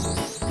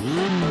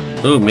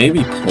 Ooh,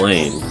 maybe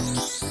Plain.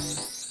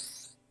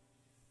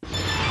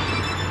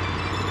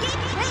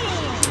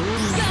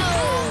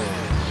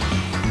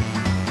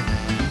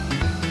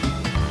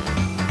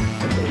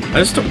 I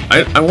just don't.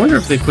 I wonder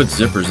if they put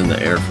zippers in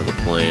the air for the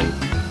plane.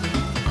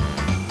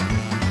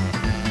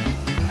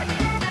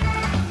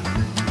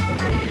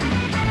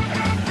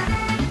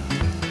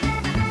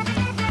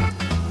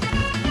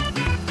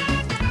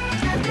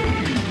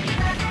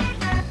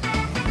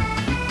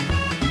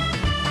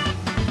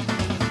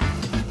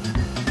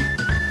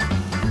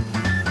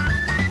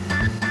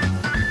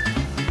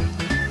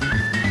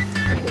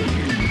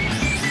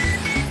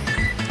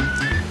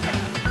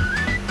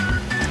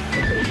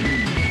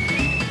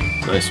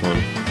 Nice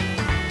one.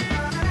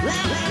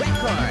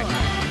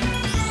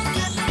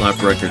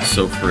 Lap record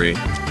so free.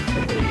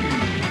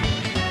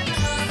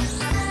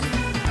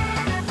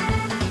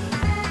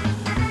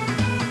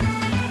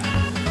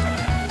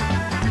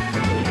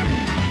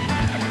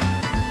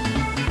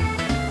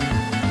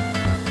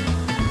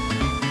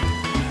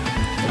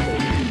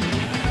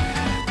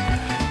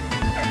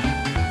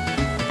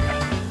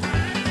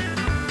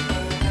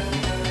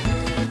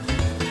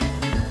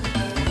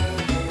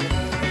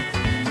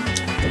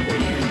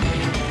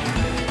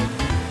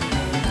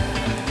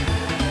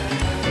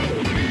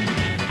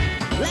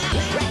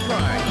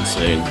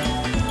 Insane.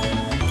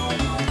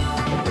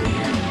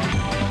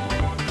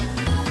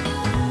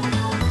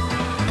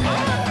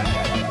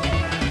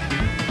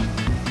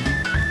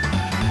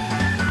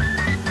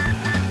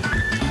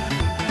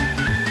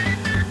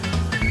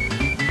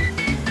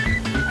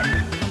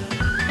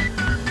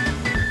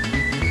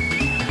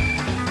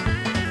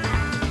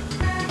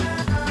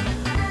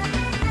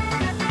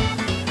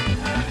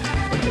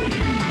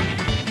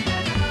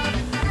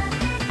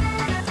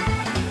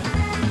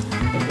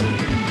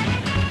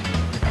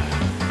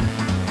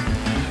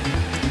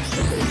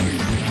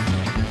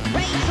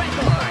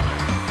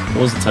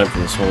 What was the time for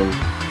this one?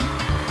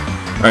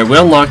 Alright, we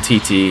unlocked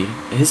TT.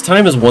 His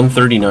time is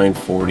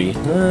 1:39:40.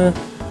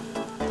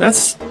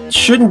 That's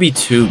shouldn't be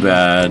too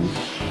bad.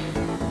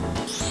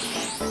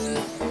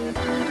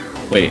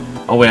 Wait.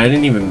 Oh wait, I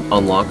didn't even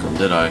unlock him,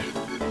 did I?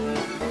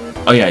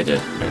 Oh yeah, I did.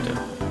 I did.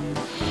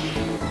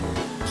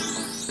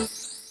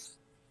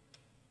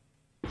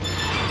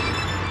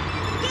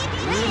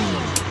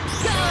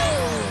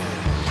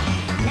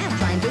 Now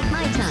try and beat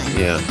my time.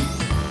 Yeah.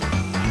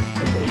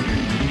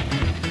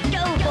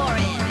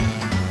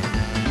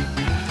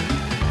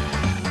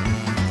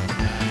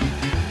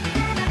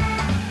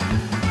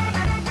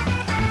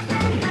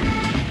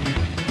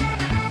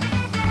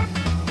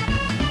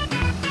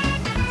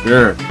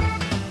 Sure.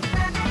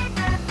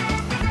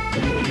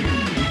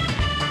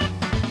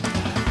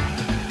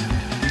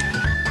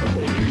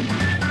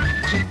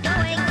 Keep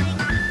going.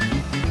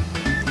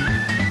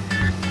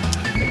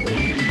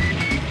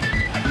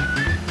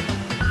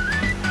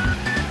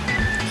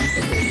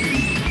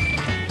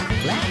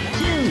 Lap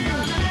 2.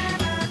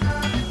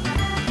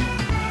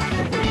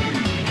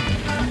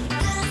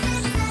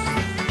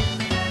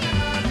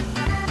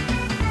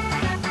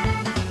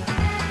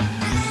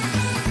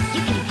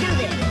 You can do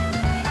this.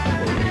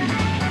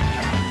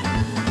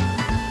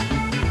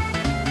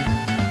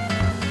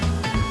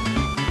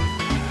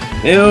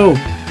 Ew.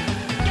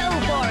 Go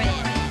for it.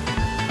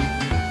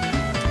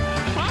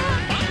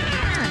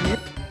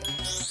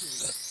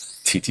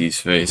 TT's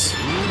face.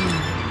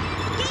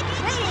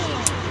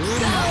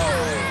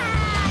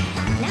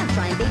 Now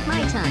try and beat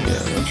my time.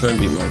 Yeah, I'll try and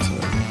beat my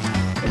time.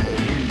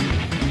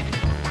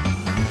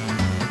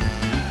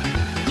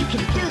 You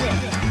can do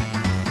this.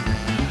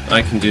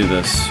 I can do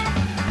this.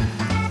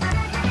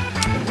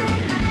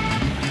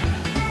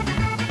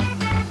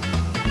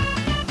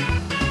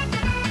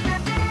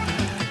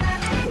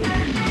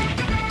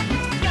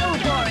 Go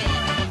for it.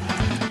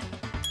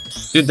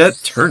 Dude, that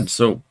turned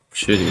so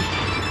shitty.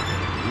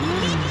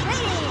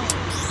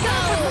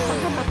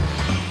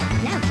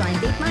 Now try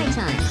and beat my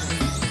time.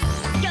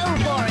 Go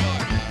for it.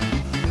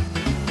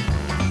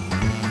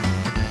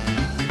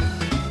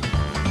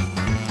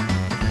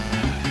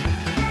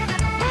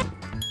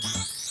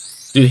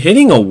 Dude,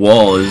 hitting a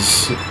wall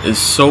is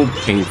so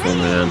painful,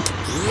 man.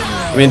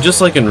 I mean,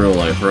 just like in real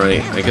life,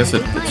 right? I guess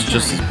it's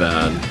just as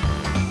bad.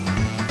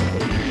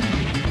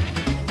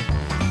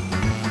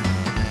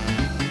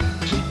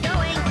 Keep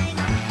going.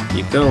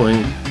 Keep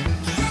going.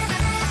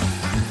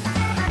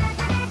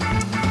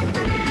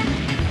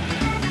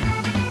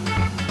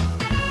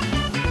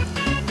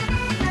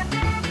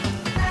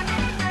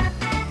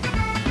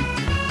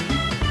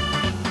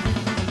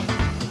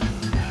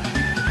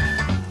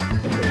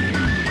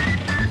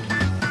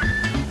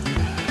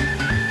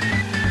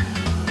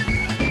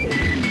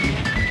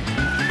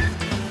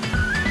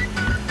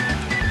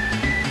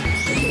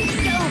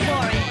 Go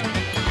for it.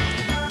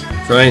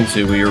 Trying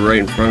to, but you're right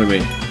in front of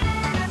me.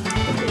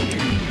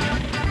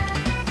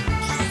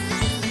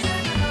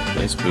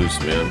 nice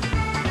boost, man.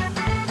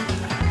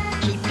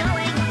 Keep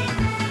going.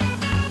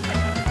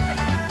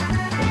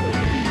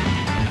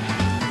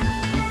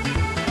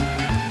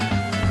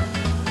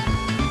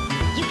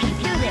 You can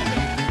do this.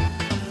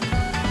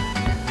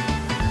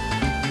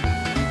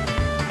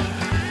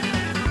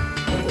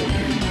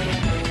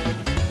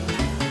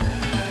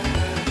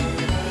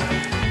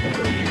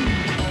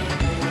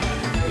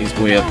 He's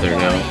way up there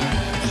now.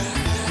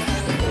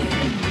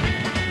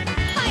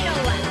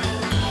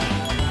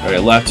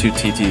 Alright, lap 2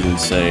 TT's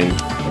insane.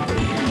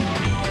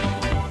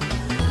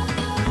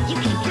 You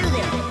can do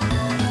this.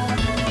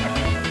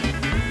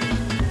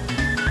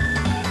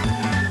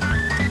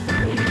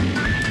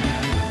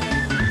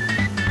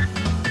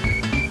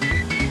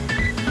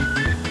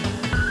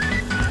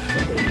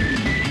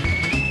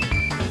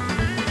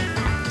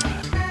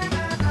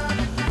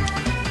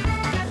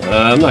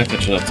 I'm not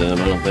catching up to him,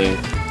 I don't think.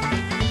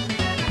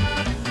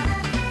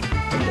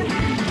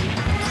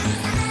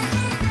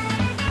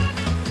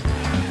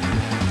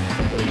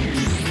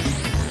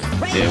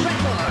 Damn.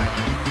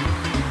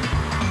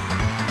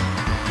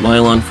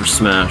 Mylon for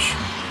smash.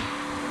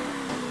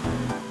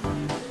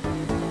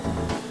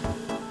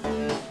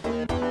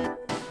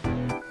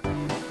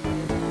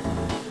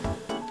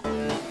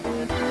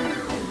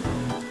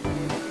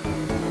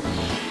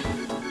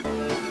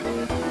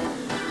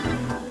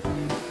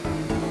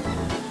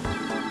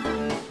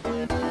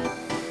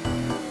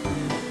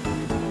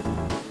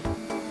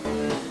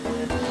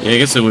 Yeah, I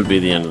guess it would be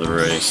the end of the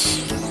race.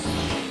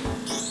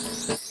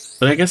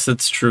 But I guess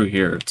that's true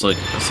here. It's like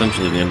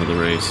essentially the end of the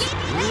race.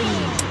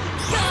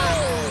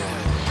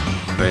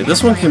 Alright,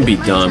 this one can be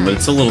done, but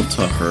it's a little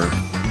tougher.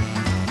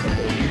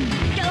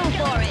 Go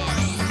for it.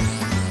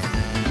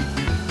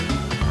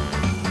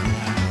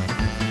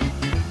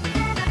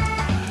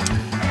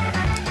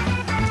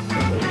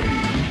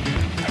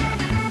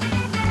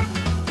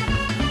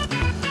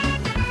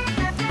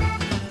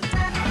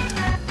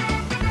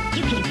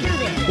 You can do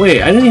this.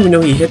 Wait, I didn't even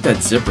know he hit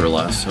that zipper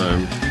last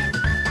time.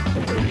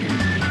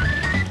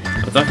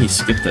 I thought he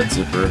skipped that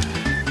zipper.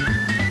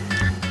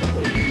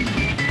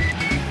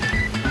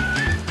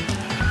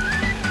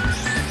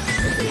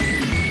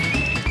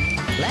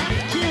 Lap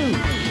 2.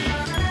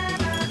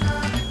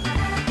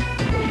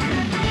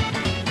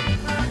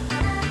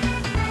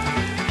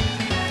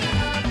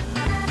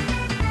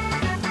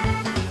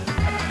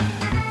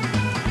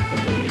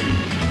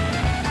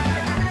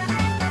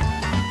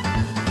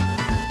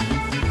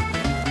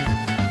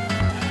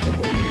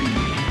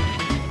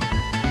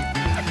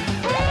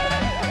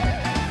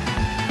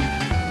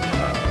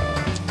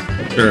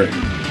 Sure.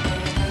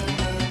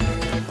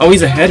 Oh,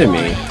 he's ahead of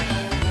me.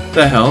 What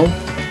the hell?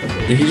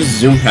 Did he just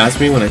zoom past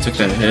me when I took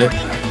that hit?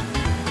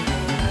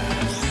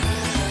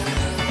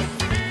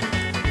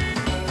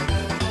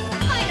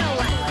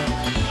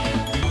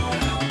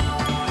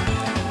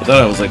 I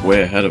thought I was like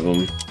way ahead of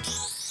him.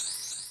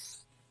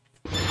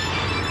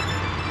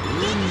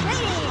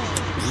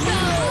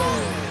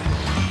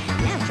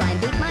 Now try and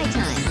beat my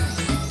time.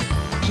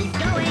 Keep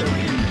going.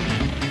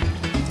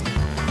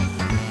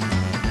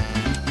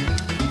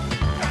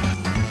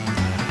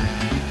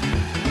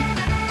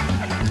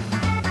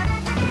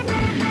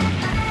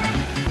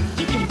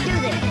 You can do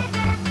this.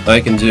 I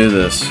can do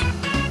this.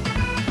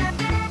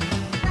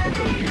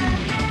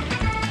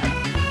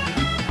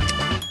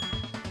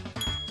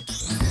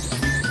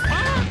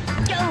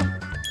 Go.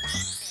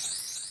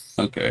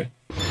 Okay.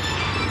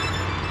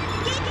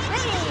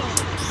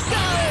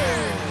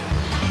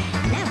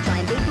 Now try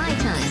and beat my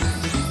time.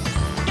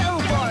 Go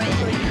for it.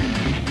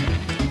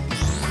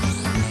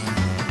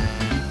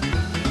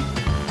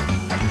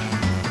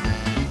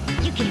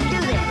 You can do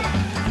this.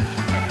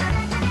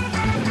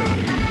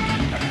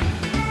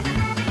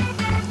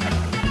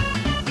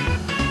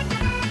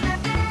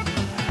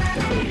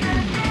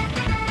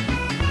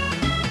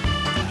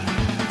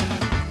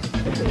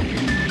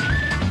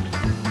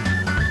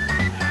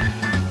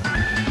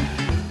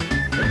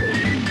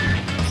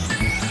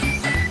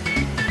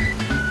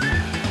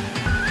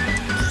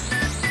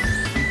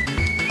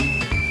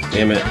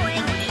 Damn it.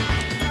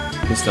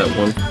 Missed that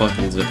one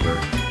fucking zipper.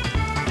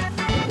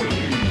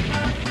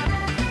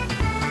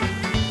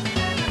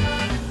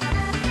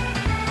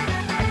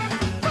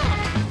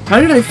 How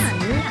did I...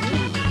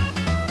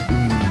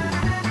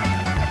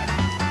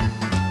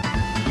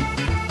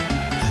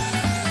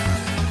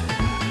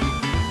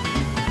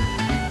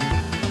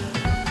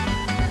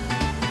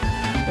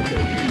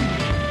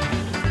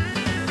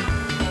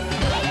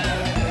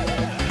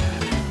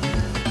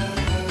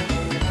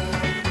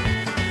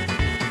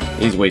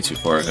 He's way too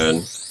far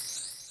ahead.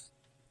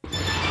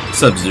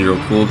 Sub-Zero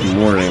cool, good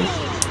morning.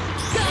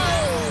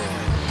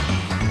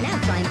 Now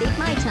try and beat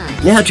my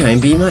time. Now try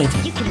and beat my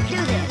time. You can do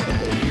this.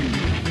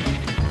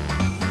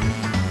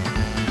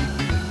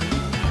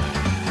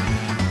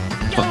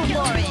 Go Fuck.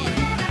 for it.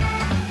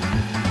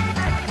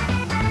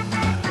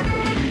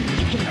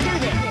 You can do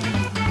this.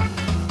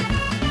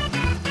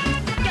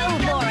 Go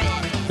for it.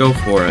 Go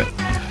for it.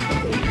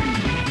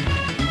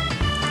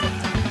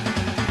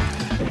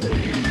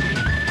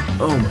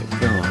 Oh my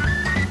god.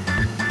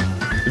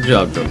 Good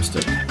job,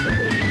 Drumstick.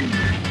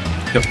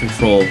 Kept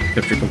control,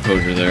 kept your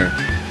composure there.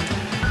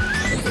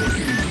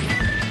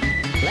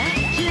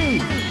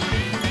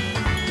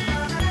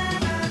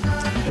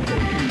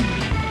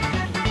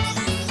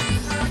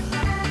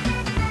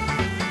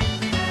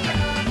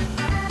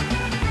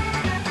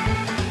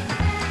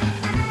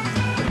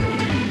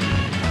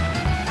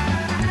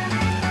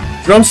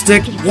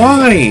 Drumstick,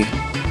 why?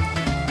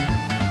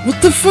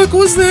 What the fuck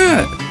was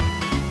that?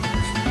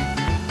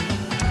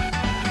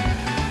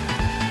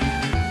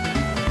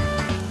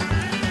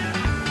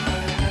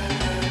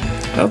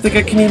 I don't think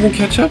I can even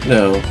catch up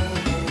now.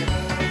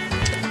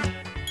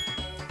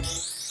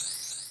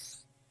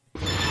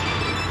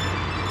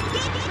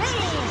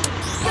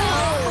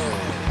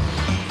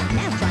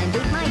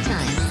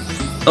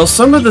 Oh,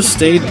 some of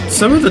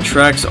the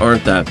tracks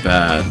aren't that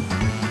bad.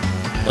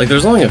 Like,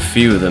 there's only a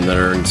few of them that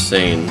are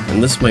insane,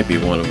 and this might be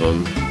one of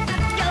them.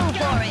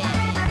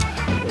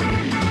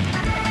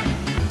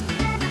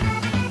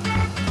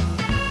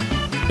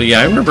 But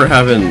yeah, I remember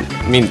having,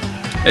 I mean,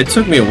 it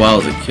took me a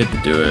while as a kid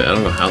to do it. I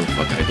don't know how the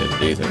fuck I did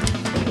it either.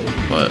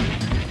 But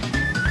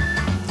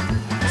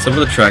some of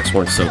the tracks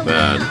weren't so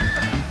bad.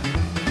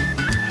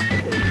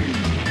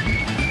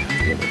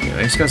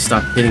 I just gotta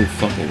stop hitting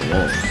fucking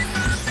walls.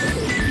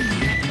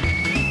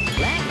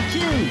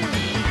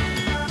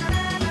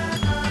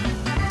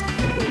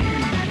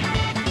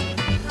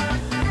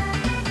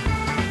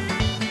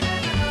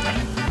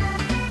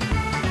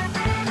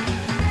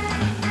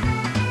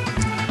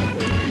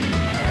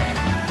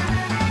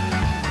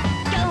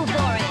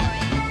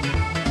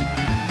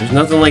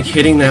 There's nothing like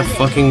hitting that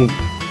fucking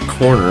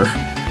corner.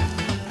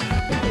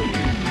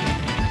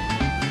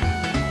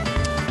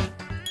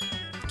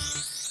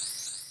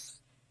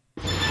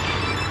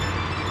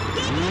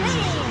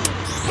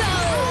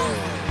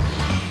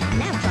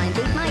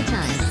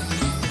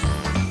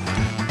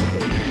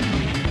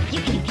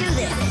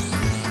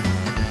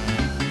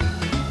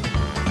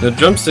 The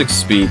drumstick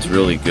speed's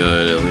really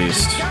good, at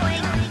least.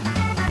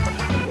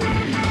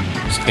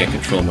 Just can't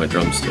control my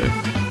drumstick.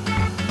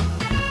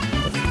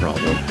 That's the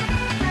problem.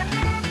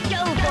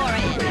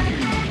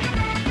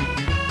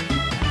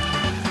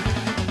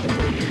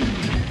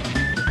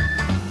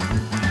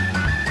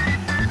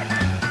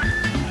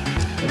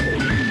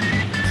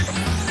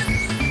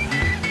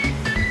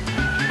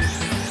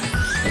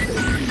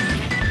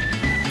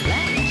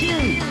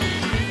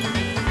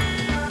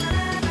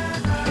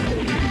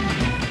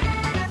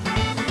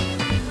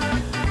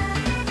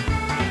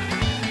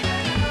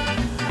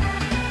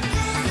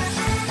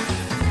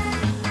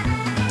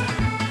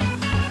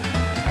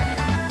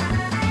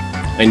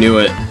 I knew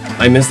it.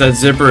 I missed that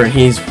zipper and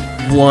he's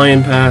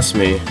flying past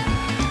me.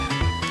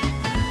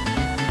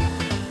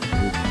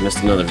 Missed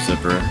another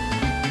zipper.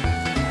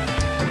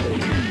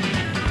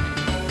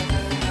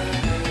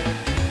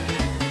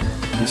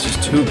 He's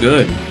just too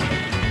good.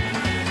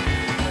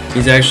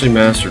 He's actually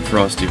mastered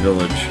Frosty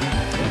Village.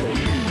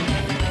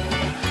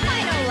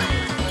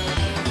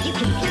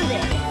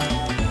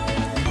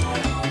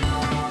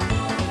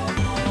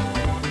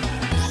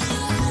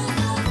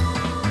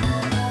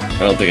 I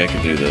don't think I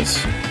can do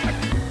this.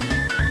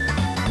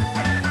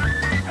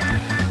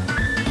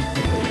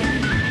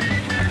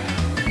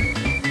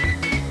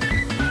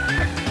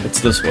 It's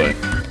this way.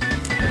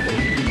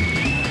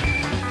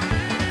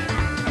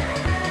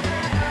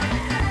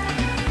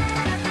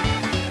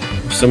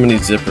 There's so many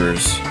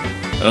zippers.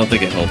 I don't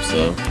think it helps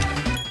though.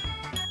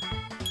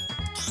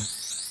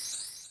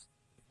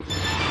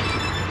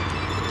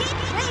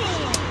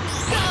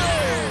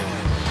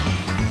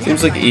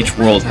 Seems like each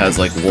world has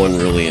like one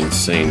really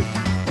insane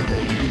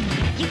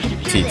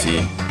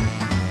TT.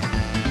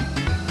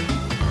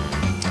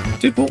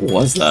 Dude, what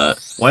was that?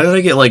 Why did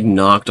I get like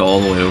knocked all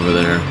the way over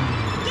there?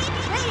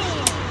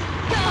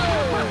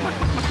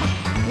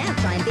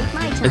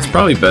 It's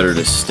probably better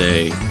to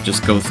stay.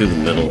 Just go through the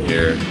middle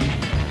here.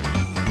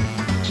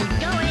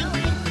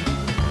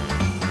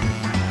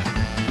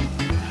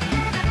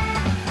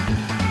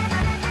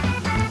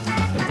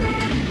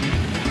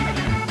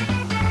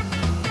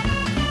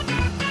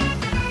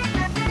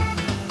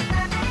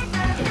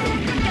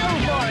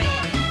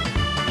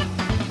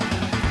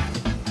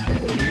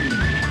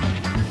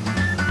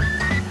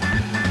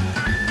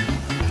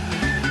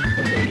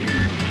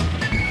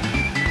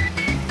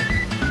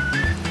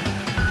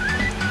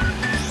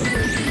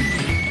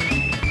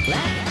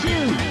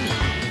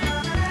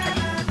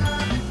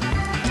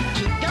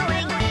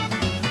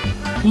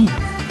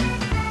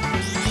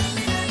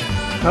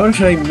 How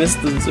did I miss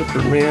the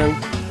zipper, man?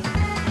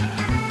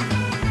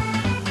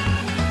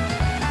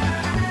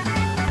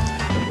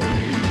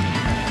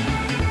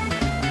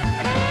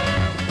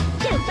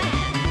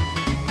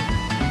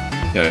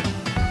 Okay.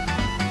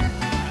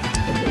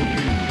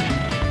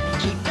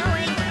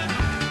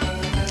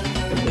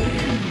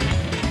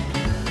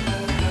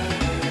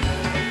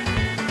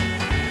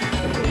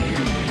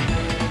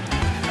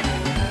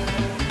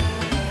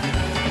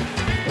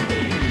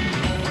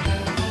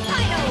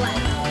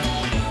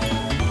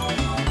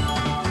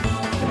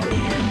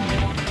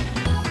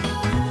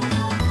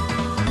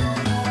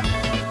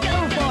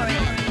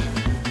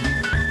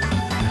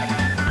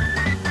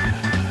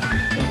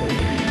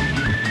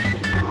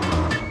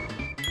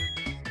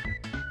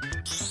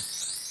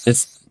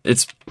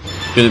 It's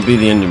gonna be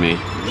the end of me.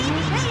 Now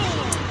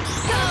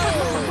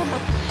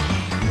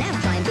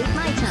try and beat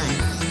my time.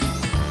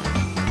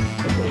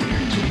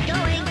 Keep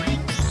going.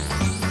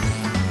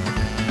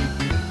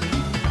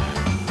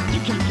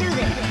 You can do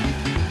this.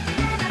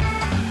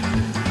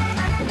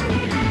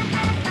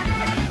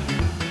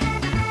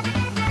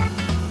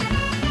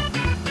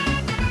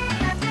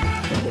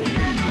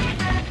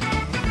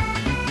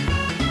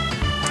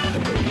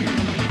 Last record.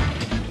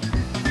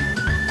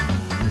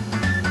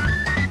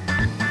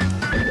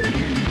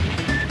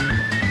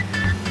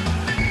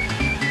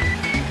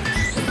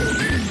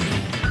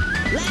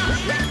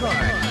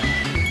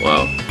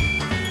 Wow.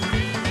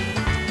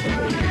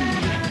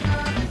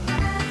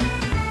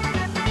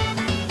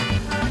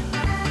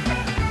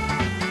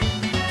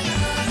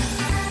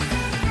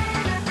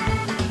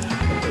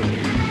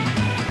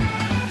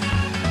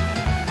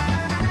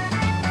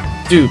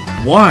 Dude,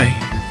 why?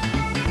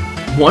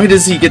 Why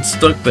does he get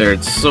stuck there?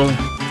 It's so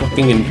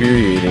fucking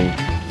infuriating.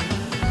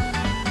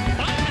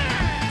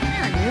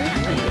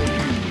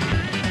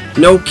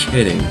 No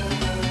kidding.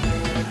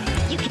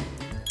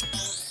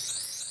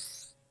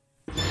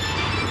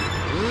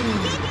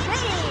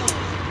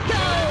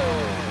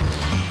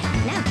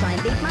 Now try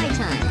and beat my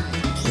time.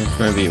 Let's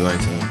try and beat my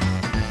time.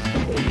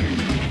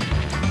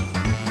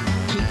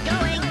 Keep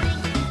going.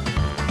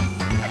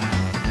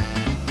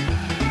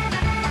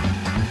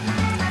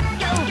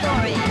 Go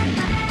for it.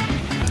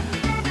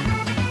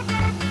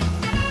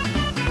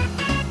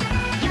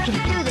 You can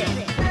do this.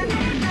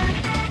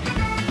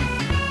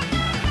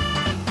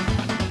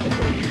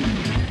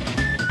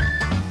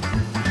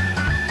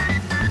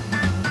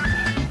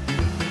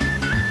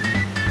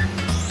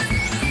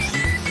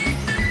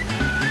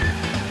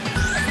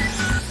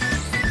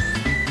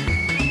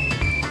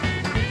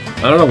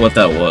 I don't know what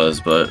that was,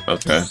 but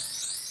okay.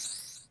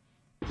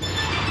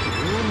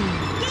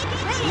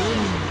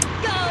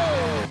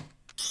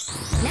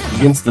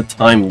 Against the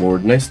Time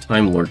Lord. Nice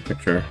Time Lord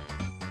picture.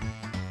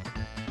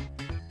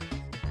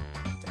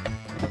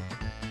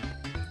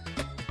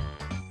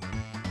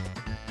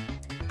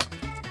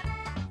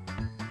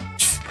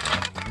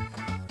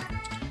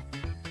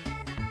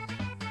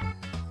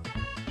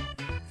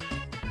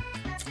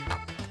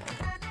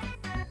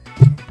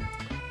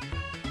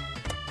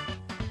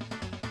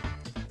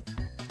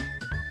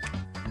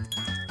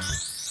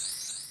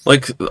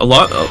 Like a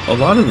lot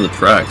of the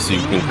tracks you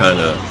can kind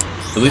of,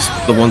 at least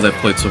the ones I've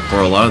played so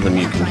far, a lot of them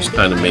you can just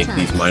kind of make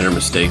these minor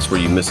mistakes where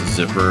you miss a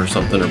zipper or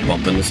something or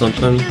bump into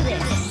something.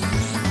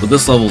 But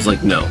this level's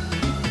like, no.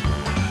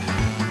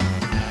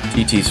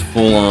 TT's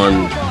full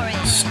on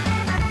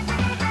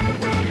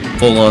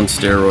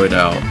steroid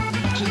out.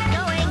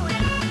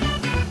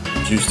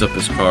 Juiced up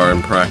his car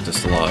and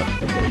practiced a lot.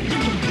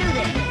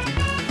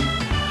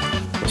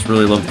 Just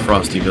really love the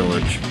Frosty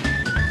Village.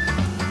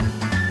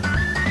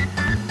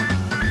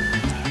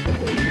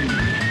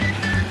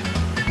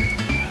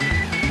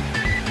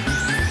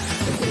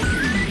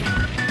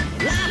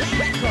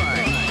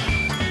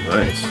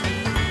 Nice.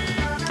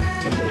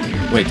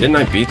 Wait, didn't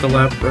I beat the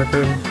lap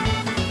record?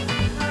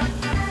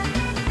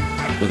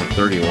 With a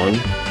 31?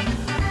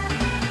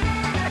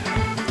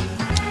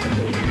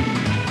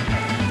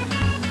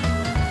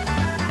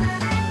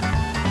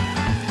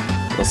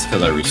 That's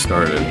because I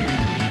restarted.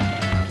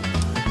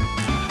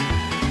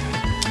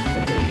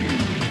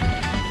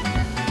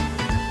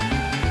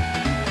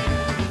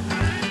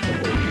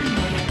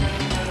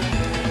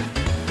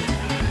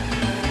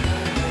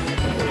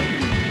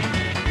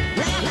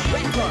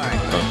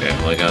 Okay,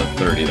 well I got a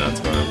 30 that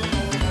time.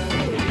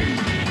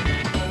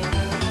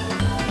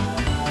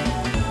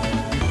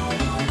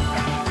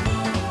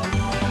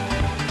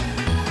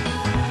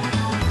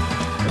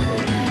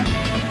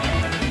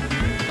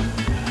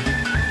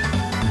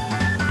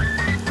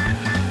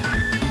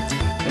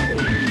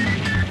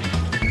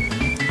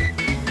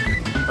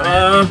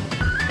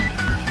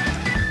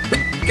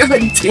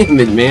 God damn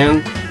it,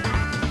 man.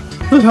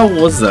 What the hell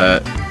was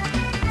that?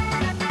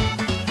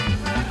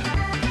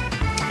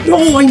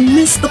 No, I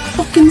missed the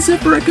fucking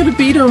zipper. I could have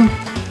beat him.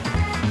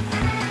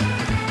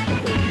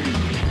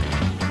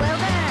 Well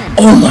done.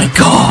 Oh my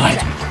god.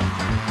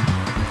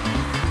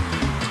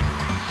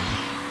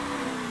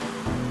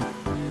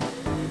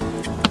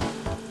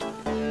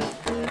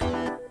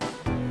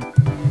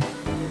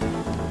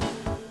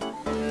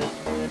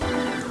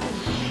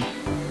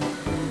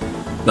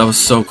 That was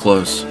so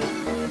close.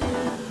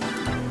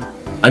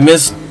 I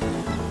missed...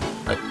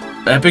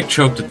 Epic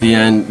choked at the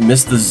end,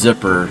 missed the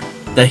zipper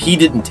that he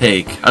didn't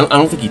take. I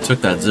don't think he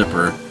took that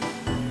zipper.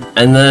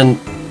 And then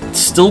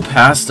still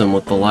passed him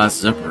with the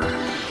last zipper.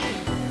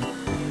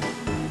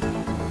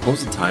 What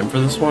was the time for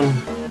this one?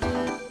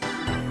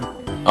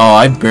 Oh,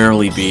 I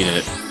barely beat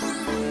it.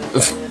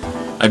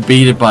 I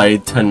beat it by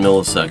 10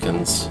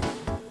 milliseconds.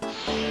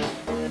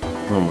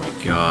 Oh my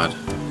god.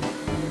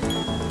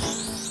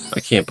 I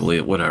can't believe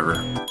it,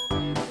 whatever.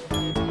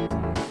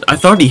 I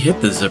thought he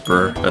hit the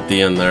zipper at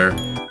the end there.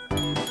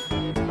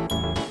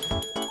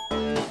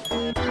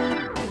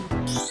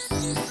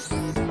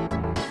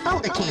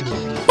 Boulder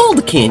Canyon.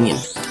 Boulder Canyon!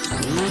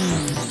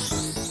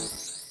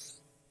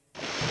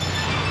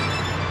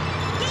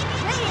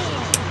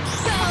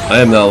 I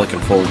am not looking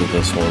forward to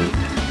this one.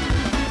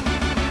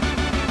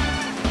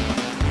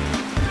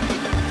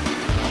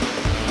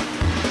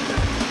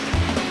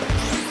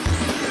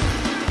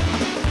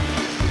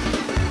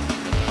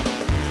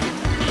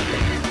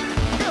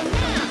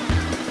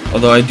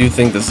 Although I do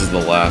think this is the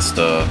last,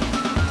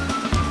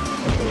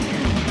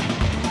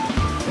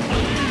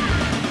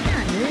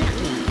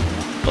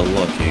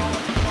 unlucky.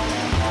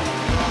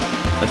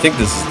 I think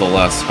this is the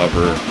last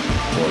hover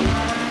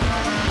one.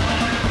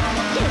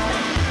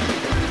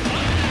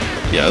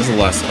 Yeah, this is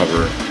the last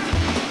hovercraft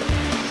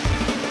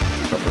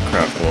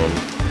one.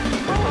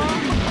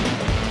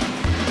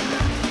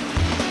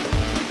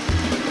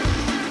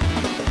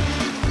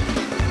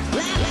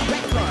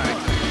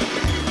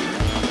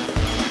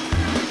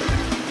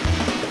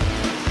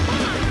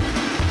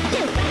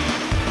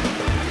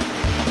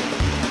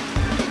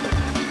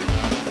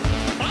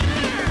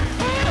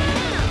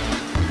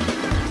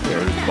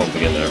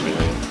 Bumping into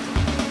everything.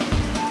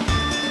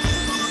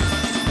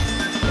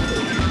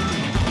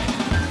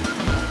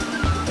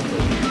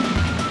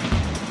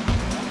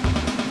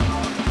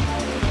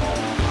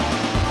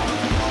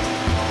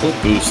 Those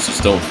boosts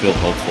just don't feel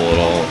helpful at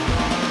all.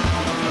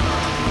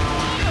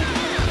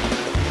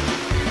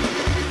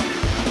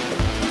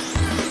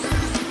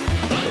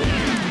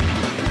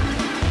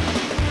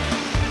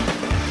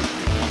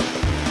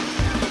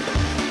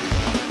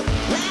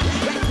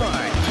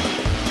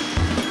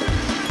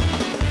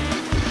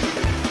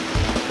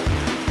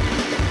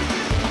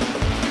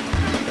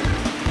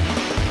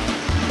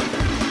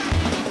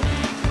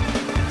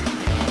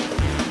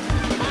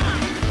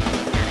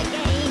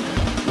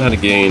 Not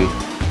again.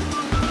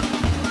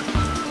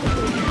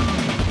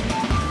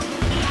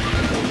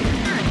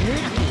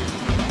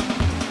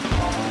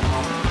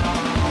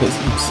 Let's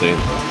keep saying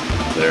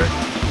that there.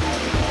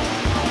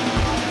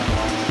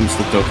 This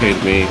looked okay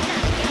to me.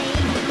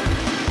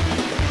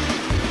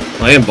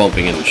 I am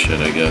bumping into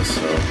shit, I guess,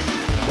 so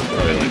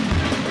really.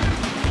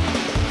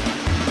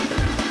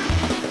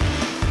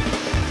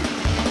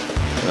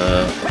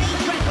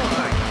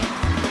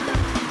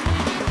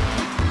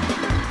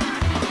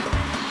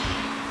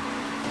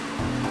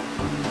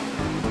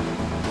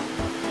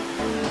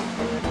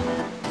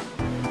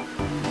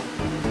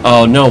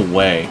 Oh, no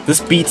way.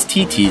 This beats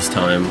TT's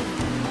time.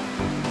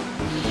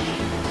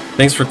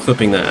 Thanks for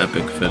clipping that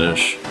epic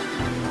finish.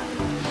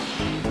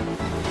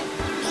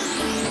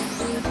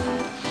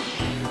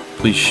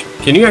 Please,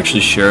 can you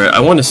actually share it?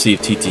 I want to see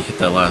if TT hit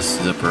that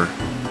last zipper.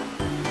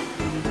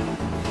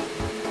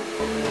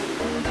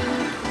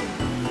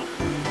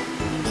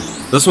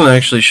 This one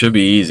actually should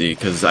be easy,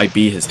 because I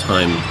beat his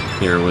time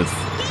here with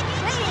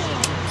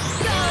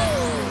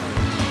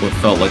what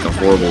felt like a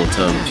horrible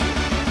attempt.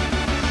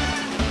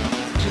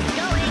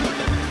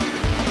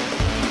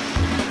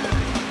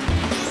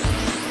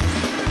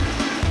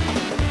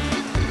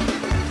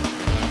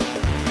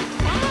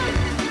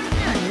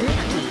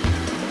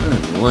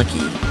 Lucky.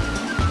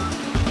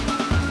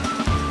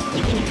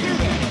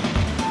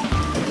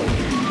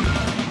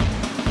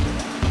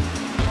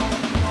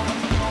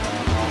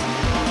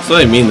 So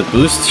I mean, the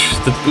boost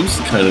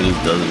kind of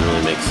just doesn't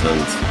really make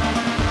sense.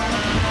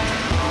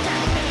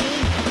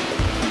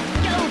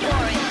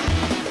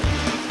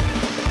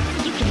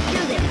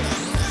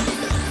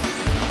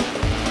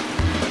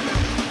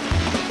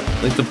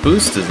 Like the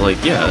boost is like,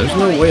 yeah, there's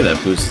no way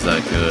that boost is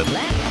that good.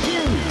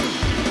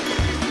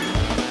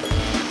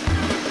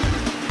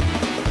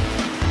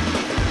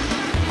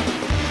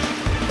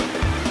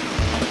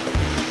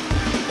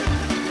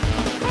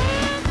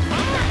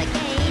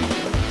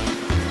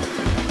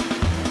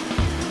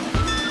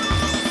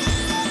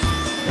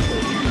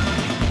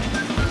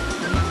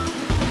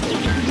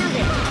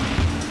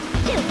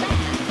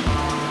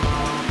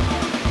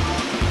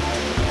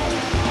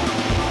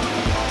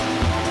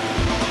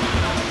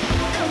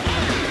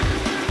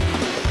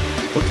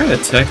 What kind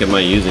of tech am I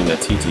using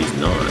that TT's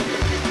not?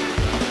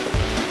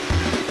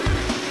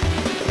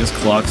 His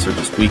clocks are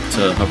just weak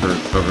to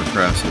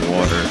hovercrafts and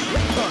water.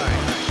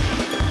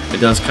 It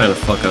does kind of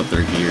fuck up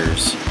their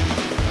gears.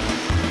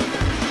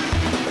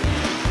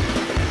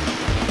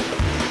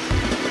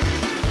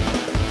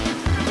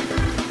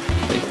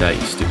 Take that,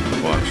 you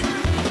stupid watch.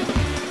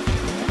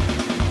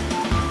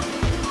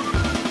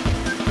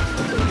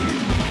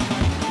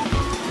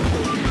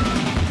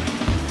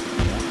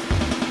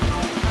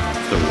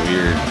 So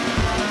weird.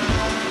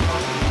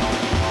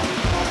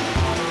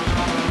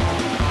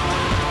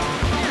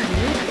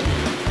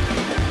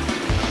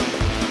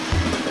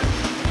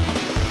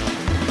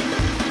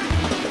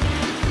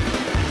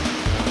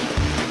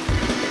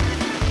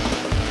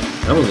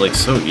 That was like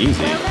so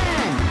easy. Well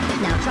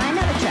done. Now try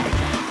another track.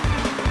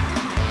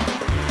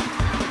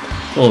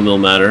 Well, no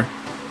matter.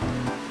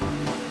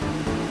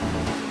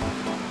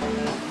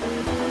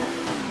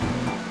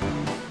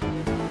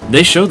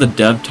 They show the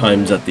dev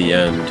times at the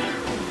end.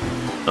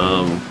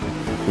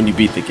 When you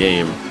beat the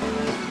game.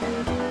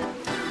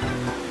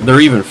 They're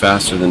even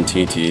faster than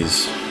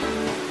TT's.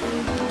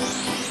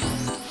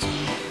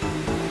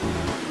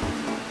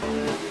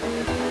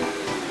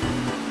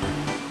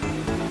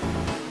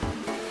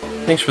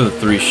 Thanks for the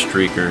 3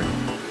 streaker.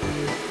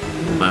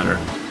 matter.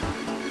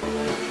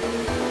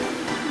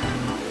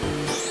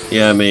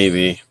 Yeah,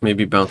 maybe.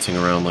 Maybe bouncing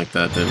around like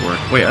that didn't work.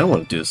 Wait, I don't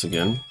want to do this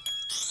again.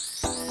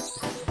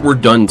 We're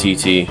done,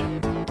 TT.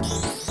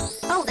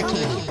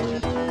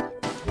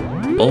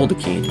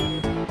 Aldecan.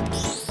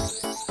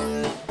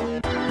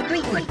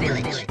 Greenwood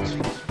Village.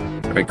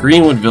 Alright,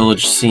 Greenwood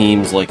Village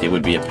seems like it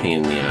would be a pain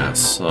in the ass,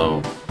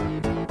 so...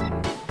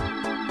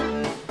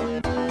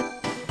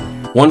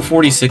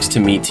 146 to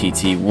meet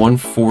TT,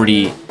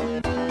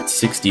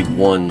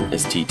 140.61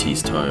 is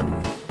TT's time.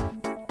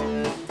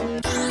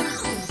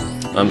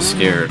 I'm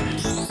scared.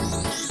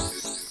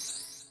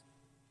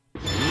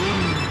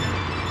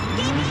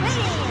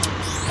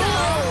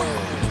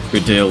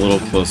 Good day, a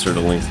little closer to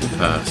Link in the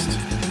past.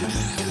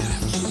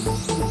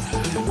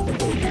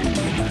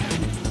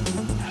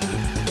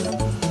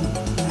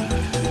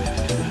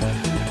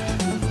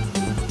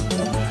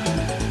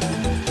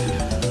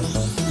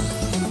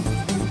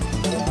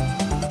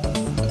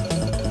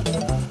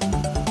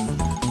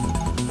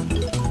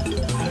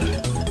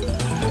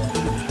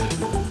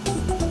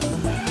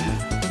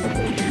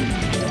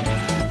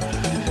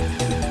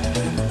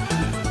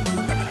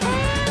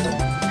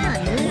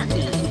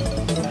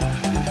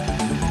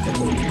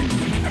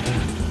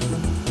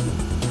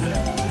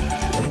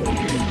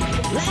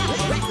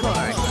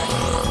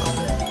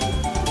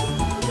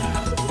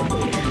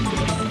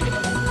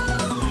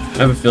 I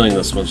have a feeling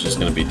this one's just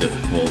going to be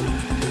difficult.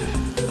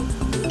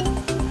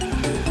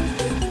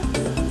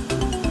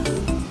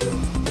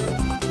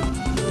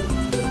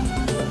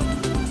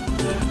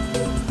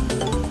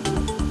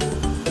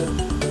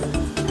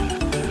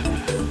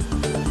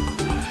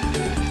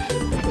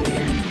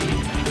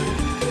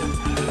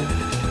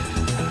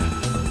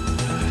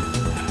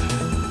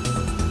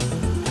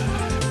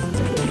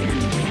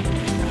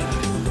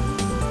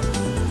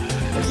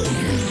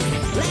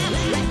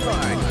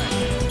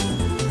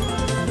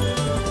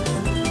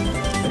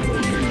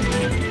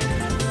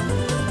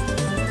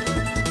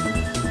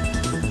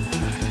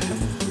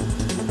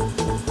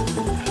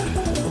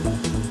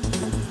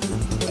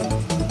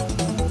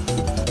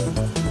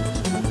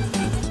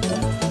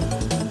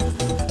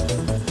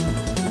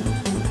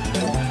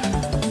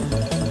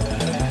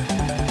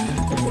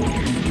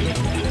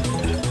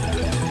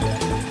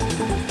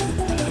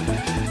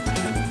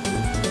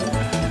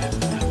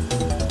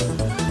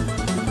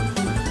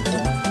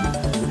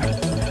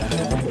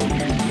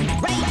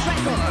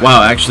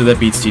 Wow, actually that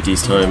beats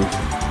TT's time.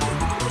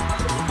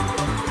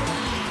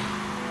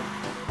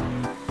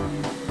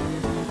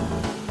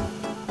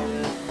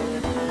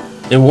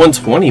 In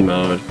 120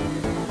 mode.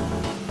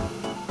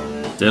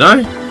 Did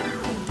I?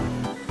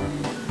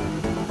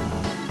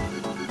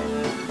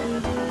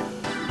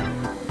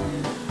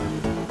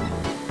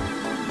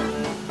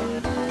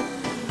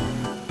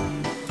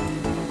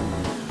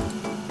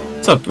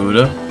 What's up,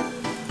 Buddha?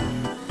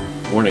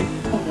 Warning.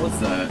 What's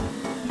that?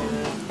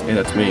 Hey,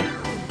 that's me.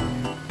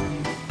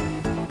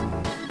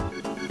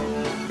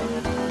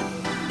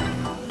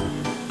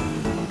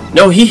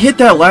 No, he hit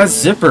that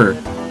last zipper.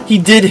 He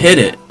did hit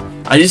it.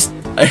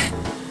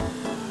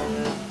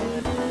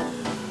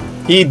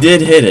 He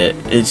did hit it.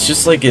 It's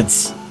just like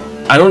it's...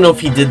 I don't know if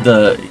he did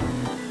the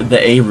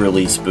A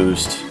release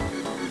boost.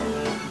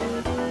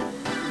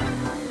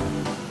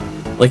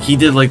 Like he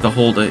did like the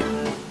whole day.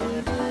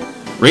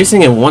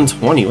 Racing at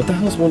 120. What the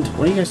hell is 120?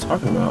 What are you guys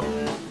talking about?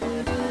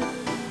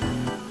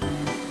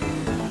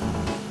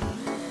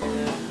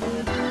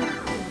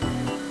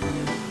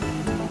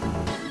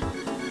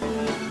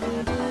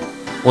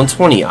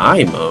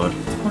 $120i mode?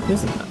 What the fuck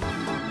is that?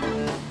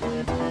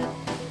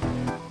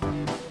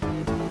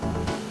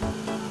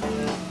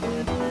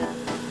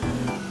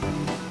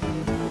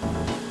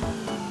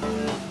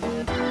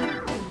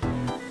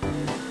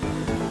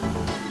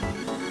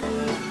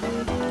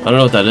 I don't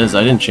know what that is.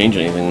 I didn't change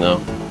anything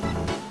though.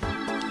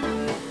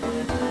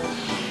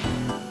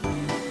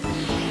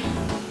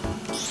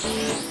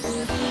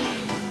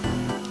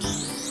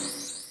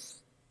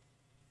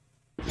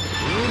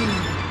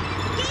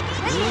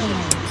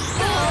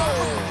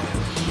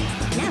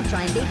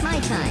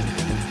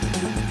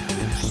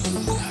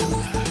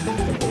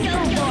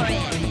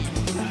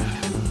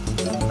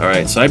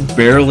 Alright, so I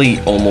barely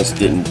almost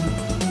didn't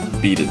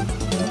beat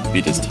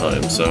his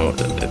time, so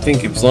I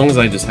think as long as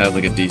I just have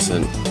like a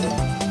decent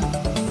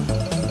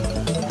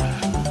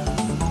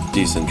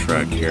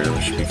track here,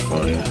 we should be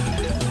fine.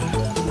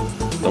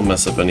 Don't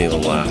mess up any of the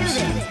laps.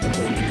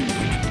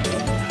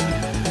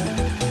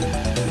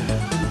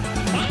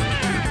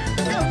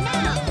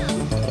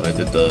 Oh, I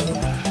did the...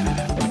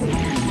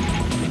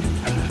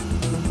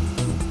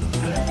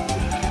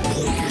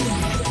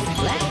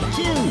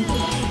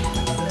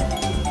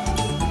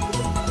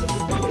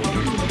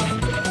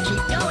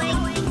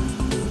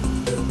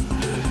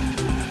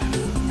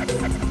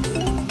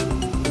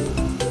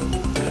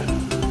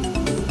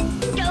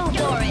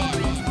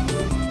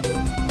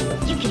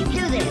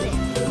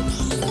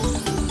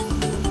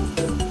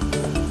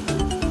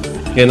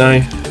 Can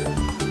I?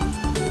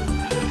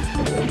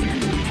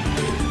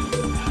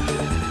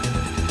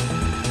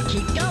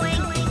 Keep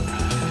going.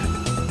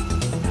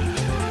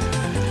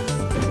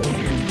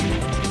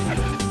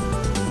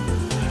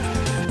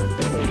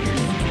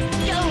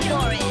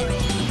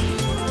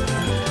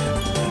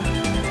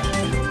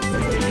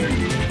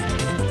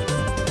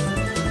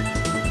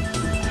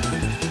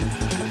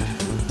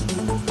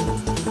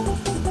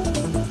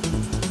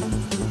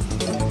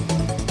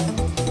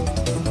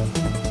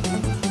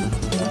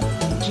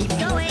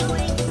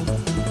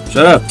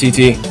 Shut up,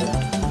 TT.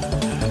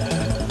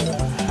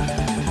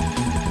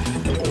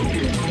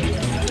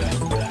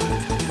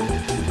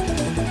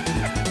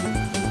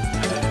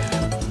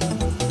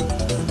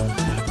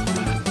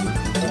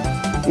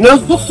 No!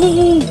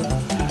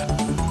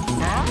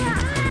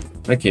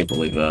 I can't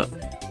believe that.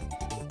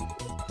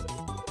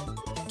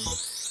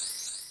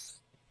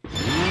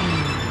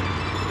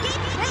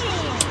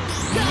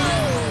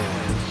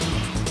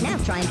 Now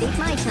try and beat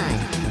my time.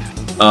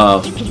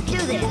 You can do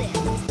this.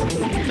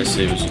 I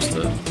see it was just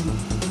a...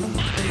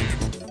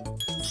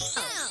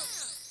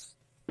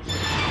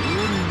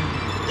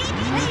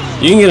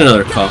 You can get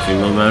another coffee,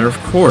 no matter, of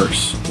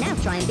course. Now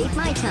try and beat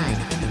my time.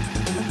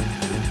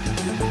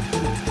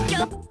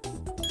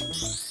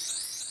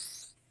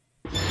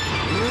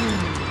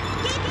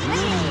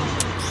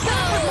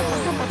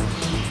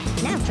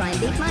 Now try and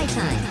beat my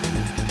time.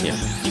 Yeah.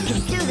 You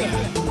can do this.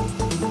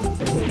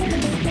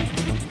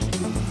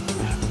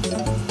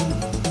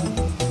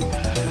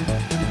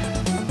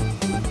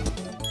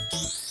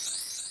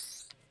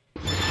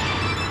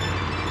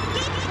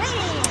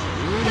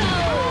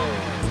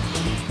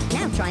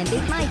 Now try and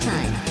beat my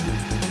time.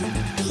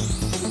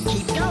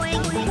 Keep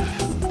going.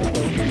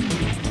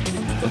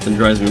 Nothing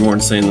drives me more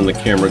insane than the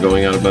camera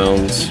going out of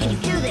bounds. You can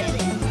do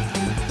this.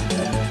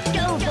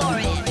 Go for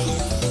it.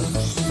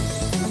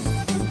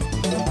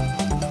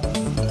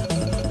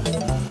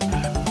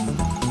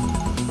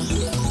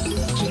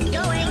 Keep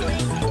going.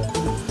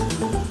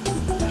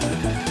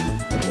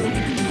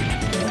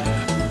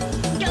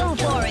 Go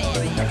for it.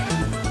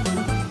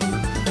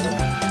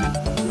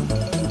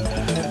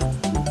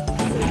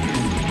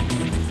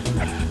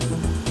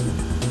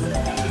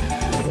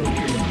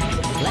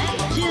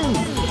 Left two.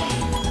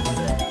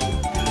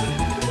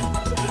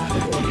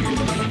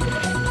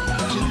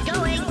 Keep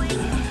going.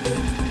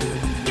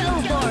 Go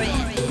for it.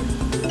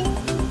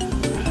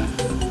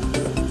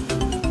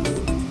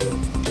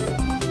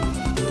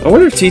 I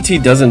wonder if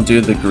TT doesn't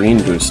do the green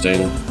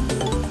boosting.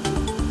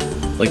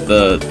 Like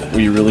where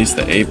you release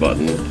the A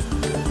button.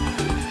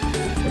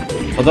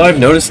 Although I've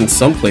noticed in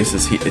some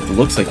places it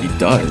looks like he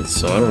does,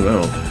 so I don't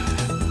know.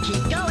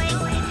 Keep going.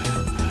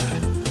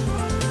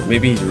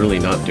 Maybe he's really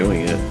not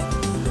doing it.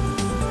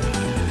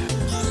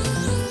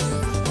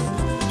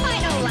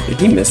 Final lap. Did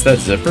he miss that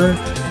zipper?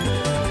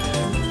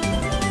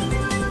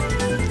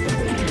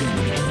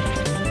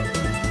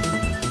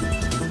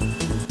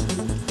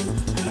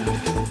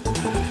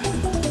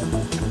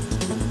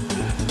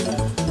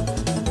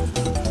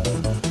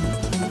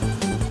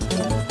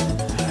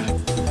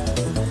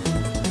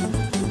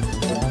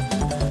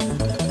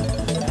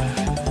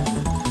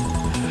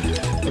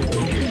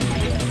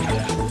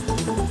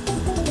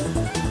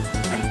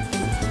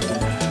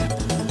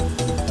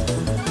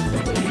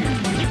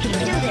 You can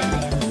do this.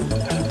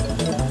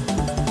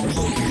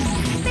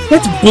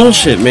 That's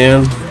bullshit,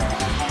 man.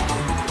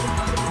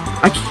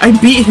 I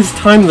beat his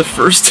time the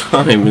first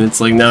time, and it's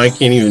like now I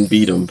can't even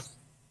beat him.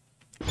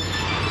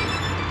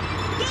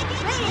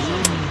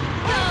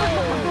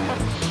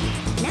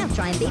 Now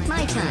try and beat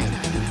my time.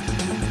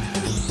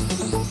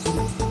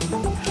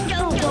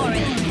 Go for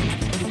it.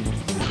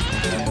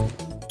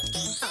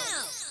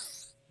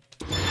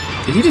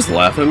 Did he just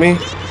laugh at me?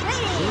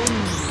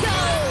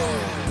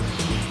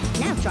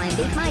 Now try and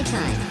beat my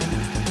time.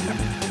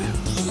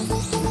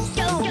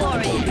 Go for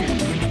it.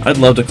 I'd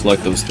love to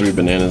collect those 3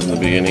 bananas in the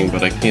beginning,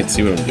 but I can't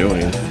see what I'm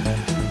doing.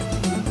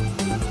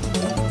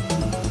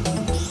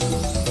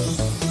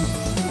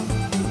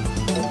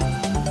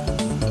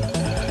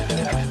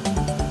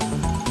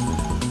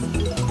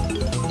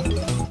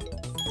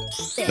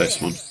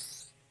 Nice one.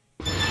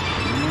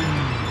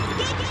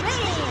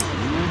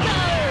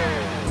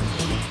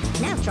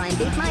 Now try and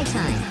beat my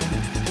time.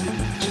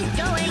 Keep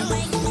going.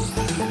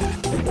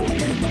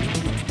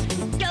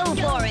 Go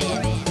for it.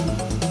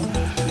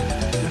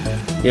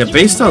 Yeah,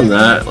 based on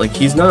that, like,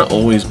 he's not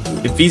always...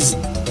 If he's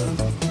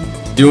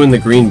doing the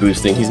green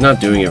boosting, he's not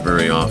doing it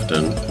very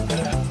often.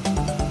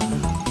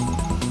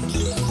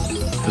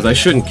 Because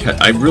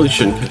I really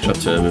shouldn't catch up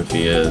to him if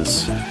he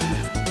is.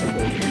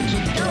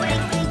 Keep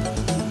going.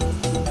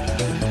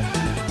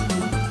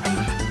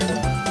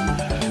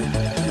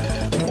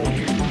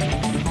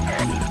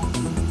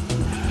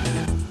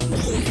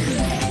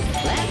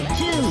 Left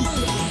two.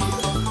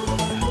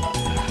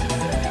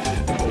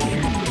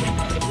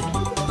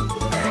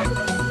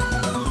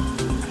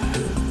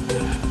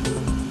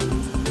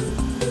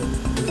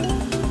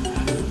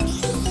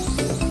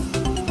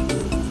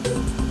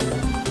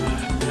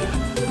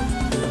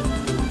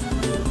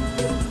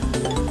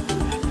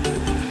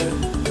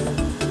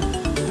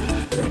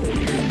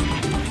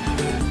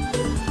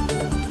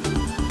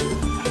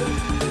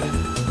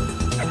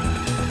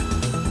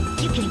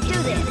 You can do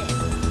this.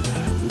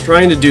 I'm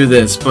trying to do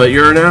this, but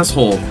you're an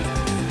asshole.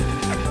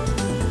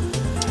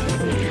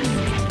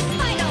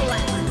 Final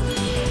lap.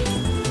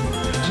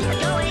 Keep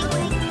going.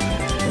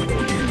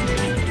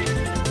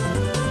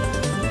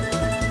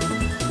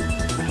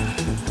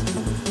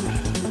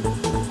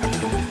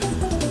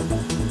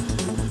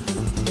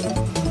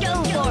 Go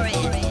for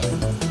it.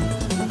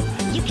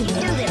 You can do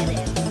this.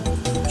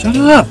 Shut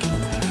up!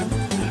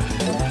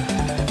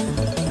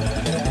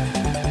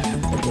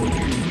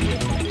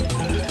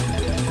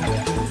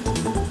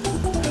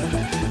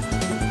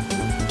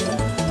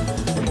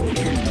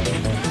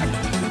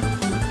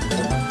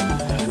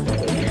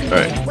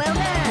 Alright. Well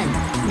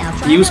done. Now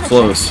try He was another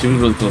close. He was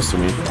really close to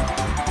me.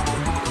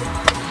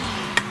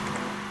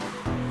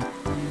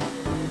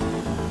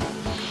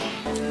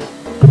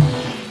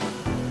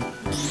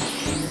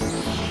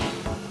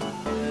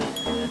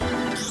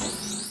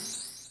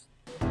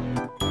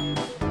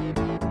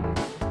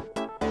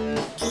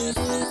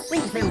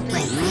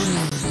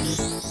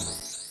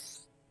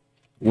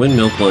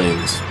 Windmill planes. Windmill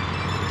planes.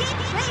 Get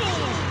ready.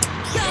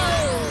 Go.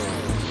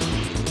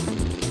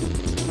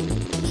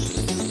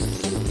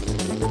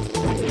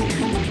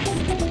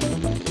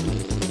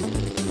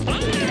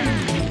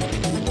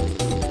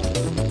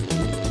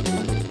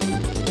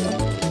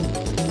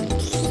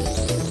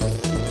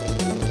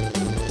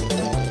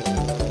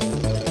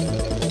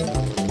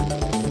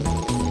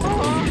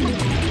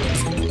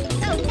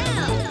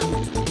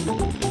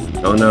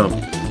 Oh no.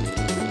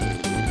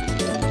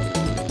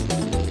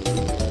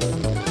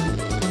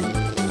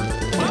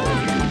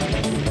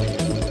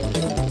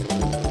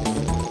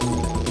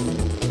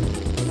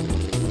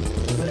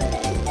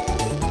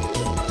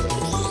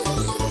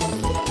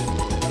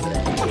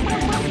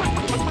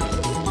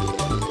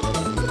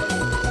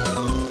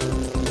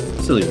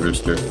 Silly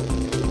rooster.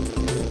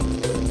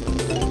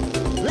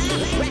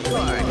 Last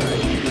record.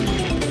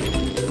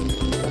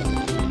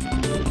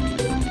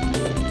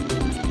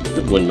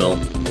 Good windmill.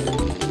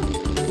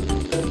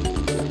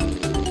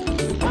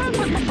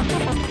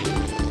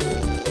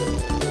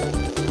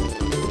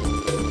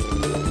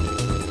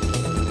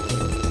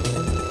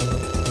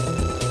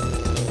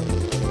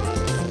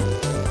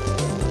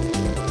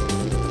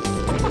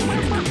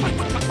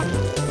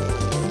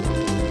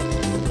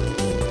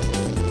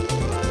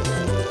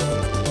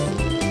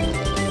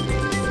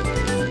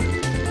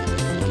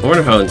 I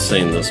wonder how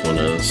insane this one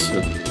is.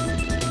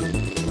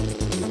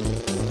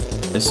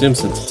 I assume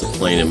since it's a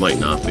plane, it might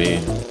not be.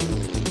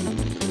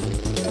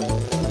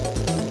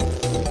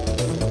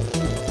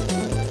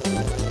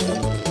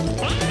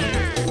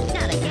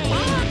 Not again.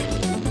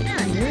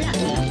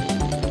 Unlucky.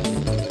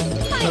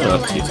 Shut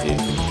up, TT.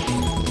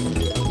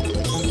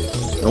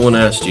 No one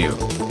asked you.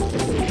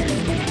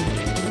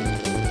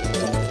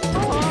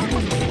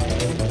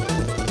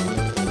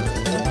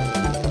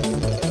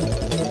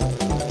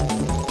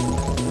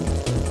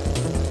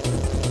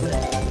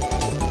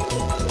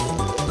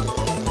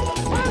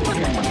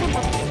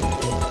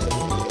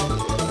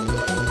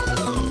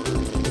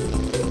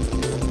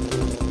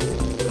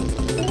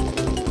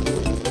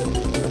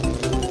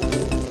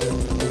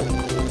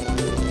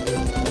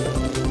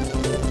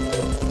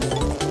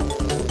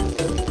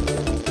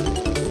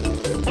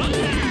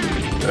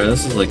 Alright,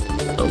 this is like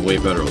a way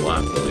better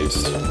lap at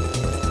least.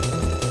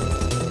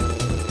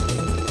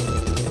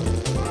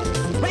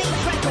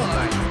 Race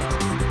record.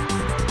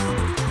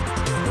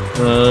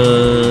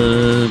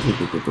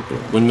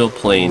 Windmill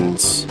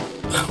planes.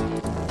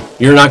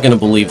 You're not gonna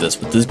believe this,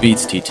 but this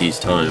beats TT's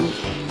time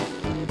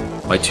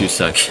by 2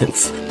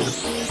 seconds.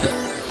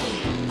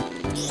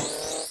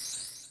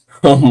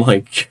 Oh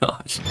my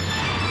gosh.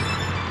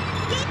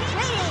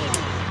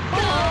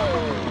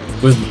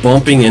 With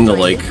bumping into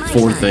like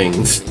 4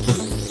 things.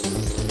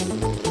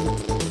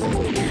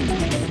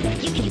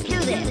 You can do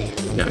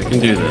this. Yeah, I can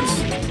do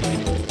this.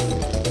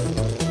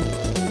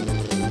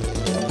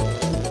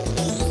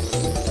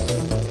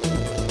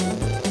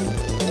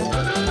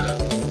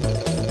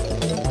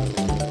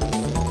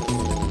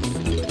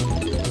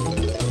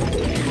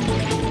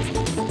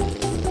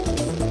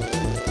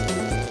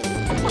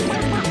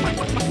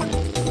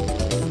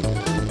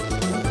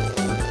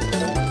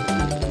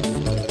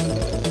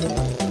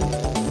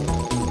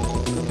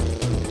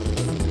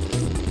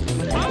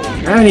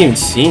 I haven't even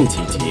seen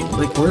TT.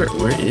 Like,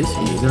 where is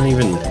he? He's not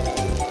even...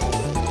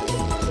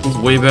 He's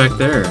way back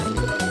there.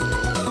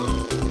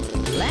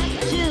 Lap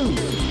 2.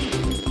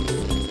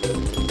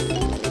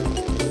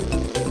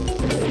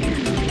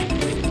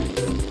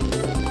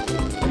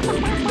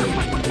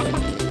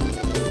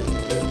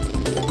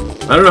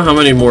 I don't know how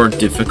many more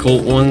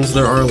difficult ones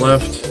there are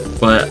left,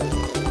 but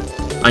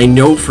I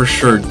know for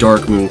sure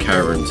Dark Moon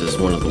Caverns is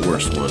one of the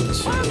worst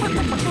ones.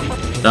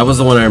 That was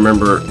the one I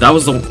remember. That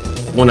was the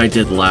one I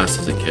did last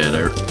as a kid.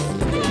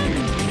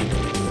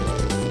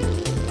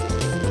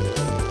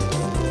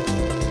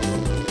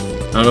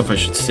 I don't know if I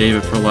should save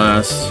it for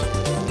last.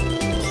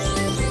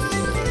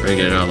 Try to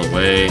get it out of the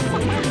way. I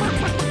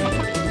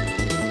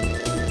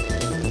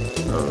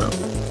don't know.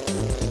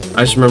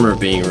 I just remember it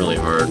being really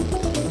hard.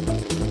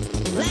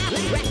 Lap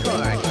record.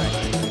 I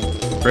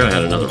forgot I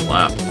had another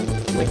lap.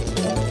 Like,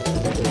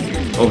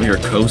 over here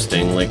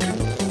coasting, like...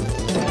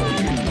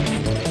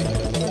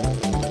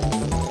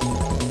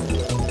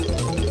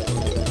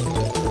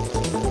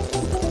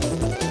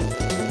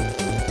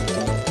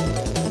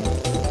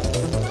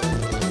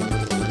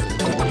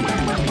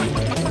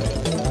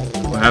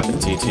 What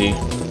happened, TT?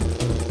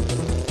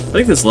 I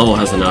think this level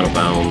has an out of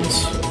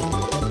bounds.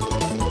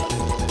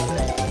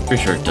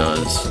 Pretty sure it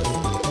does.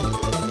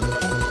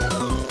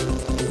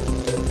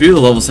 A few of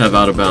the levels have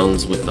out of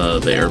bounds with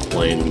the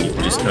airplane. You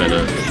can just kind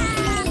of,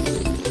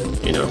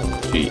 you know,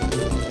 cheat.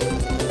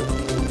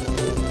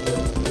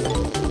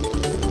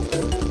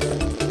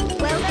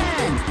 Well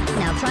done.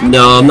 Now try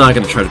No, I'm not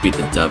gonna try to beat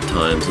the dev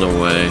times. No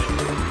way.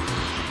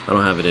 I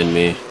don't have it in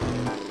me.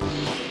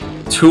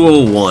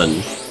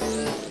 201.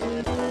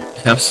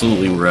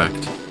 Absolutely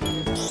wrecked.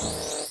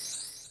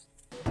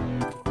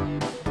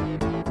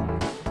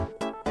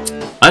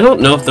 I don't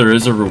know if there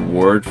is a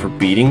reward for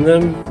beating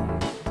them.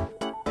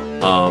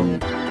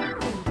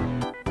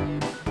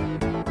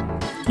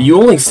 You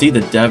only see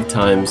the dev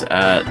times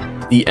at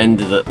the end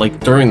of the, like,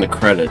 during the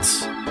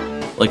credits.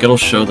 Like, it'll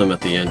show them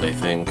at the end, I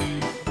think.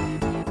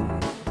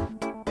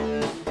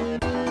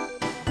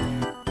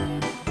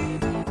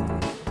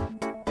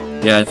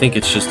 Yeah, I think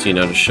it's just, you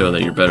know, to show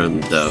that you're better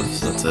than the devs.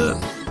 That's it.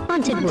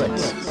 Haunted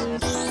Woods.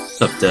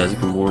 What's up, Des?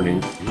 Good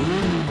morning.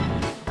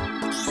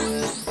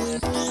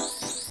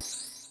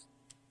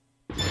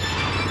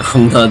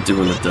 I'm not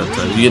doing the dev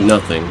times. You get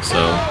nothing, so...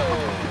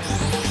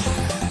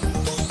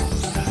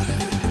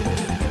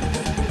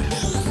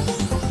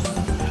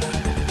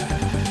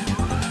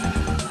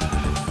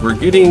 We're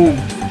getting...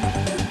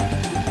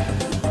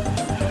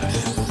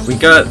 We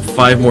got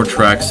 5 more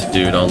tracks to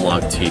do to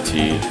unlock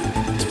TT.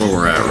 That's where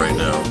we're at right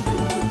now.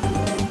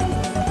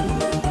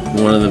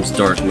 One of them's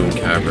Dark Moon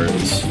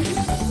Caverns.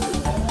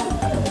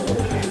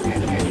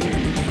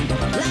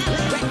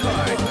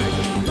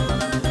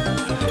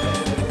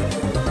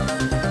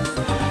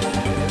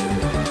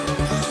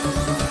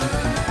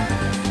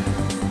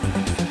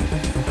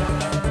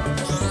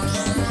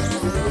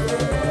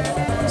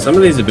 Some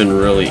of these have been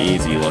really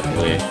easy,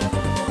 luckily.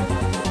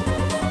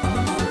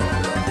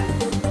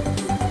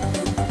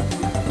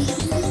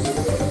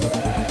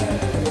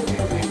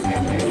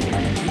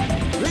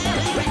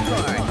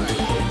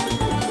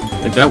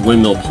 Like, that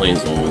Windmill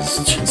Plains one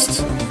was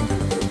just... I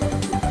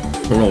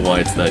don't know why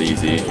it's that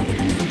easy.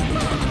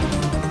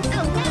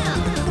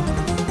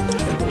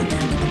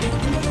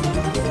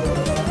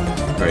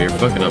 Alright, you're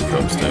fucking up,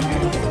 Drumstick.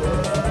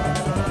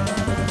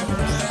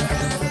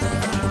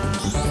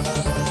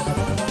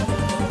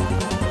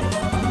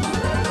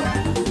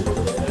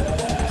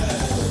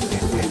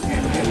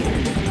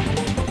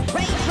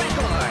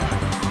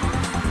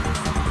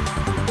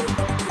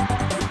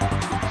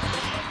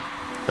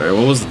 Alright,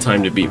 what was the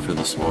time to beat for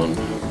this one?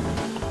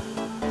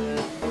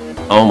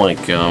 Oh my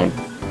god.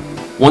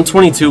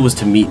 122 was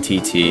to meet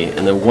TT,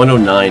 and then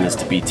 109 is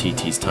to beat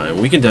TT's time.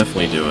 We can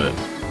definitely do it.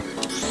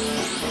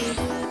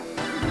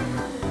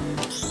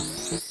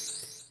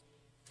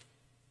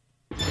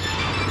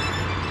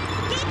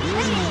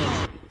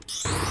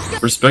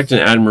 Respect and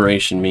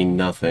admiration mean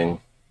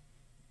nothing.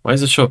 Why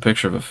does it show a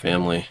picture of a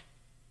family?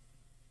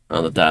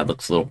 Oh, the dad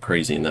looks a little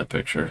crazy in that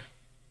picture.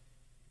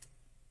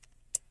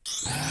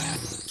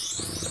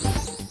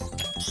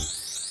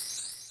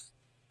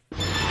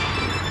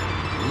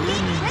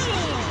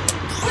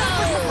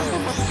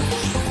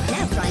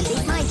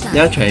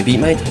 Now try and beat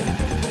my time.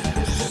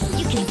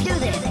 You can do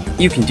this.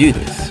 You can do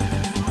this.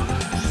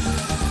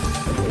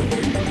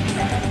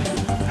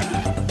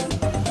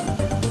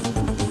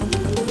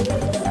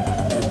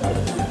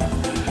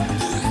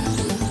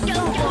 Go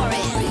for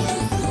it.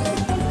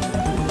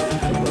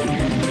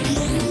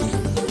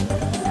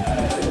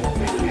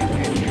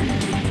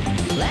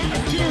 Lap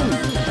 2.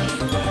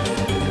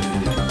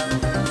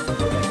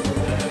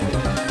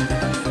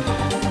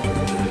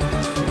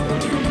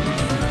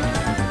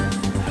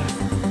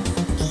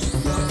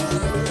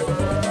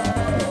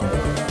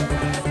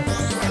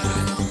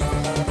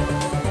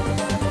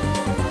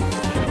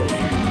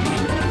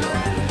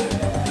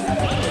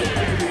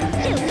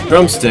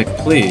 Drumstick,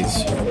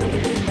 please.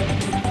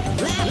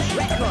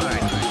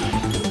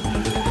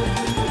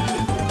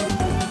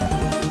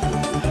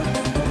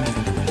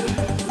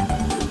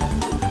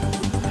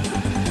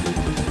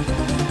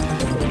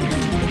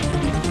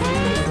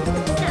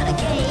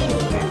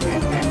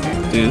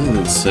 Dude, this is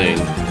insane.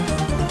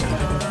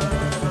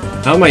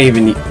 How am I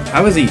even...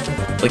 How is he...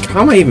 Like,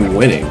 how am I even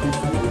winning?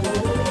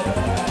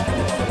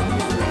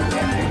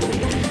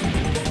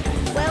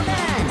 Well done.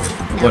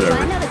 Now Whatever.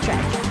 try another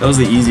track. That was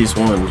the easiest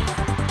one.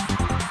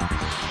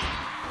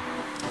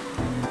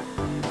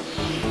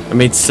 I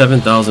made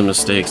 7,000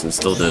 mistakes and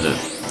still did it.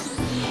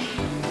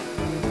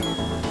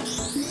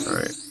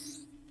 Alright.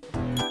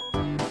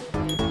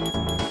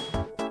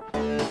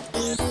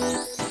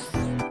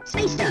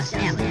 Space dust.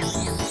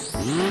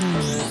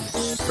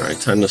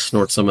 Alright, time to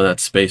snort some of that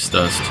space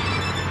dust.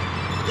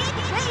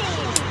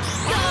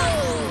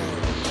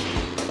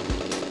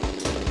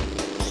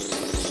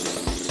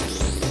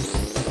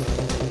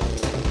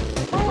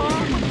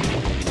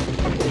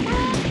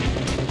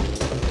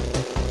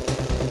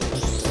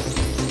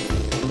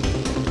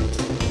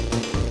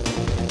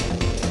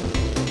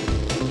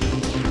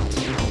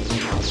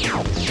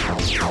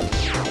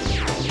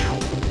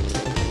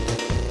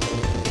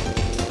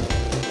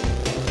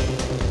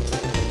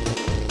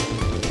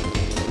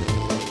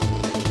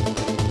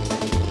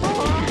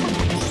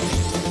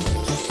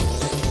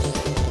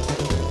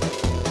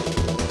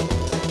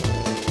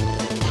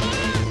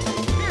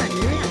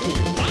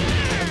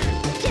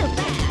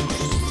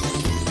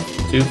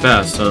 Too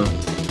fast, huh?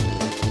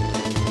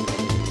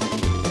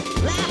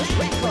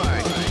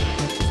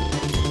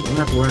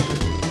 Lap record.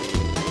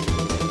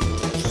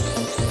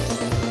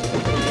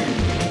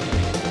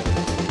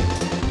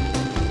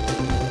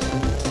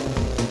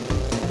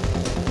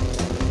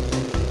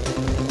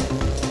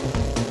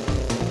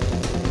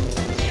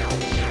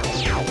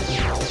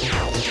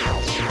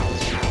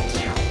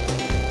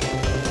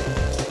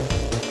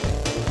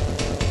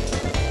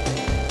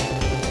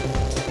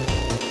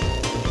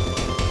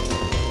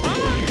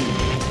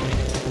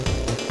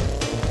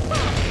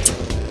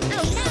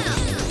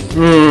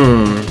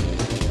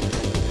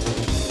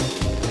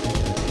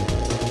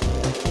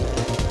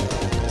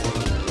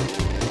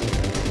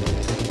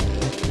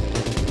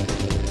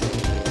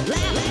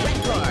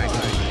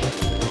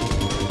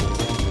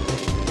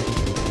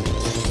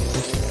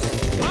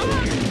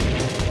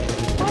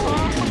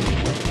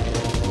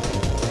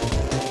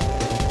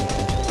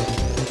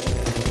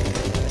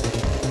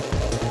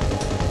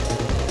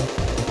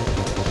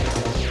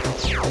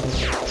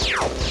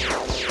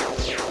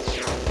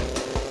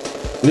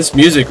 This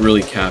music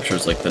really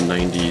captures like the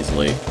 90s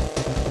like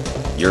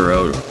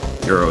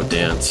Euro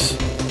dance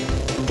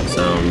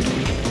sound.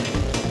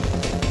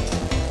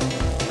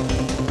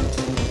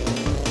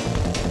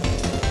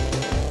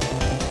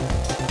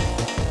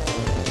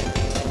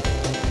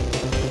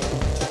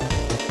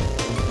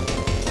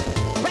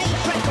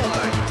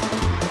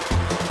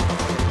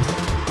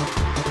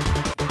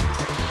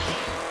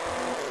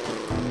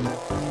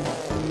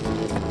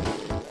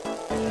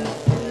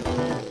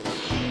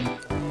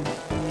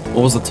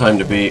 What was the time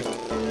to beat?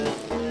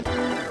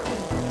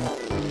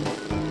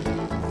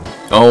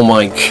 Oh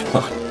my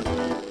god.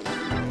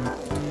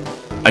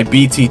 I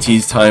beat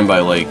TT's time by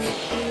like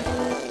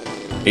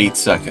 8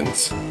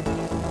 seconds.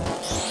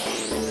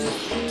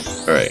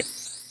 Alright.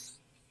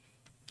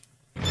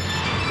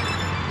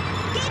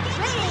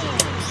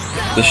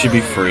 This should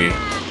be free.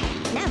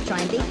 Now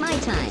try and beat my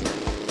time.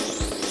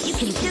 You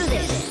can do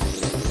this.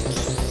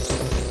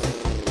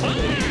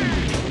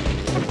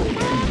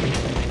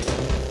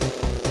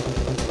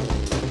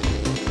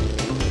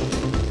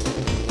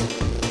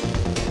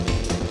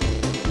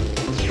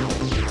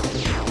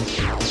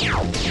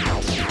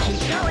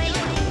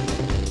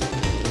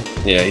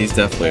 Yeah, he's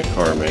definitely a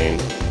car main.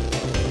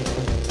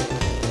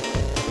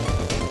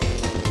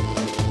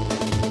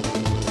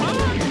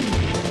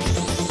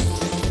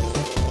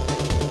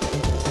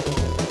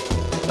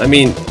 I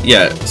mean,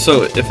 yeah,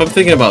 so if I'm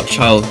thinking about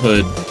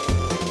childhood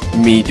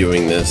me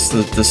doing this,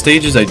 the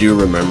stages I do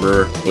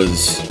remember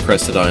was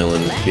Crested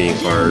Island being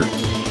hard,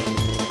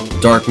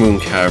 Dark Moon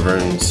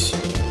Caverns,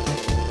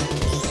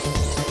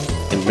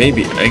 and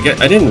maybe,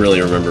 I didn't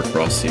really remember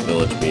Frosty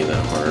Village being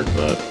that hard,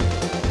 but...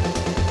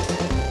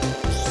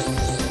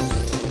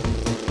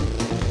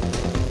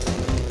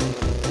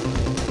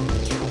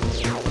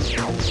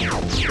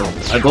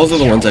 those are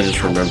the ones I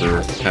just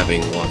remember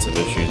having lots of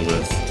issues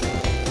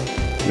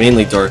with.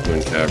 Mainly Dark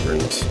Moon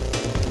Caverns.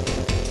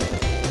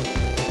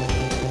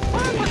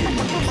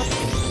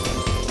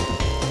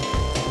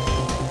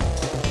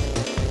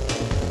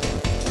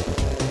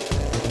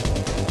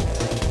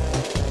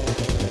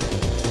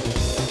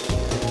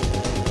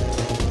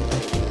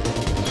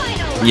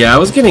 Yeah, I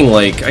was getting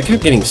like, I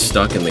kept getting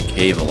stuck in the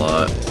cave a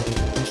lot.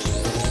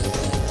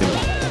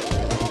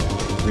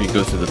 Where you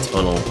go through the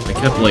tunnel. I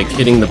kept like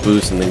hitting the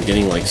boost and then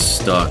getting like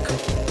stuck.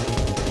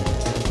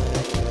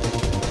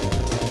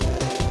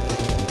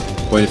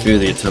 Quite a few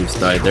of the attempts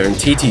died there, and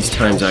TT's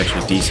time's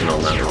actually decent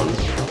on that one.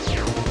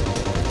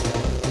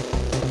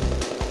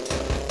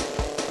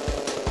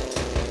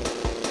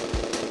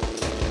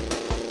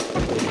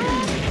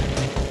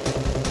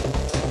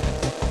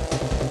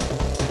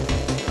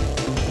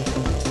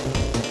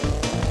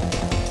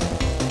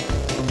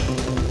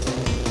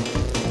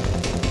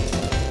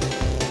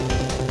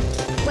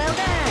 Well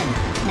done.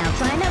 Now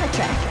try another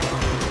track.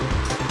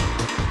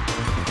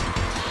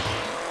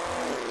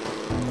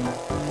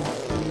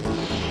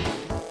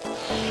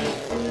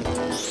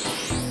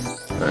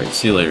 Alright,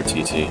 see you later,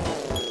 TT.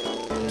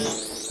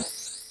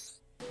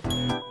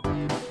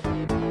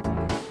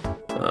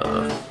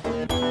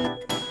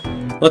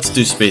 Let's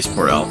do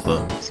Spaceport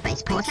Alpha.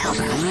 Spaceport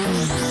Alpha.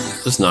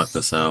 Just knock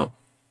this out.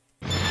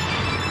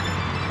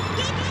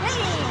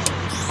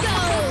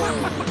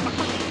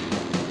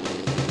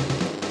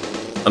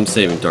 I'm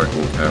saving Dark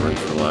Moon Caverns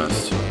for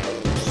last.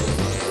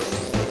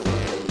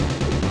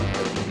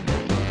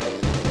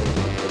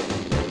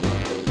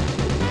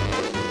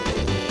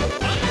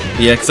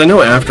 Yeah, because I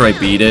know after I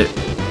beat it,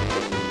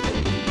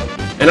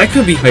 and I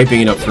could be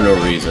hyping it up for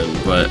no reason,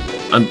 but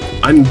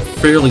I'm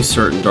fairly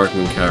certain Dark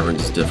Moon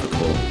Caverns is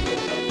difficult.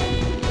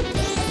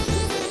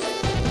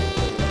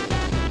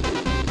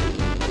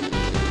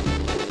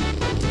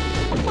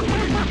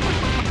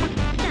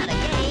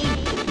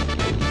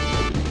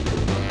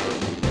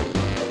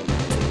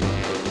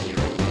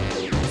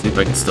 See if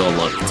I can still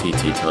unlock the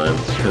TT time,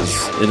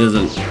 because it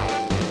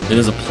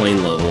is a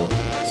plane level,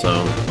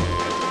 so.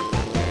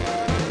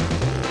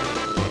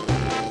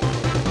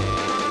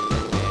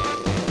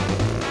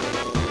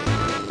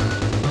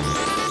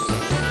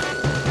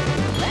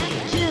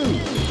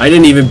 I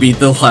didn't even beat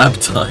the lap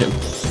time.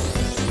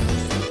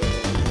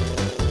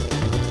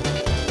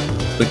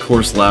 The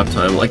course lap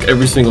time. Like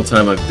every single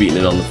time I've beaten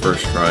it on the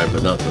first try,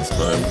 but not this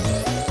time.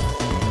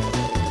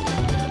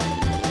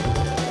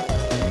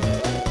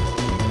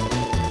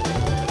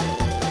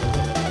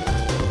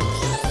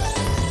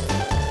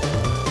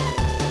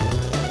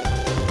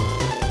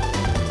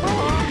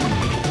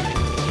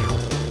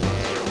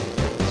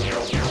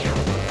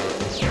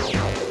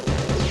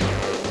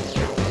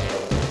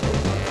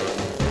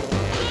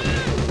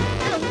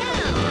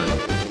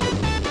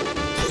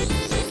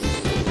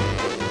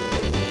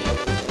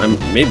 I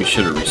maybe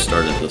should have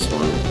restarted this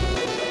one.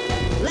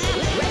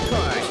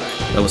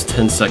 That was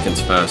 10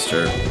 seconds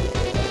faster.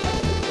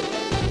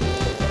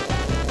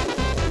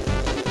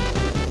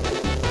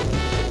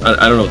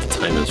 I don't know what the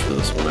time is for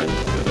this one. I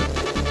didn't get it.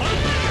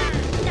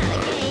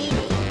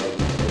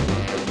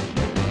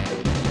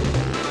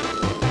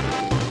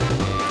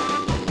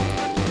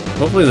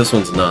 Hopefully this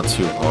one's not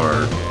too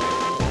hard.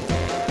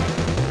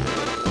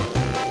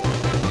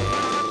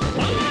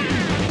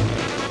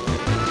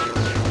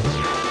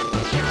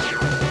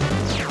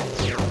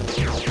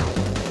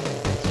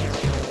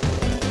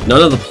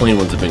 None of the plain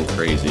ones have been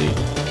crazy.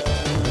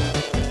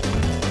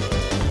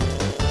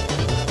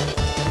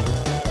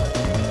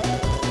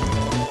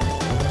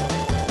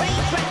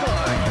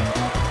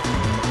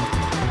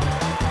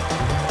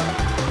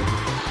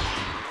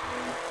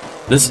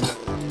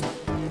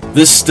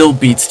 This still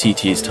beats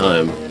TT's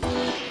time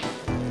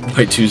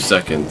by 2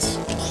 seconds.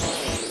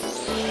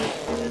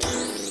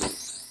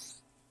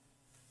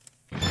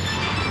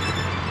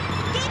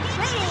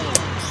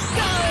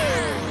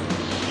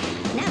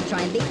 Now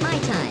try and beat my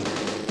time.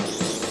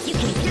 You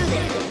can do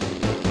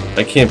this.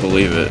 I can't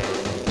believe it.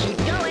 Keep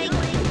going.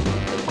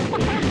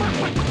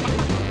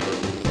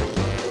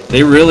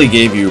 They really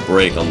gave you a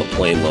break on the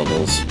plane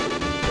levels.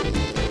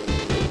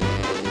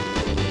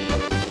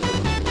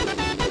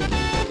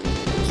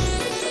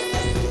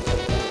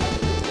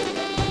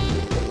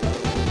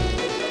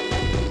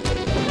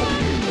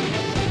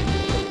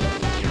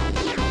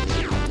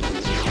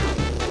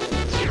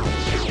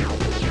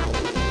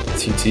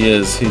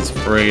 He's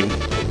afraid.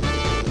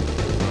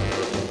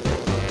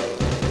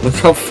 Look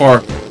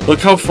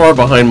how far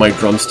behind my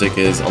drumstick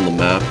is on the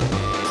map.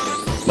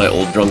 My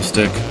old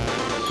drumstick.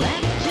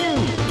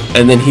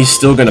 And then he's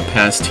still gonna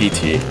pass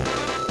TT.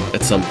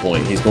 At some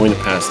point, he's going to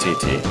pass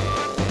TT.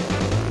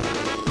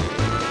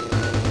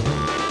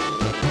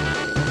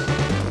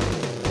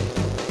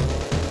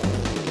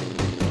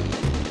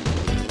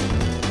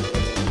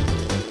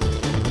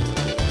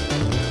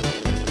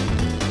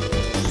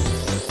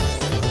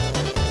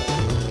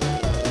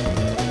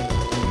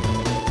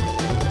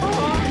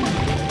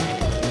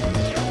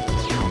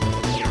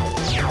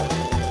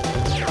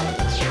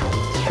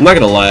 I'm not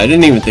gonna lie, I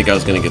didn't even think I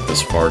was gonna get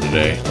this far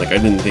today. Like, I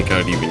didn't think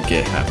I'd even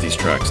get half these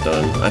tracks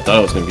done. I thought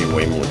it was gonna be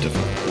way more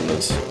difficult than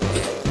this.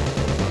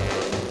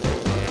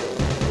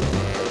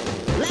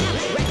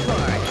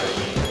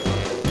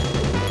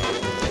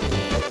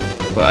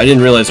 But I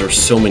didn't realize there were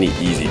so many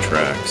easy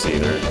tracks,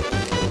 either.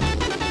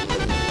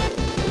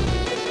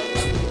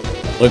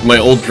 Look, my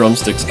old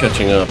drumstick's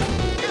catching up.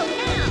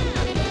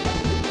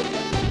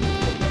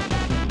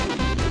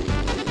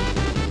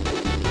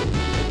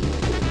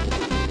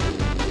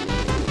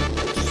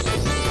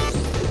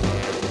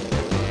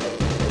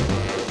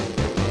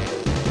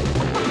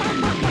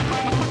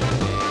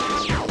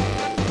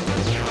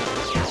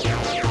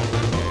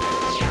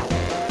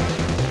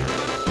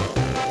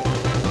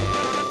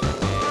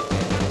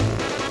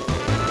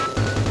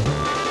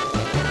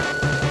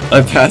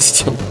 I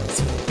passed him.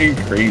 It's fucking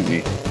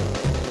crazy.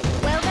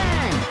 Well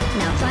done.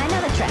 Now try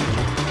another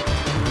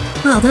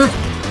track. Well done.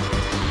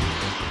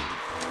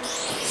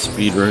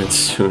 Speedrun it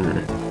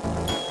sooner.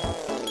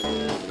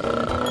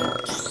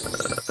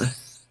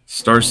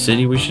 Star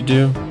City we should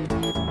do?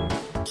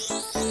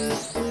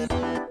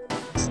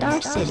 Star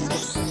City.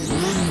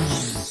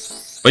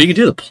 Oh, you could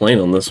do the plane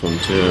on this one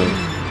too.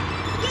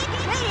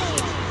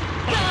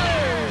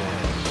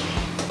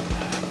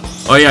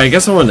 Oh yeah, I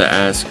guess I wanted to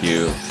ask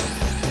you.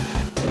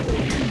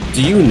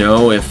 Do you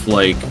know if,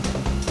 like,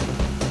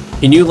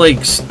 can you,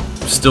 like,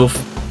 still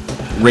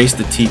race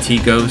the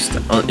TT Ghost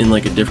in,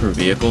 like, a different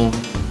vehicle?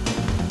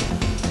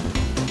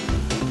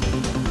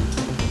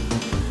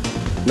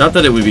 Not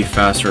that it would be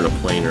faster in a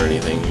plane or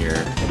anything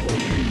here.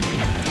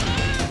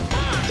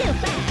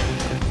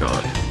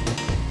 God.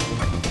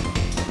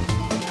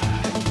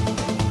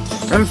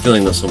 I have a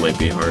feeling this one might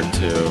be hard,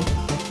 too.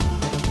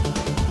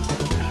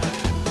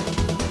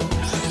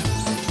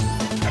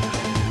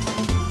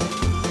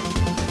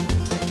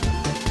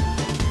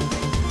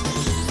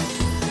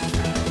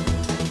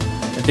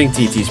 I think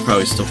TT's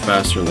probably still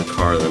faster in the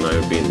car than I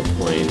would be in the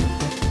plane.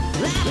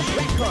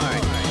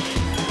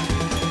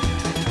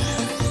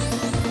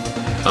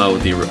 Oh,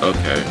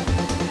 okay.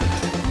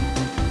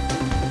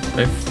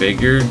 I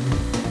figured.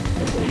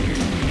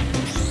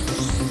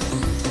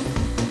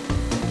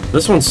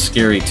 This one's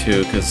scary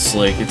too, because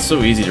like it's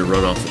so easy to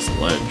run off this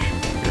ledge.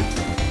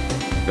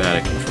 You're bad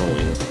at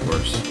controlling, of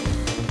course.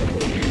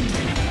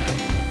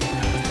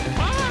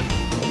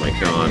 Oh my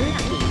god.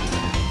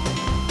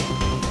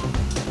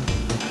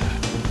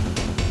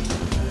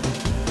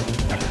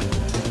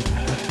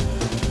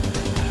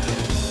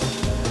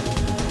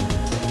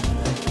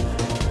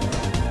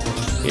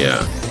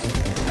 Yeah.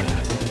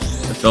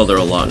 I fell there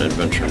a lot in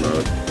adventure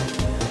mode.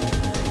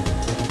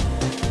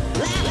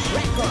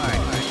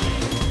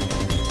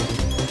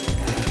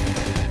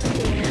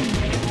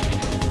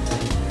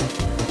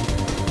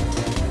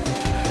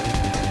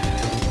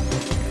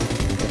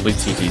 Hopefully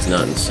TT's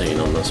not insane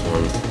on this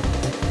one.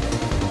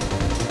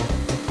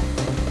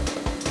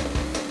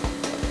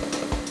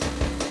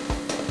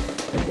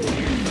 What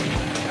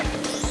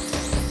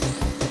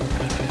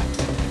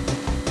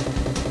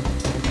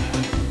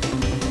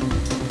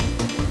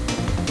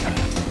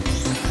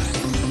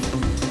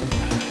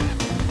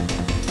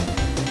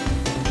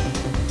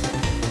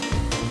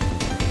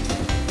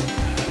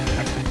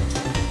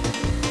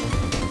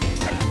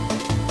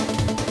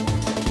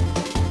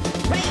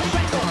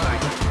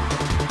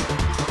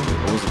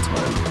was the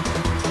time?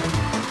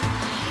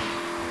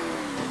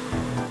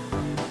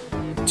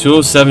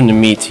 2:07 to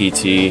meet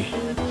TT.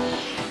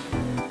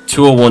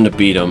 2:01 to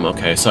beat him.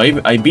 Okay, so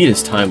I beat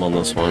his time on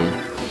this one.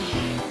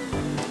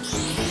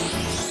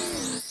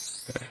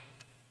 Okay.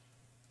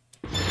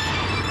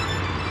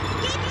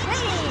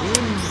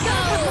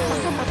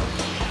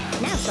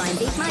 Now try and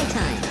beat my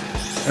time.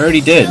 I already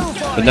did,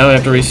 but now I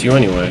have to race you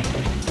anyway.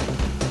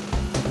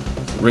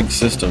 Rigged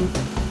system.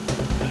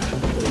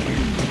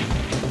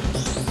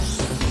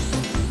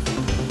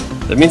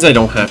 That means I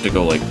don't have to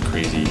go like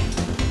crazy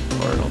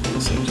hard on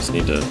this. I just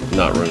need to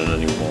not run into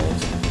any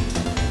walls.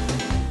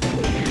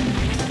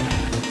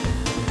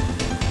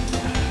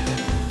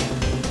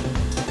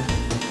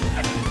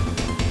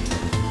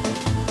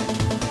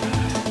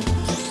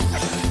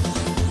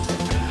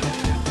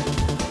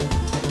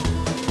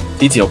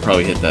 TT will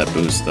probably hit that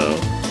boost though.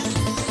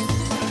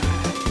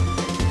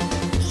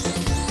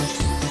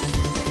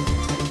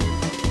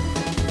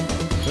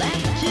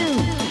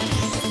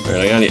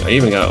 Alright, I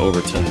even got over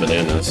 10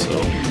 bananas,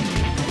 so...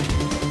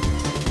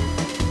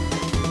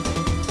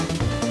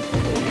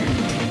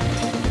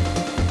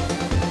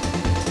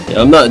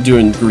 Yeah, I'm not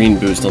doing green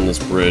boost on this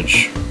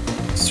bridge.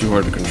 It's too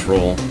hard to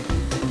control.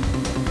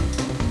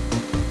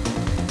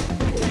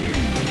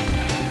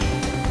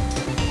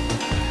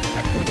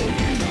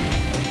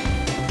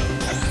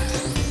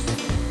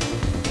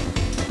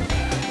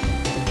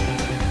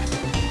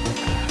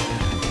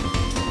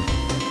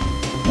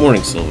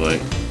 Morning, Sylvie.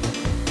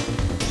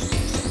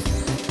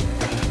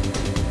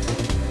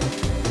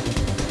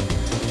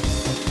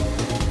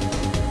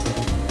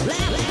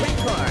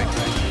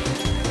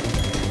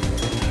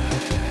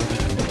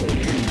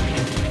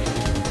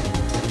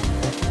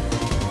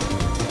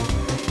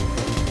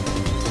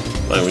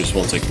 Fine, we just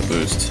won't take the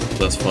boost.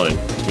 That's fine.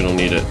 We don't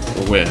need it.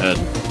 We're way ahead.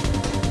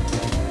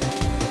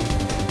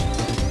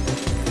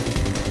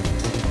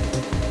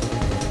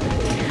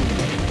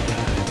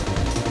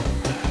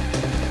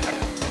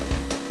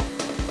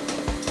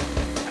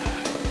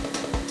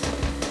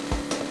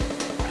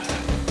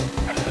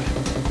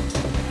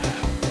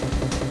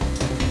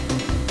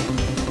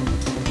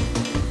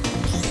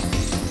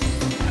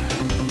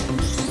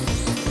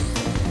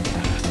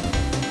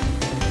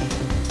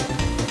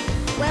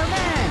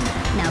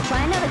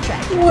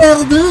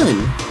 Well done!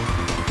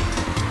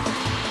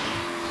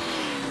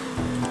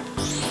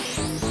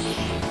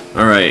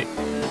 Alright.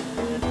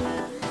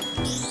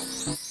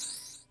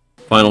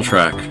 Final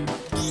track.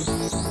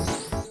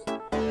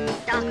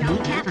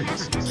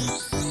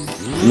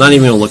 I'm not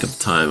even gonna look at the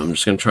time. I'm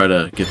just gonna try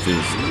to get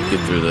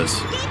through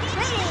this.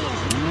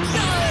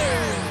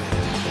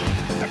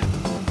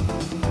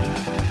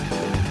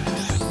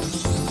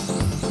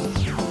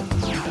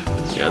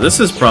 Yeah, this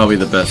is probably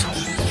the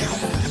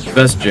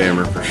best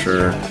jammer for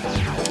sure.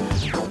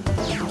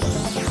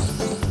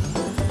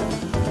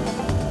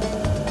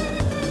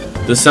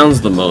 This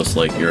sounds the most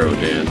like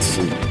Eurodance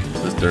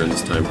during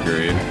this time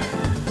period.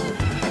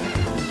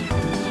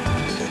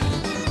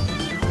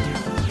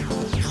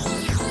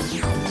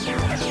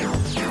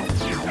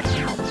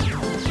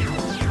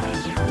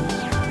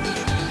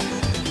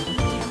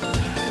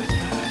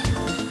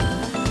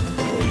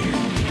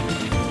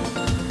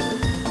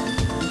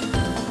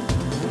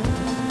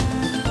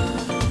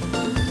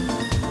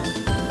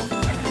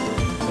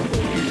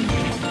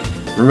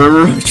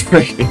 Remember my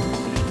training?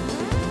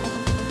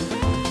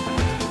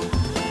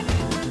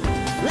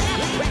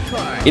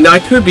 You know, I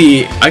could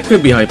be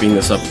hyping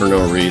this up for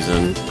no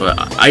reason, but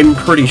I'm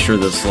pretty sure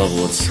this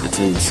level it's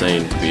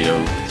insane to beat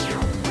him.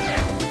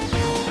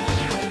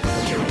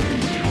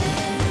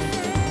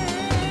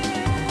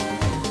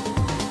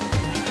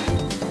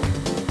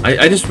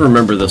 I just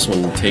remember this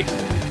one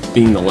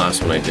being the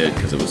last one I did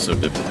because it was so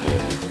difficult.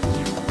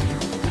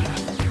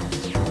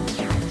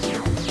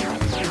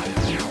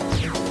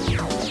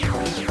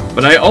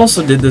 But I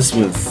also did this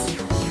with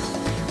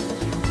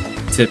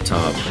Tip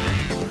Top.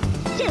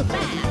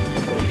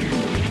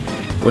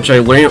 Which I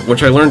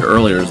learned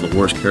earlier is the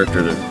worst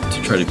character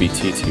to try to beat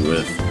TT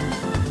with.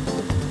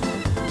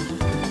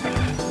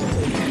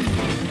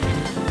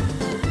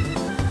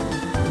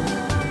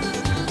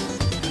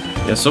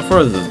 Yeah, so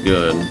far this is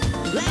good.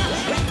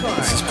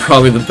 This is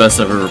probably the best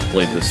I've ever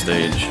played this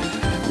stage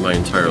in my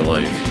entire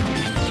life.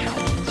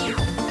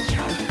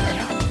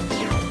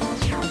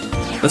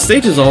 The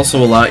stage is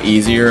also a lot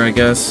easier, I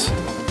guess,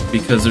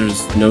 because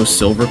there's no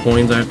silver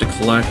coins I have to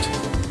collect.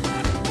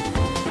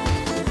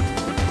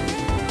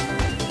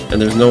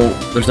 And there's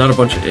not a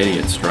bunch of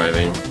idiots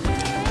driving.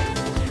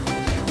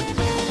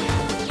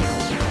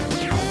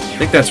 I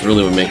think that's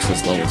really what makes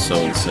this level so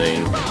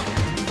insane.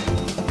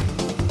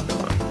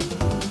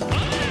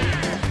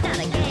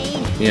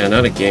 Yeah,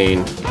 not a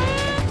gain.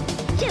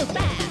 Too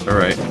fast.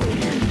 Alright.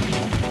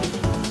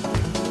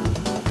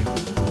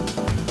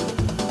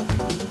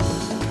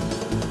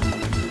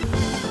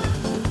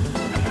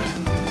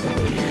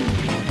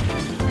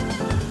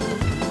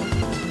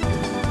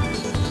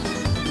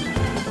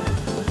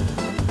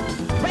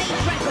 Race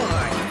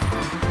record.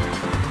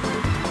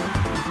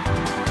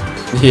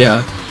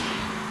 Yeah.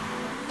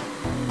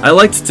 I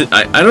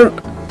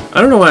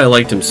don't know why I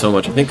liked him so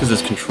much. I think because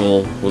his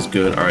control was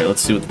good. Alright,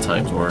 let's see what the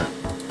times were.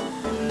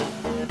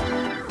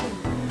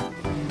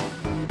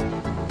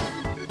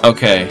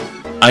 Okay.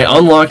 I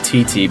unlocked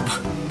TT.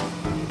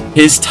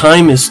 His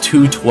time is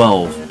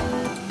 2:12.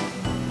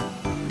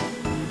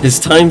 His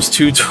time's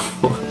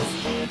 2:12.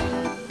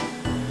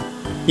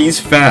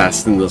 He's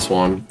fast in this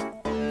one.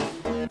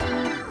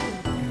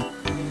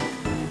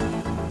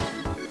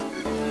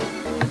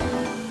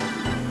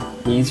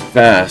 He's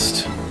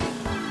fast.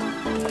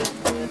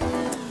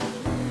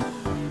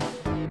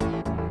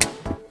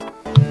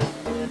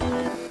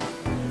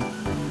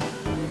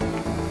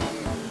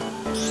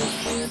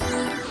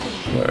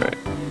 Alright.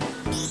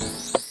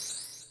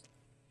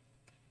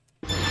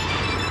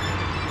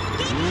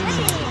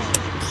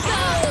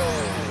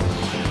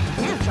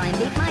 Now try and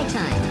beat my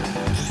time.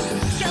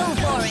 Go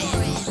for it.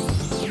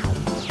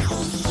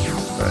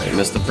 Alright,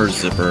 missed the first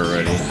zipper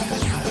already.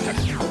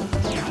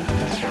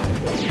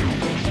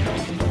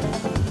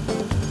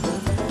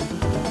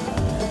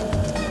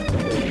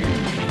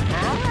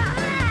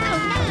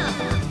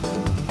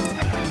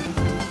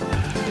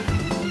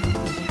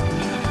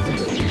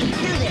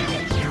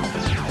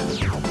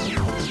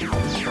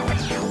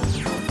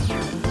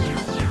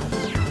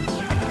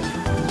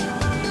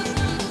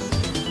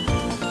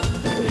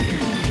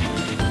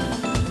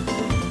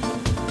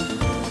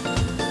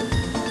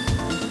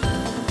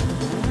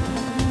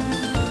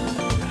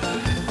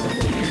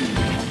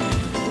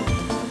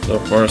 So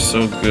far,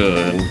 so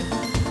good.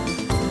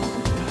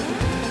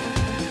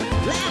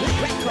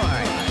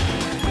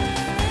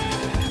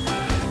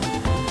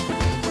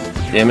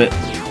 Damn it.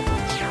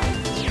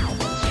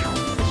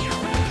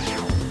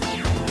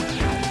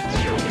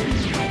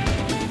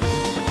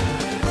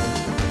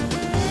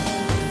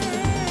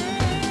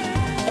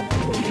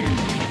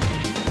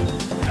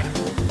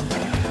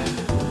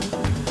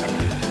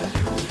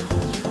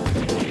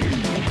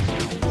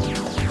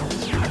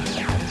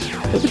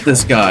 Look at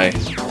this guy.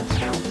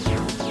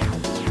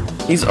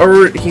 He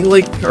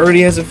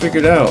already has it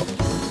figured out.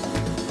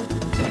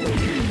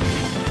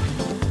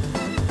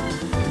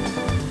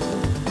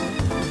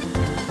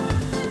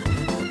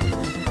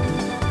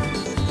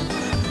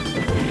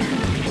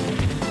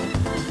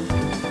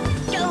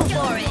 Go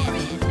for it.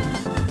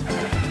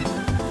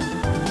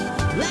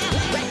 Lap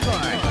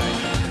record.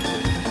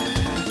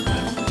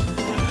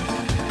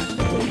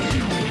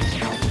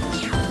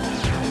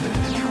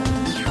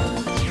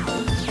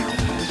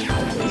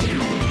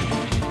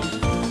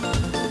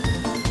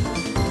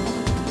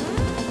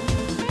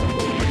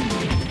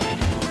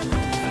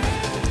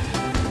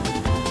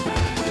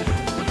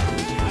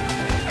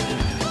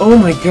 Oh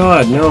my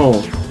god,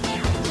 no.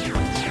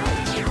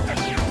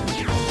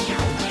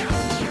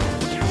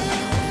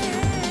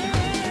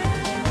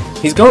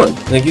 He's gone.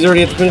 Like, he's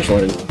already at the finish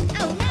line.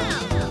 Oh no.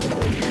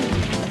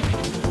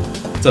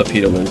 What's up,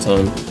 Peter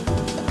Minton?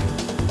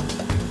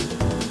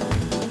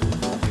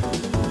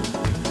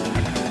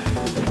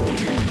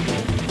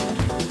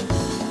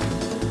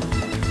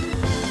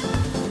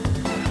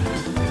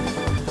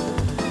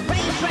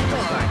 Race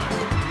record.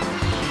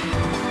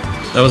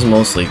 That was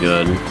mostly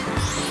good.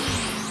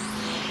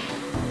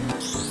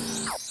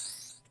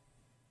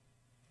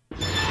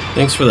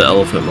 Thanks for the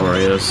elephant,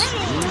 Marios.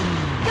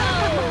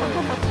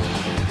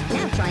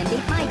 Now try and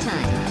beat my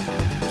time.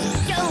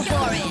 Go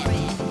for it.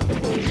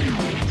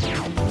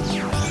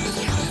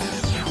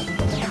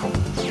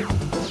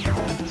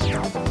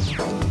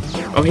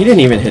 Oh, he didn't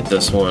even hit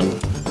this one.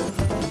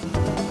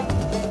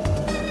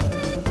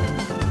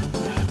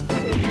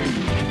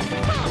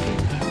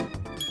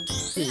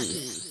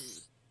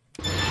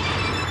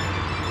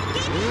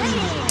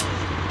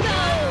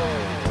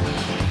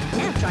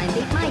 Now try and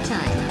beat my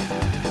time.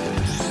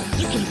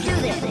 You can do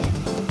this.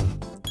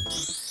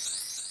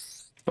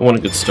 I want a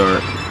good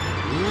start.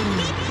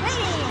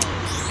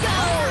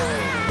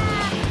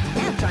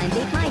 Now try and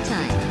beat my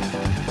time.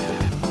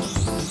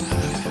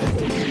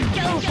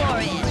 Go for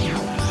it.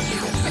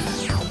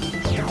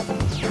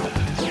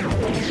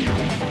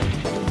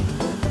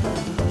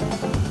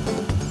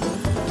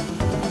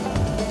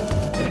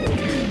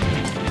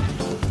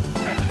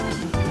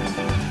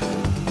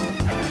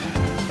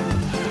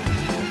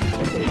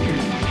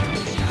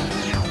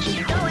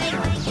 Keep going.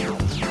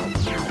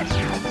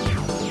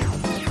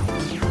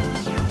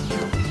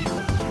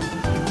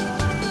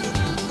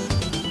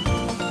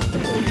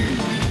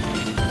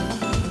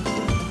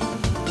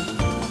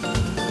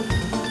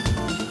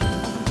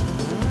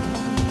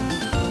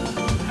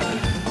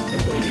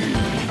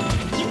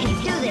 You can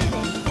do this.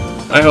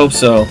 I hope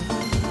so.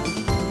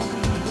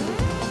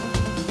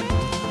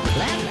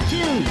 Lap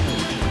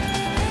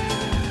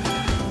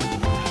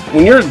 2.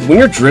 when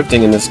you're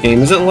drifting in this game,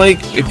 is it like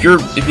if you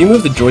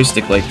move the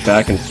joystick like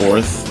back and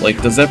forth,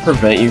 like does that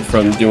prevent you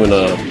from doing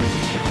a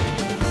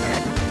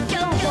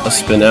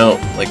spin out,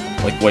 like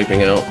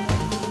wiping out?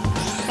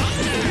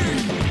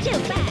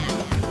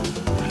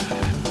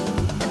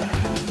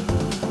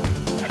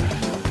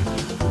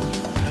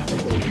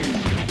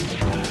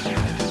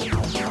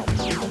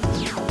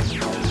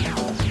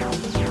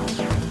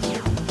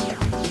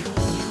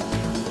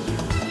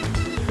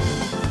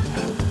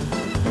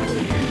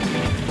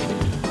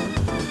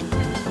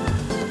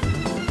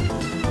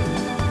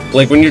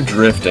 Like when you're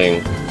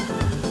drifting,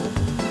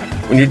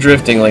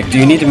 like, do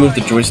you need to move the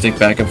joystick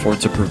back and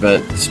forth to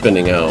prevent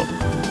spinning out?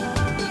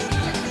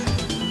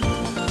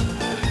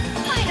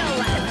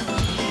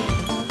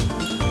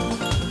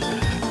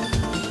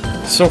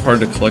 It's so hard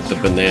to collect the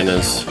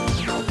bananas.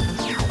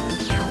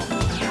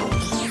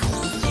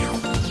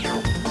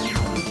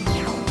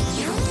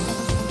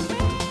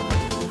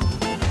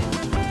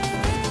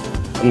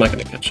 I'm not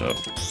gonna catch up.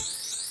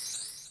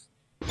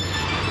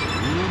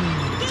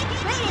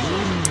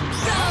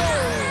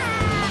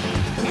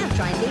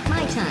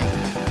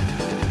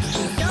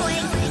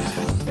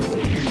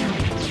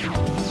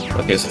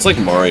 Okay, so it's like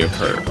Mario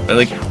Kart. I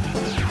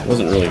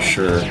wasn't really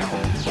sure.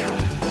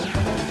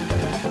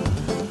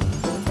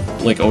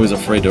 I'm like always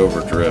afraid to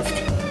overdrift.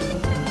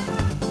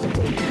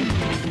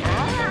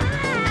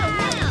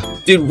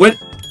 Dude, what?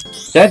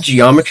 That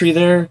geometry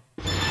there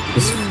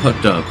is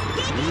fucked up.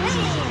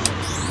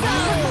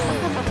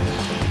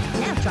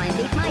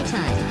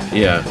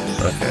 Yeah,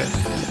 okay.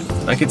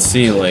 I could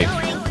see like...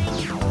 God.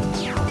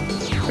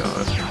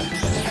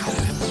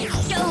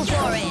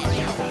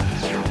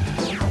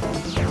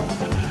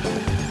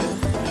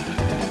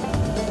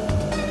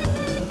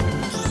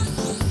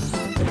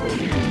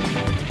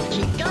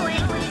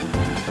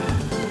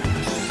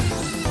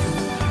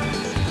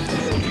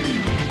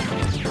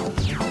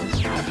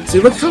 See,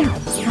 look how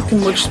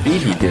fucking much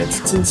speed he gets.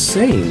 It's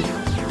insane.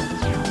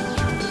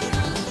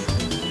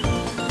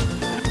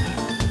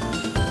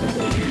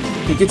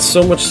 He gets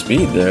so much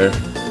speed there.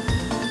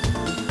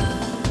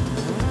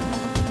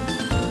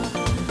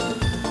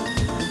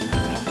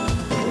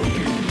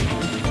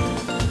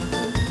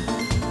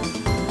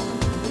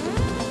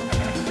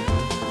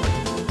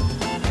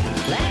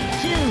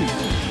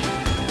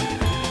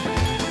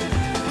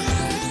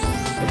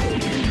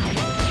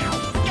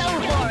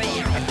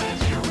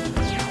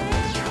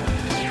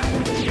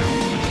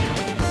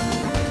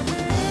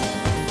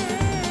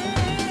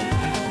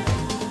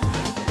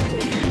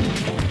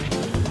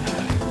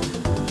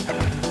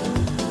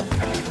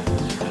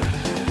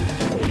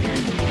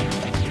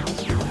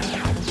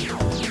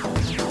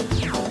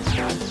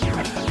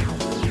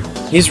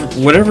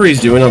 Whatever he's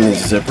doing on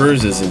these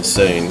zippers is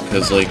insane,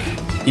 because like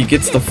he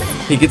gets the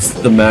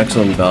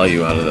maximum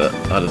value out of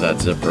that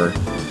zipper.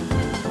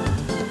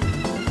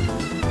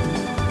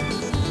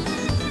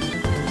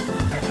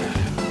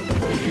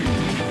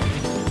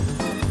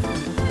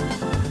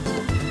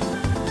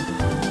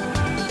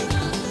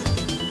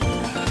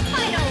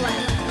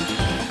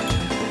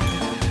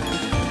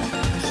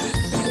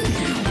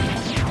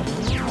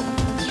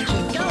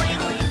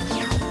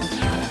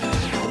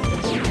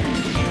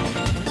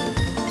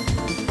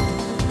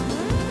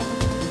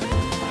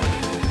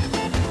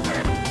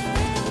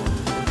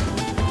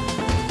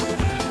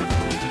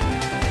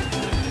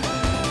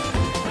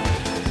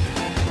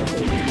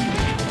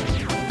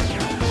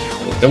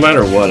 No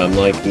matter what, I'm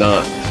like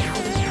not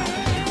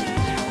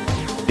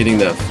getting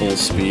that full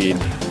speed.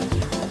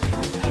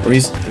 Or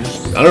I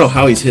don't know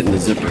how he's hitting the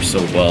zipper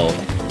so well.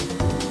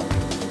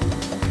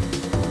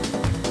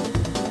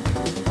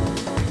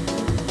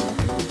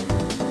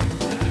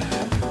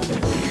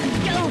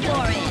 Go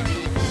for it.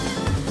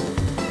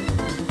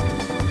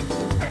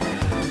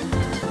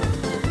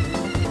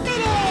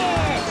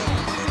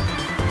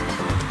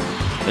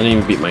 I didn't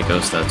even beat my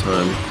ghost that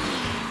time.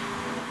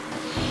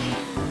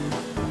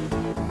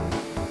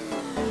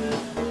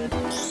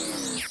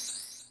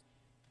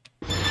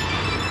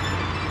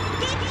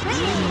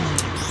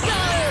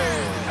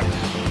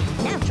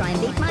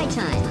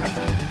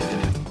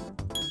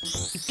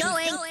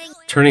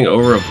 Turning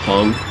over a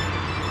pump.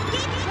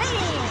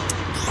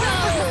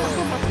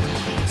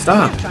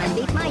 Stop. Try and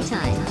beat my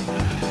time.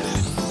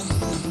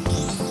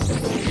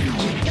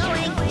 Keep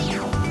going.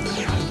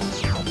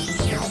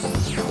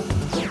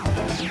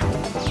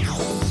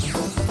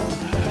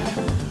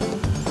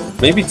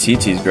 Maybe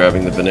TT's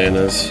grabbing the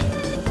bananas.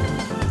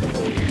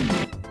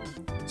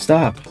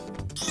 Stop.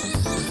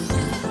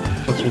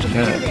 Fucking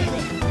cat.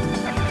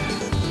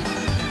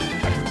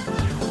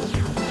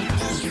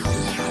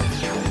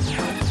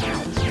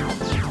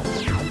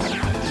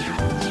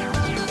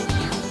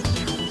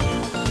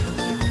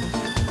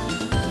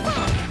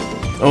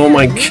 Oh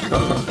my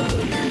god.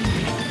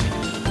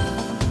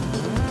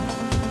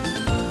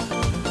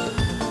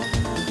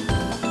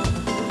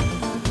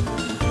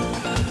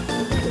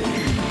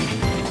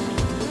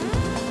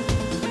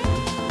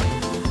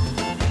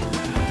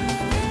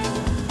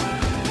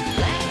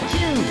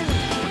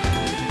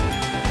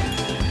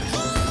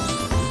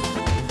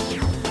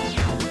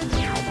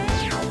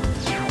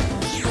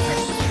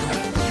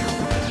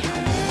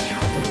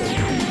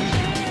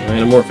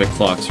 Anamorphic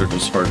clocks are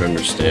just hard to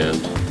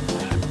understand.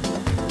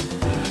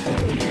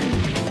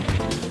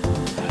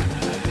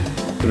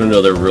 We don't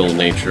know their real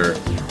nature.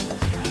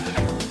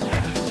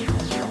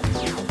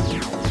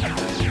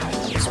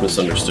 It's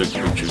misunderstood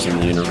creatures in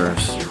the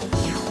universe.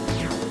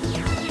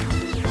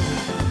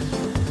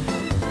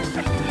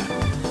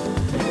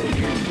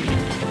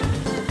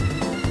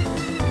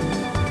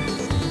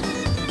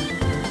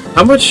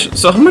 How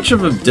much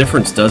of a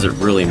difference does it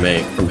really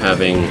make from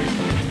having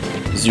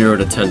 0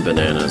 to 10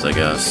 bananas, I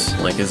guess?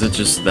 Like, is it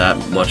just that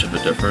much of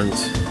a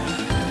difference?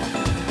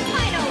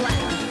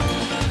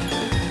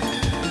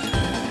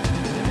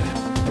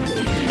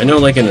 I know,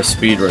 like, in a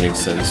speedrunning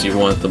sense, you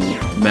want the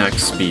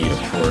max speed, of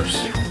course.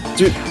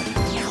 Dude!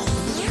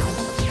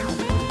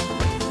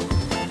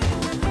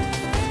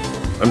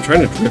 I'm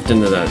trying to drift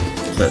into that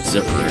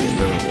zipper and it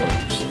never works.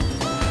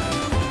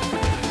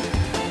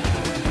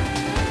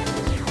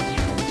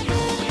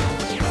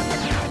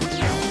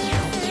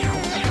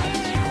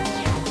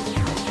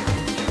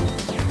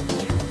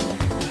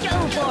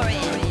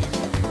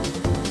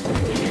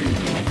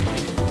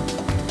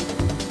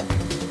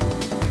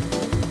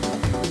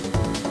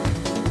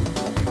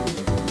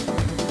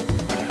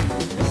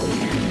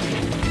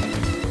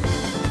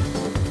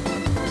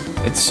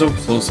 It's so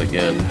close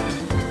again.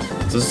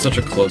 This is such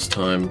a close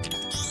time.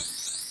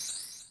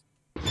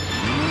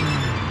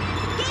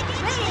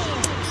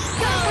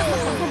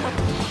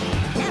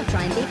 Now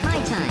try and beat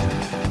my time.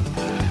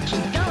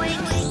 Keep going.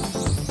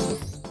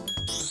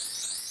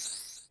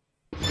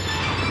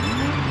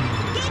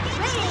 Get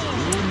ready.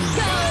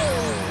 Go.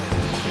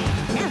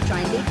 Now try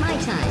and beat my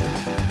time.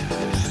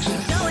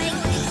 Keep going.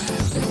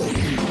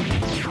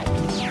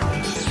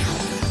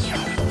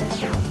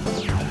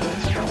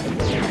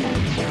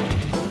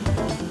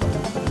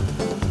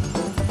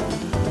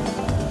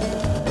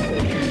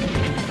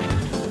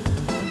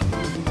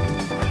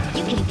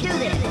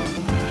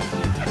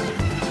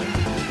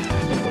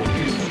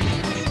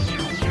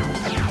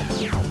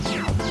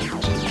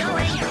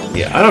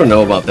 Yeah, I don't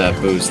know about that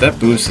boost. That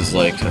boost is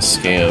like a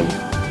scam.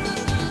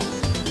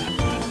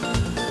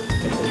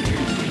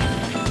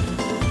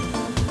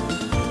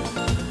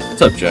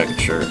 What's up, Jacket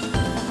Shirt?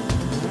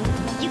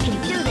 You can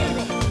do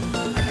this.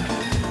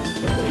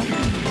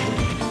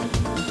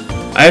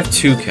 I have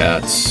 2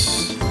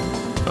 cats.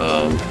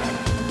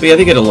 But yeah,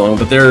 they get along,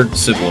 but they're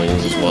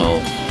siblings as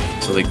well.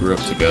 So they grew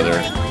up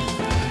together.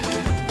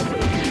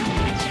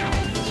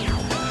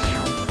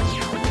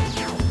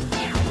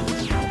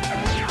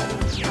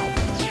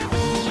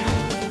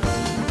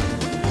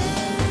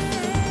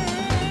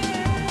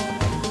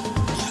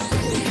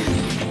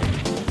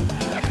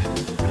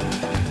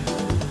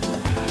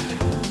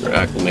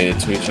 Acclimated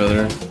to each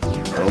other.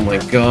 Oh my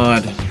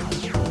god.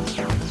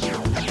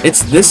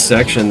 It's this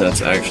section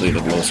that's actually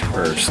the most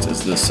cursed,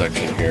 is this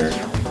section here.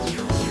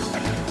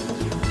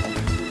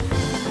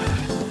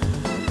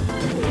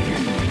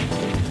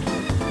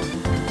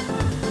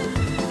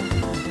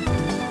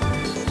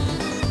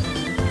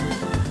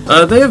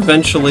 They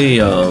eventually,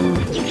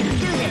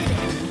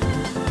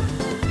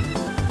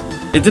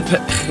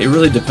 it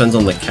really depends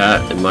on the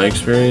cat, in my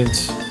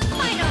experience.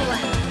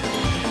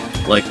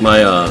 Like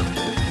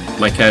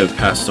my cat who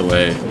passed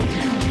away a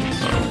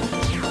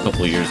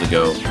couple of years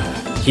ago,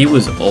 he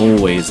was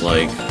always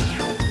like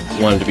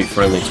wanted to be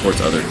friendly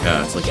towards other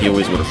cats. Like he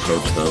always would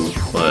approach them,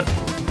 but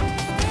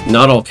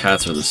not all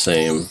cats are the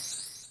same.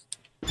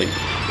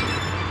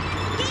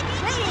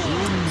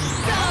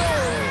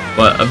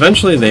 But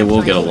eventually they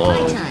will get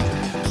along.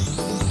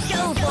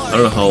 I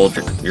don't know how old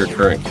your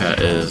current cat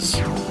is,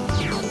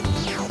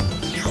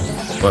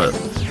 but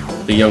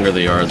the younger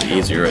they are, the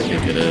easier I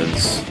think it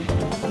is.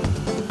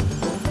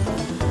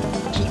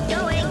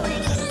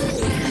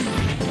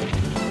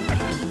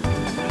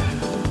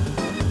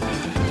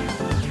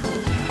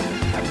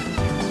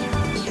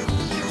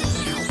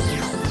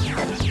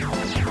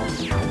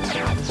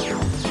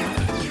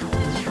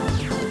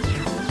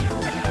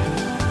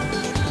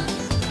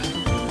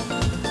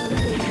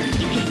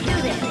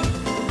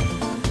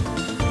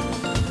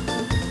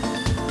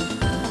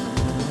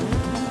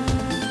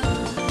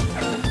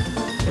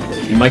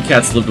 My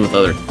cat's lived with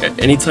other.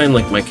 Anytime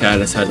like my cat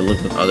has had to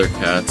live with other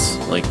cats,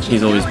 like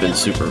he's always been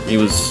super. He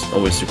was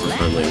always super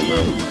friendly with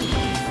them.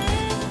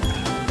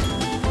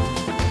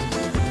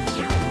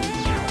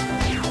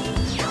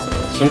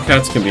 So, some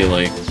cats can be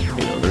like, you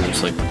know, they're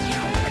just like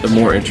they're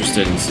more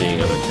interested in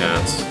seeing other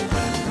cats.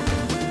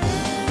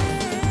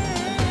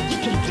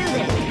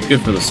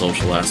 Good for the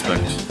social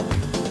aspect,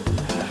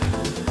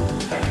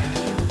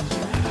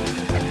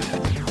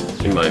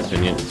 in my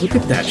opinion. Look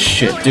at that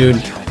shit,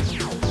 dude.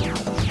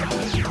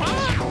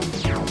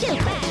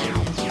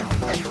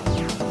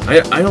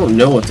 I don't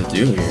know what to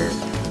do here.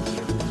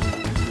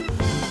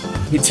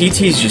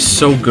 TT's just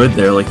so good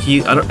there. Like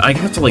I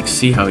have to like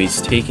see how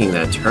he's taking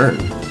that turn.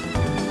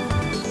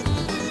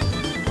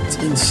 It's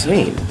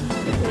insane.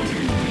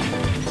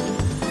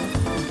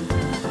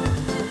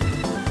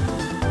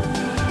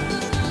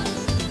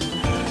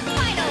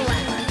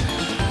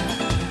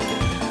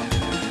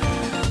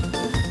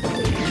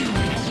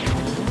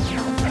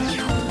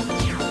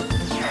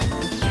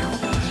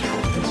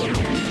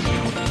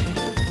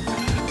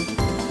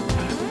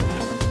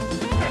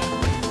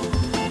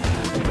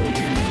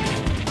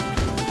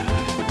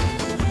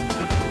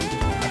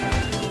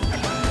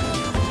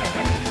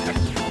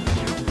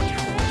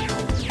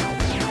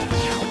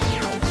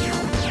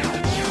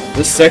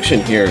 This section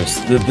here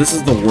is this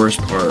is the worst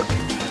part.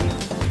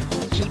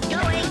 Keep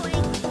going.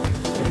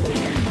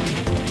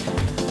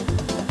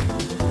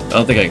 I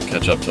don't think I can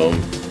catch up to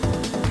him.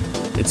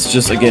 It's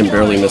just again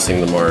barely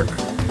missing the mark.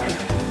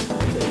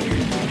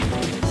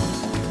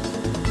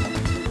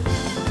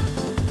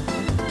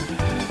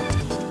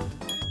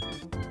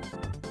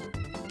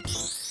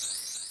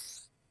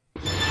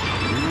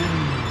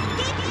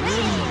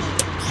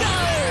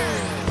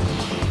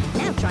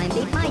 Now try and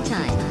beat my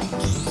time.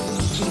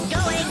 Keep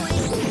going.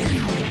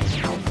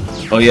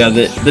 Oh yeah,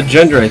 the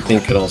gender I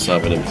think could also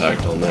have an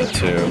impact on that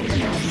too.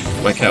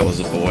 My cat was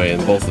a boy,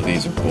 and both of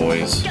these are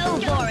boys. Go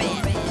for it.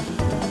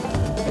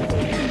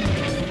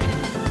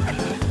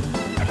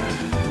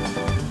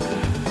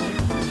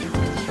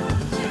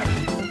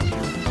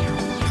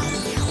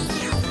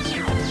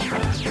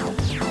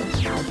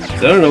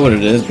 I don't know what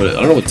it is, but I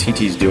don't know what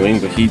TT's doing,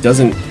 but he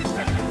doesn't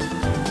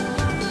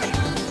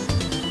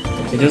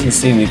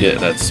seem to get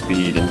that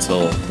speed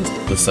until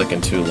the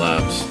second 2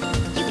 laps.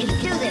 You can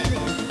do this.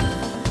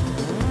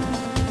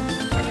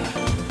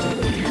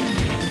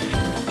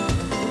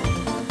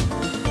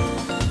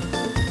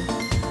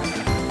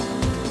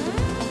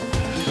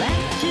 Lap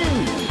 2.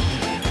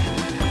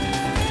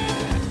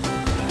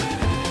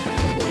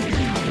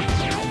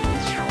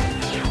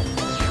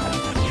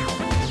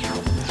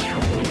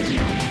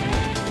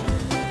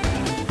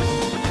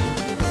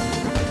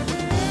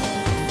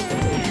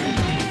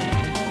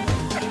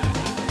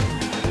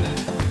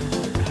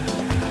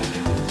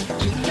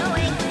 Keep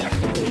going.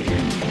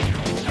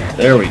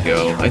 There we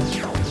go.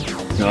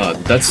 God,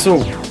 that's so...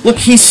 Look,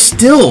 he's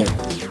still...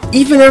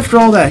 Even after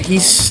all that, he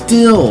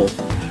still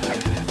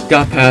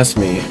got past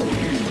me.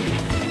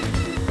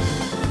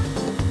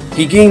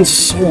 He gained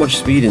so much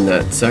speed in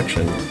that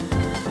section.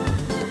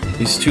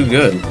 He's too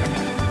good.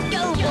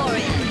 Go for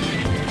it.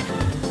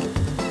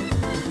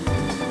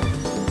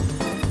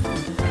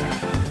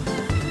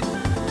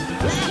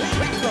 Lap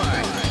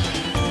record.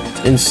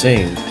 It's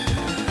insane.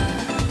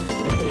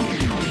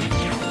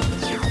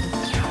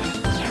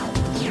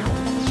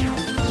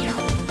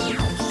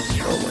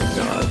 Oh my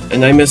god.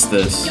 And I missed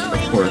this, of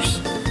course.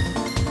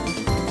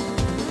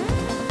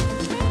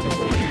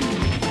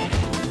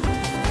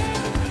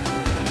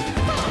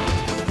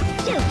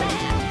 Too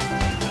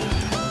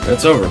fast.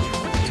 It's over.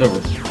 It's over.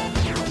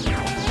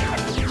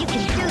 You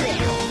can do this.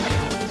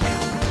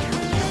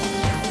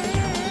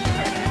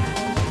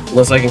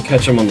 Unless I can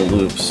catch him on the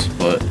loops,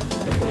 but...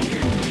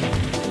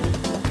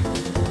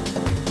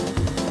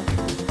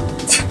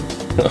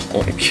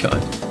 oh my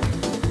god.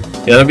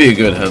 Yeah, that'd be a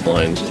good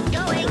headline. Keep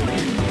going.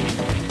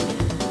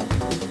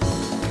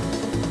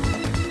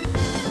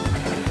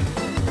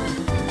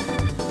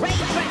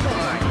 Race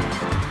record.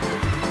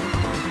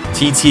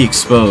 TT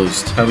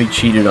exposed. How he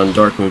cheated on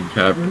Dark Moon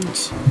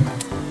Caverns.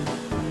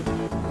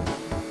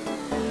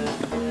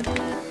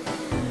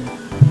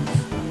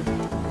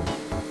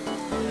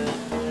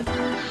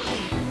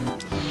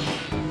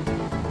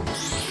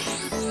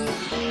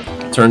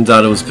 Turns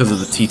out it was because of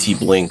the TT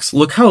blinks.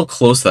 Look how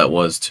close that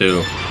was,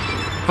 too.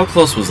 How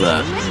close was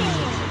that?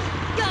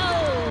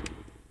 Go.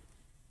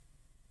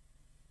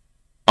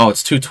 Oh,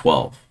 it's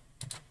 212.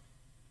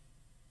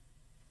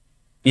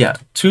 Yeah,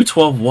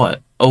 212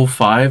 what?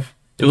 05?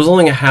 It was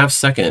only a half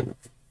second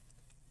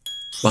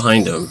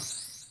behind him.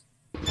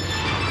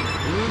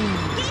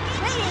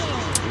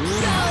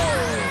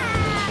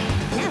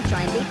 Now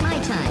try and beat my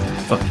time.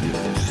 Fuck you.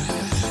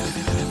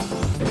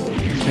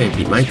 Okay,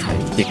 beat my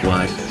time,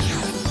 dickwad.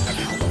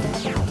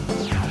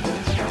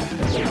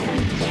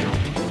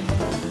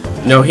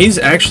 No, he's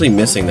actually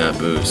missing that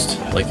boost.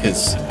 Like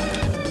his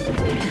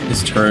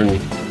turn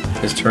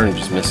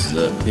just misses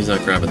it. He's not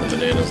grabbing the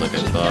bananas like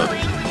I thought.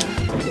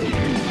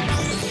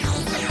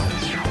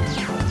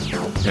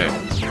 Okay.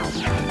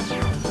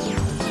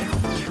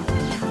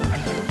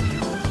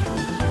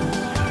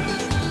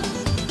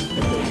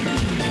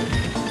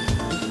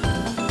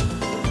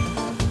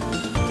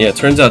 Yeah, it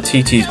turns out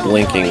TT's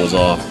blinking was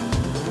off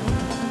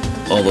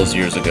all those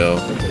years ago.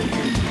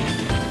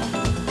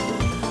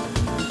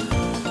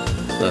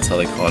 That's how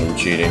they caught him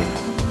cheating.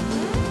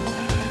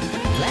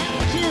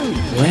 Lap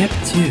 2. Lap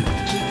 2.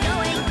 Keep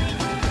going.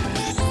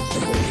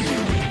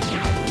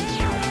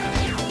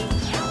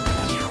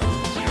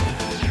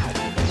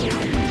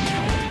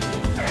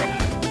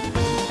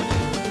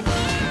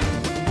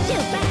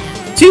 Too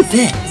fast. Too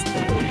fast!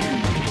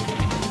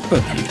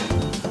 Fuck you.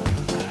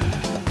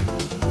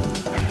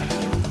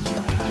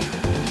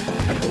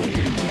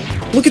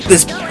 Look at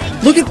this!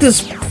 Look at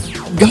this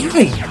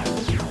guy!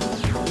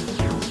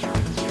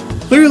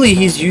 Clearly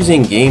he's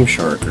using Game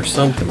Shark or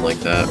something like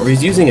that, or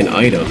he's using an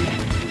item.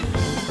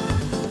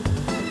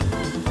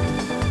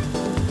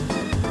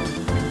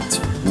 It's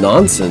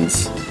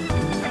nonsense. Go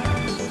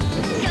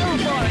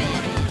for it.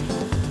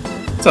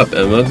 What's up,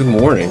 Emma? Good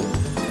morning.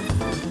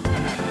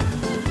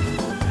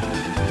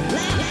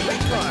 Lap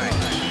record.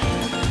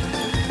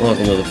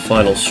 Welcome to the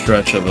final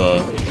stretch of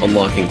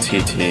unlocking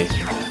TT.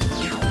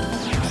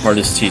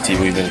 Hardest TT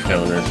we've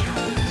encountered.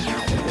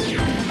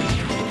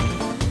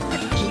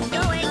 Keep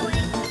going.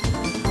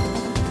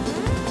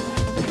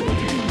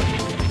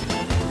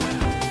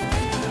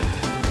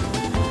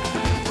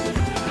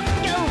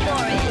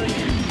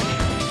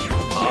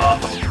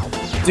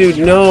 Dude,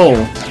 no.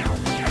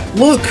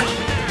 Look!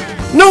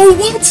 No,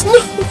 what? No,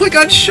 I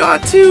got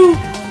shot too!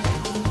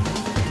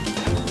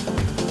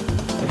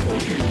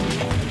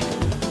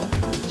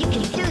 You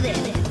can do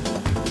this.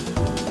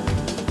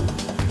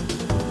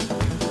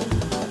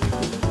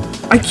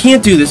 I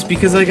can't do this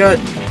because I got...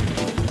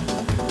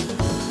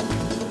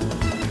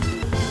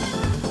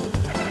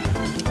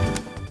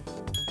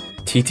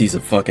 TT's a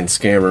fucking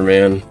scammer,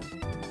 man.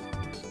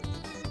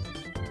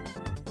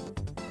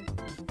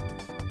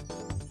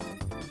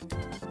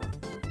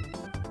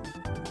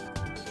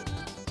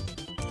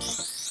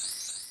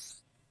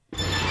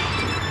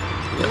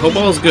 Hope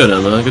all's good,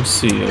 Emma. Good to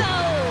see you. Now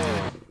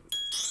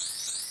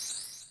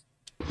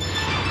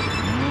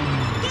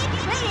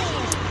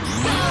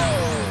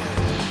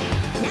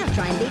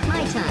try and beat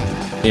my time.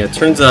 Yeah, it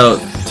turns out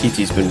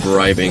TT's been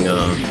bribing, Keep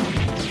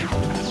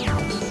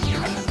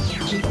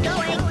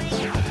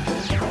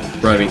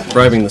going.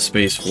 bribing the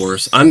Space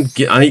Force. I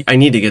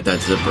need to get that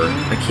zipper.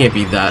 I can't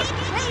be that.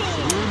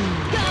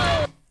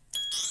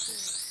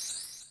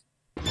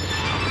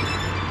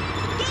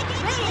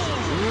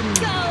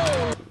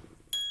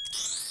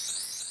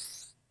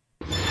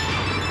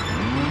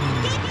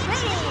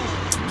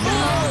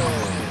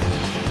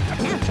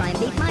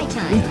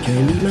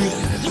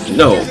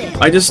 No,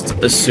 I just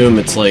assume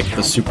it's like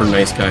the super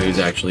nice guy who's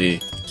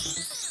actually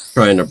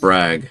trying to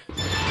brag.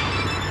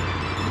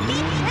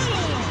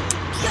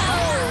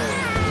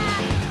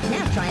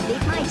 Now try and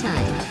beat my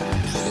time.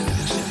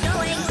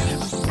 Going.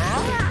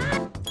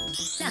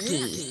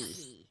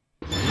 Sucky.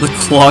 The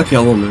clock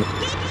element.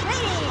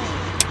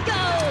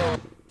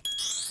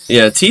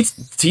 Yeah,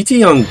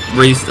 TT on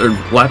race or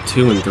lap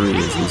 2 and 3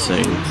 is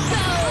insane.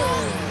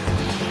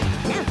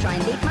 Now try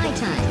and beat my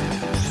time.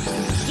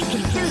 You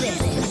can do this.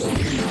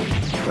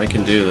 I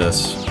can do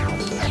this.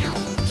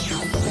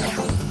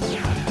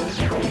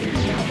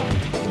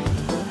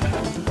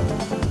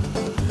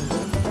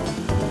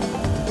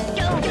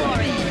 Go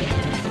for it.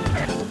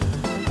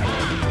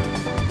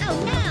 Oh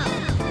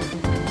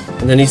no.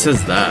 And then he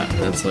says that,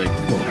 and it's like,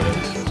 come on,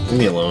 man. Leave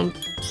me alone.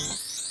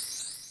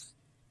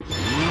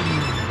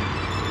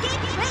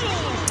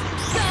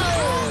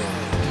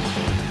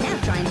 Now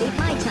try and beat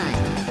my time.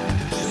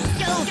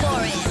 Go for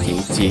it.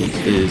 TT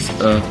is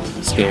a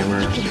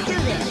scammer. You can do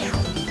this.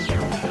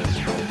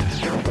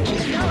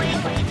 Keep going.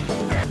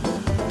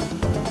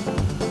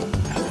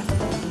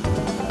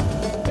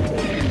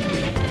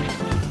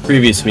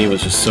 Previous me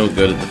was just so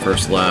good at the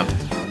first lap.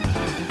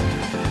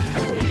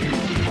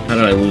 How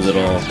did I lose it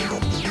all?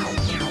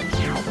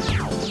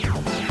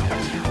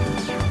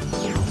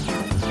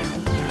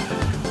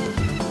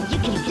 You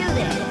can do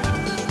this.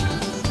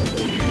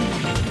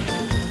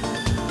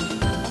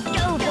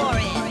 Go for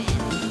it.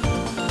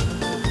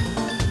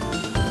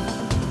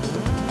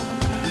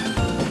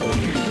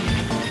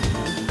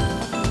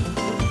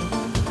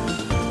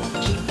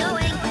 Keep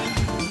going.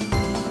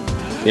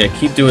 Yeah,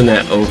 keep doing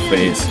that O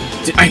face.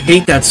 Dude, I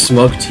hate that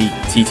smug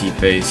TT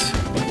face.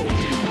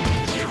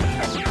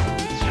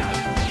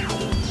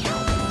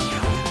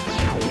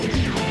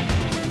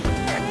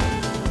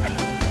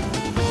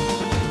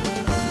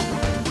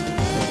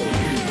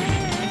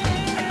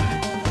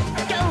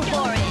 Go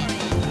for it.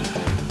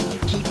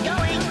 Keep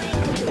going.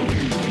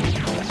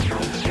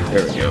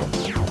 There we go.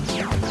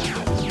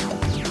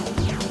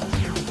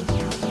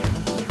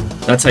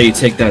 That's how you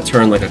take that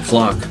turn like a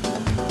clock.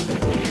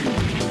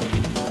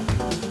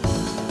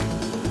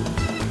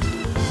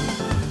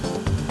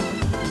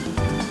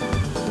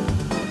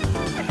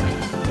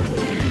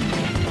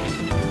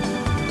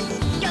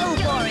 Go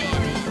for it.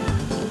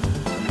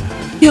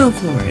 Go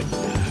for it.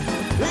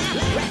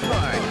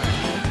 Record.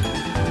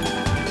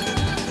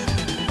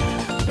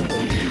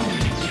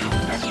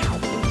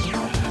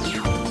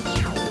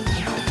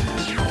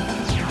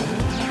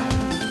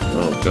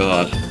 Oh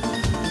god.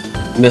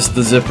 Missed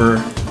the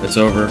zipper. It's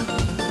over.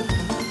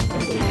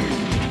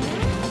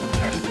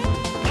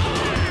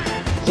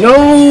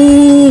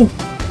 No!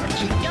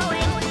 Keep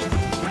going.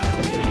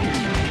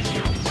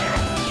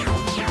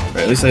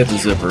 Right, at least I hit the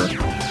zipper.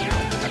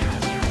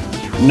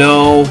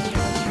 No!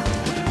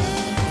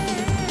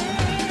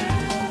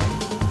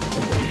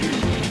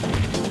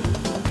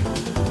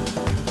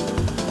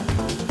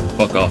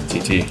 Fuck off,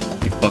 TT.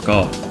 You fuck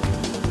off.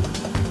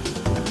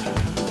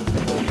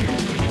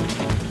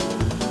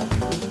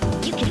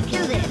 You can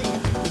do this.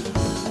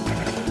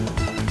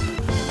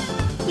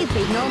 You've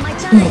beaten all my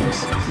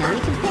times. Now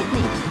you can pick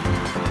me.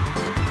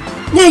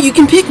 Yeah, you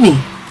can pick me!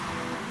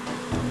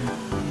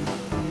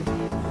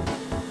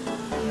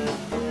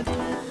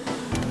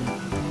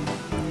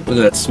 Look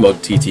at that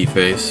smug TT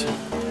face.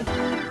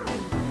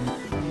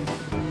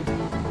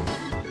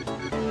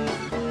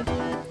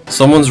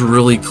 Someone's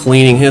really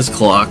cleaning his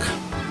clock.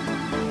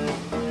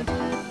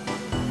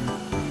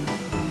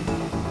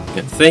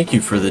 Yeah, thank you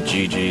for the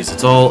GGs.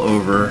 It's all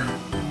over.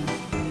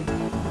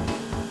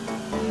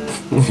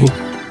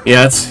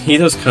 Yeah, he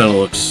does kind of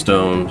look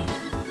stoned.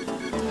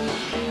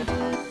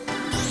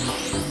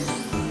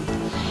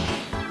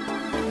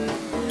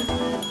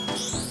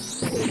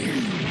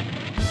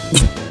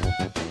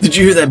 Did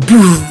you hear that?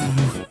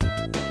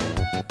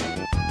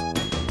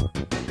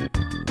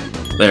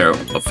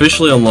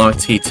 Officially unlocked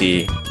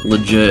TT.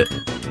 Legit.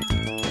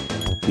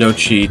 No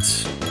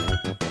cheats.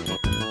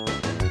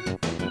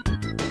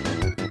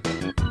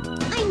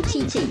 I'm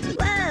TT.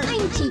 Whoa,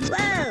 I'm TT.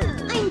 Whoa,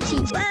 I'm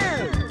TT.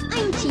 Whoa,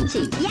 I'm TT.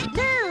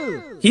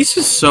 Yahoo! He's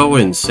just so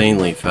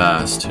insanely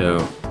fast, too.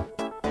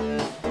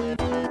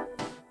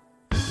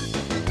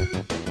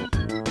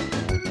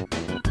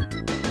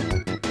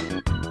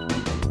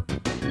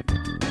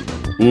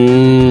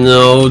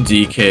 No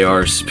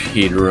DKR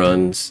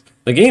speedruns.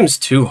 The game's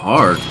too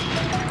hard.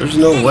 There's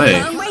no way.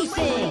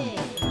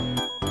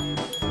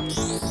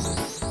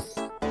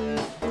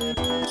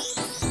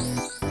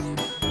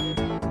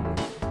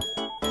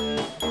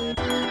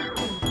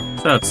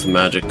 That's the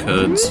magic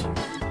codes.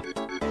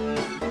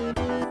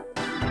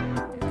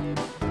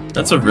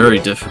 That's a very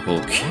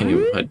difficult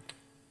game.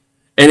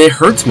 And it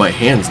hurts my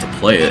hands to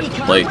play it.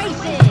 Like,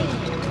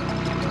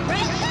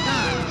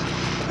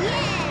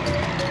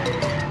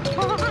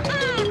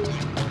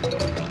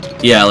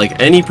 yeah, like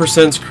any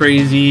percent's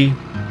crazy.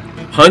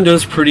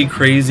 Honda's pretty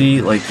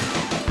crazy. Like,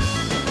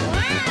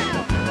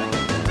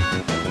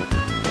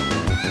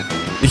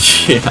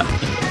 yeah,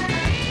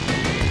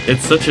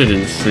 it's such an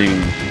insane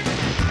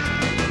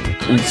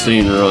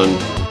run.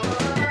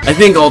 I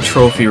think all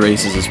trophy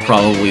races is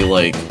probably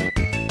like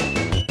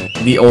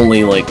the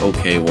only like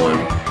okay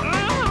one.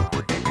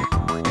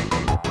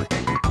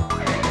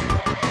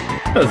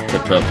 That's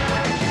tipped up.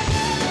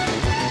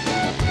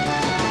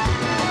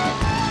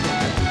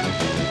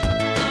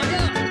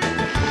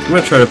 I'm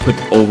gonna try to put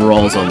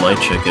overalls on my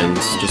chickens,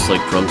 just like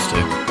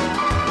Drumstick.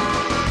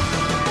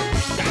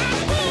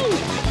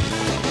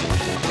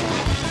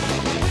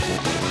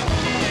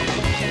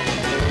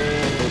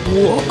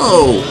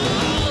 Whoa!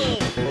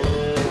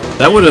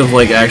 That would have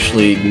like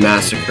actually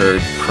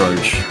massacred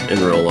Crunch in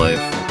real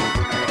life.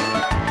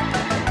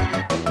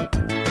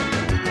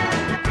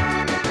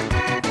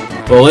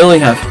 Well, we only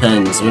have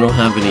hens, we don't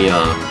have any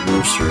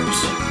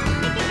roosters.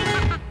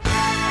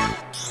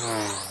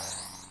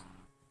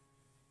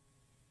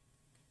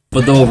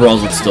 But the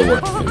overalls would still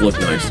work. It would look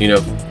nice, you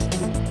know?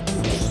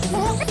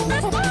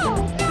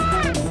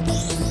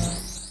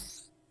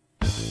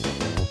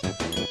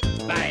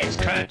 Buy its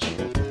crunch.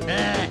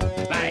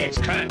 Buy its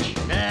crunch.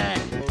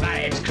 Buy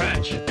its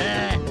crunch.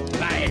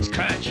 Buy its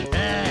crunch.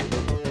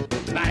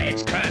 Buy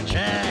its crunch.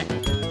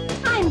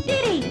 I'm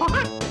Diddy! Whoa!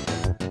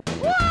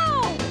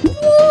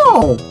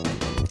 Whoa!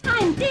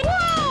 I'm Diddy!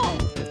 Whoa!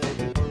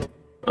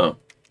 Oh.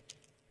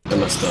 I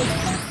messed up.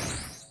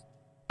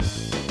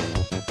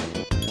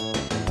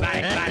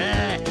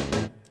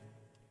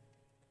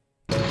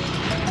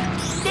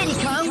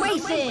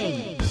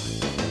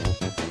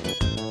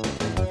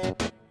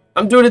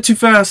 I'm doing it too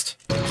fast.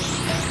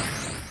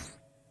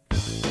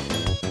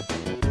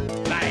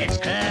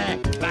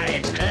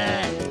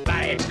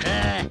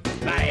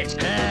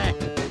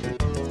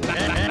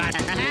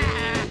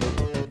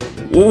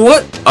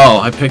 What? Oh,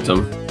 I picked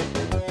him.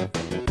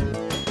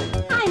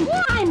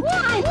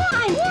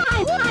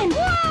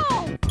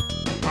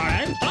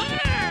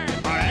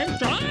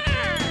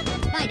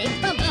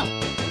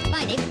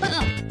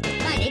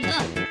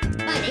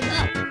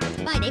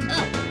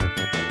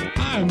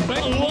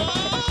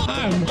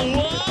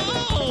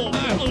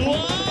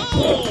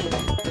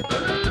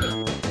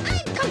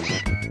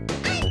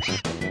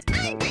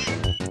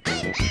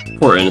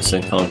 Poor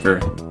innocent Conquer.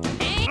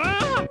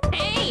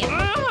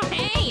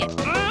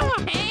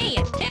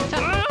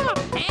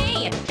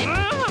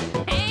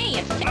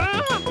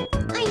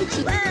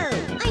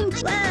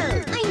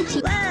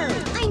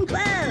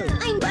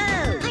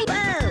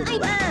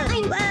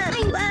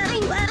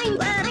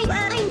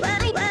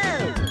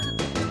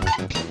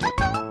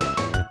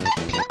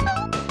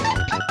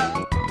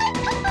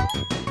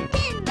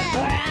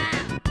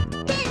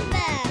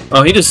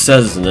 Oh, he just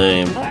says his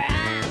name.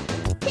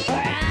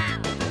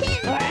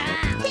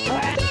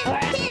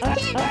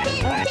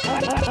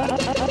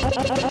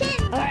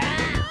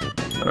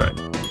 Alright.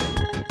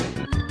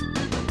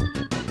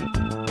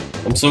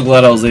 I'm so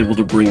glad I was able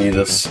to bring you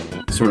this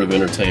sort of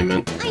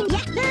entertainment.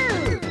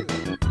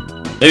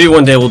 Maybe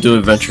one day we'll do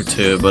Adventure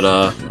 2, but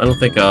I don't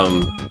think,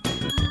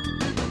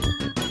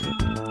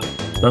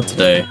 not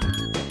today.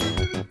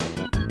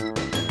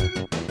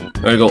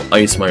 I gotta go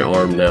ice my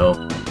arm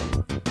now.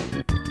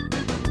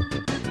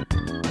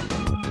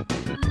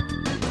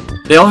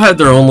 They all had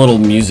their own little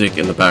music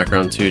in the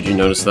background too, did you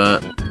notice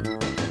that?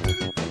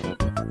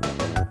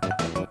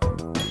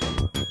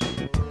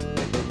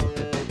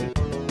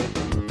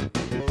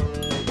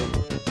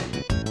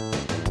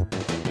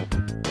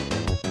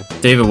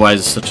 David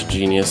Wise is such a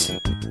genius.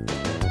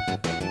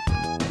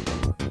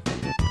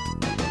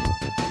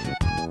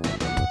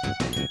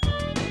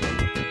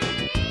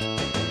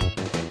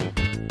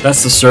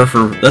 That's the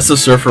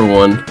surfer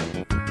one.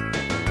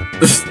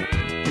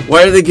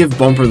 Why do they give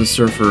Bumper the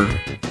surfer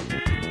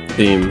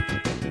theme?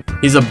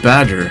 He's a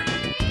badger.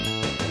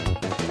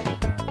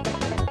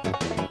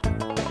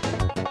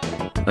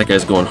 That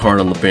guy's going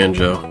hard on the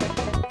banjo.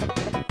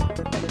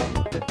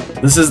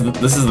 This is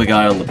the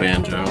guy on the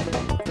banjo.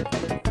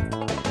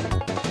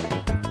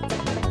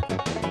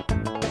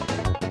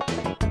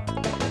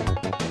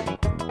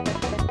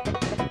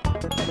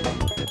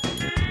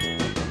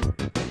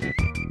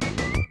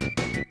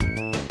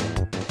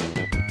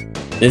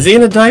 Is he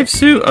in a dive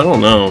suit? I don't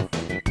know.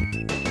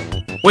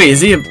 Wait, is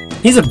he a...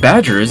 He's a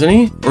badger, isn't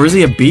he? Or is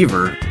he a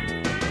beaver?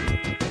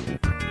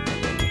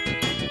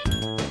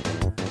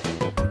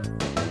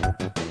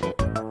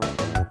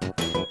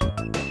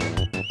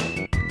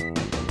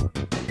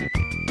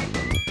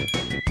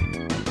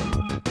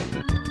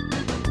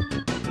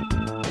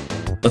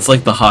 That's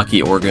like the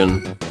hockey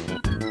organ.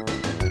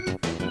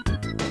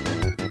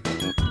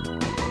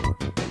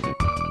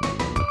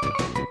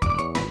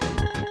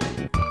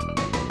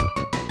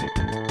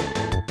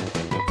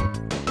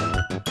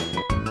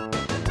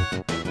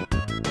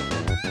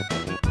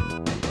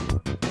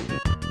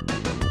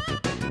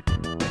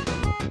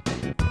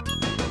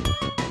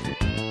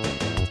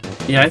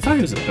 Yeah, I thought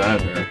he was a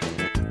badger.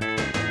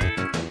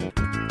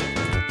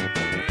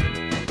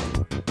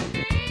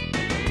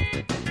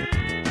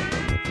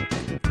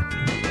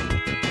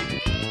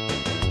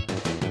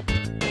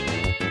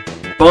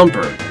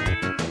 Bumper.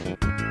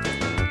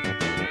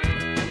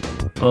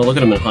 Oh, look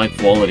at him in high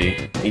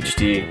quality.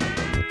 HD.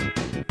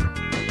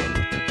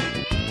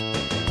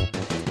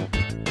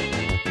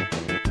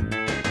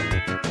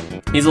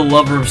 He's a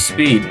lover of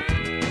speed.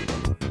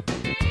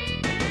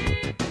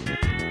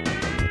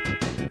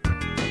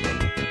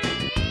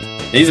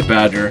 He's a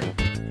badger.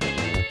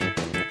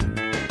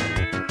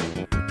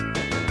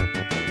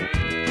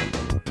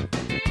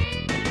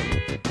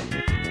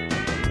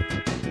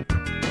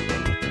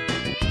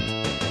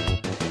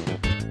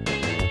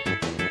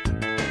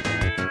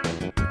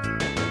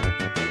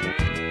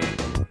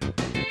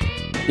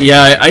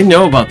 Yeah, I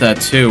know about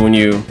that too when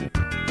you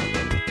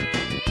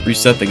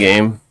reset the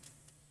game.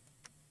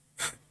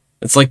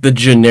 It's like the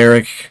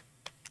generic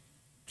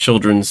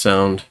children's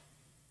sound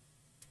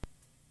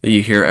that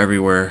you hear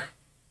everywhere.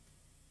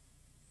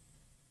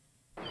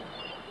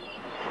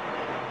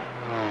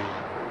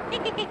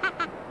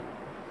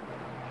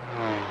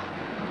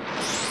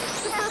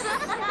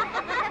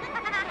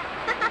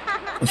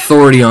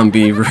 Authority on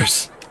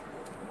beavers.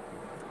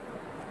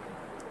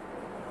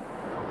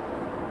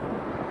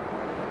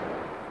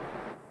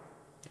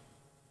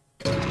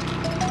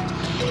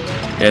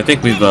 Yeah, I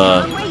think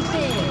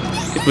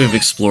we've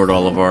explored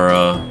all of our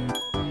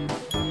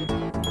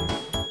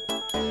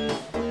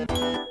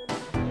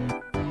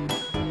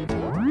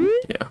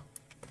yeah.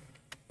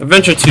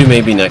 Adventure 2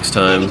 maybe next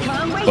time,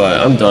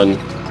 but I'm done.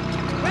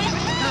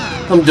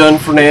 I'm done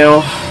for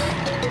now.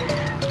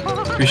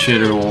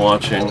 Appreciate everyone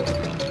watching.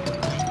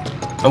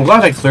 I'm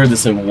glad I cleared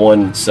this in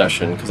one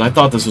session, because I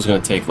thought this was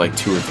going to take like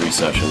 2 or 3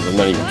 sessions. I'm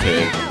not even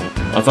kidding.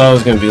 I thought it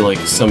was going to be like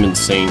some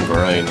insane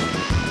grind.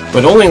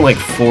 But only like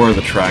 4 of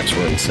the tracks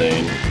were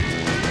insane.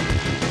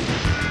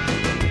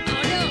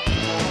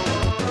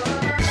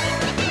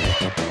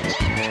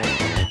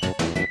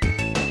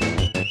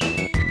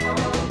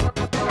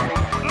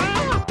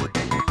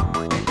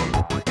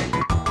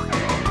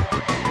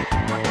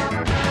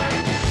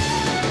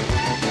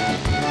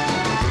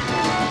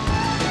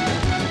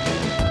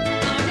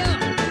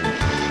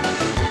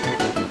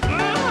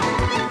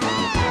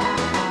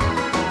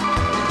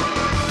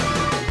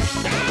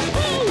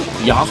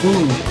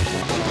 Yahoo!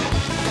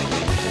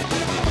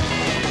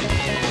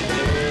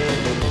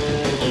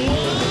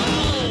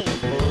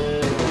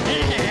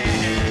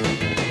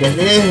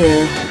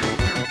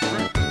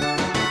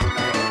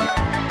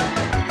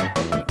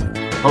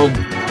 I'll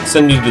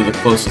send you to the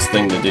closest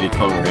thing to Diddy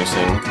Kong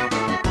Racing on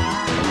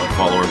my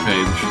follower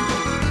page.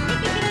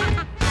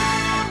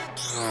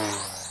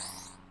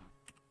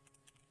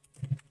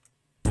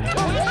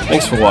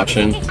 Thanks for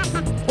watching.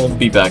 I'll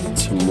be back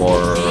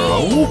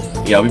tomorrow.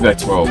 Yeah, I'll be back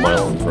tomorrow with my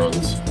own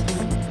runs.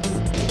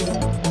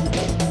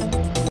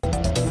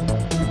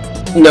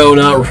 No,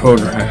 not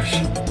Road Rash.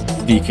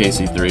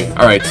 DKC3.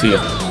 Alright, see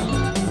ya.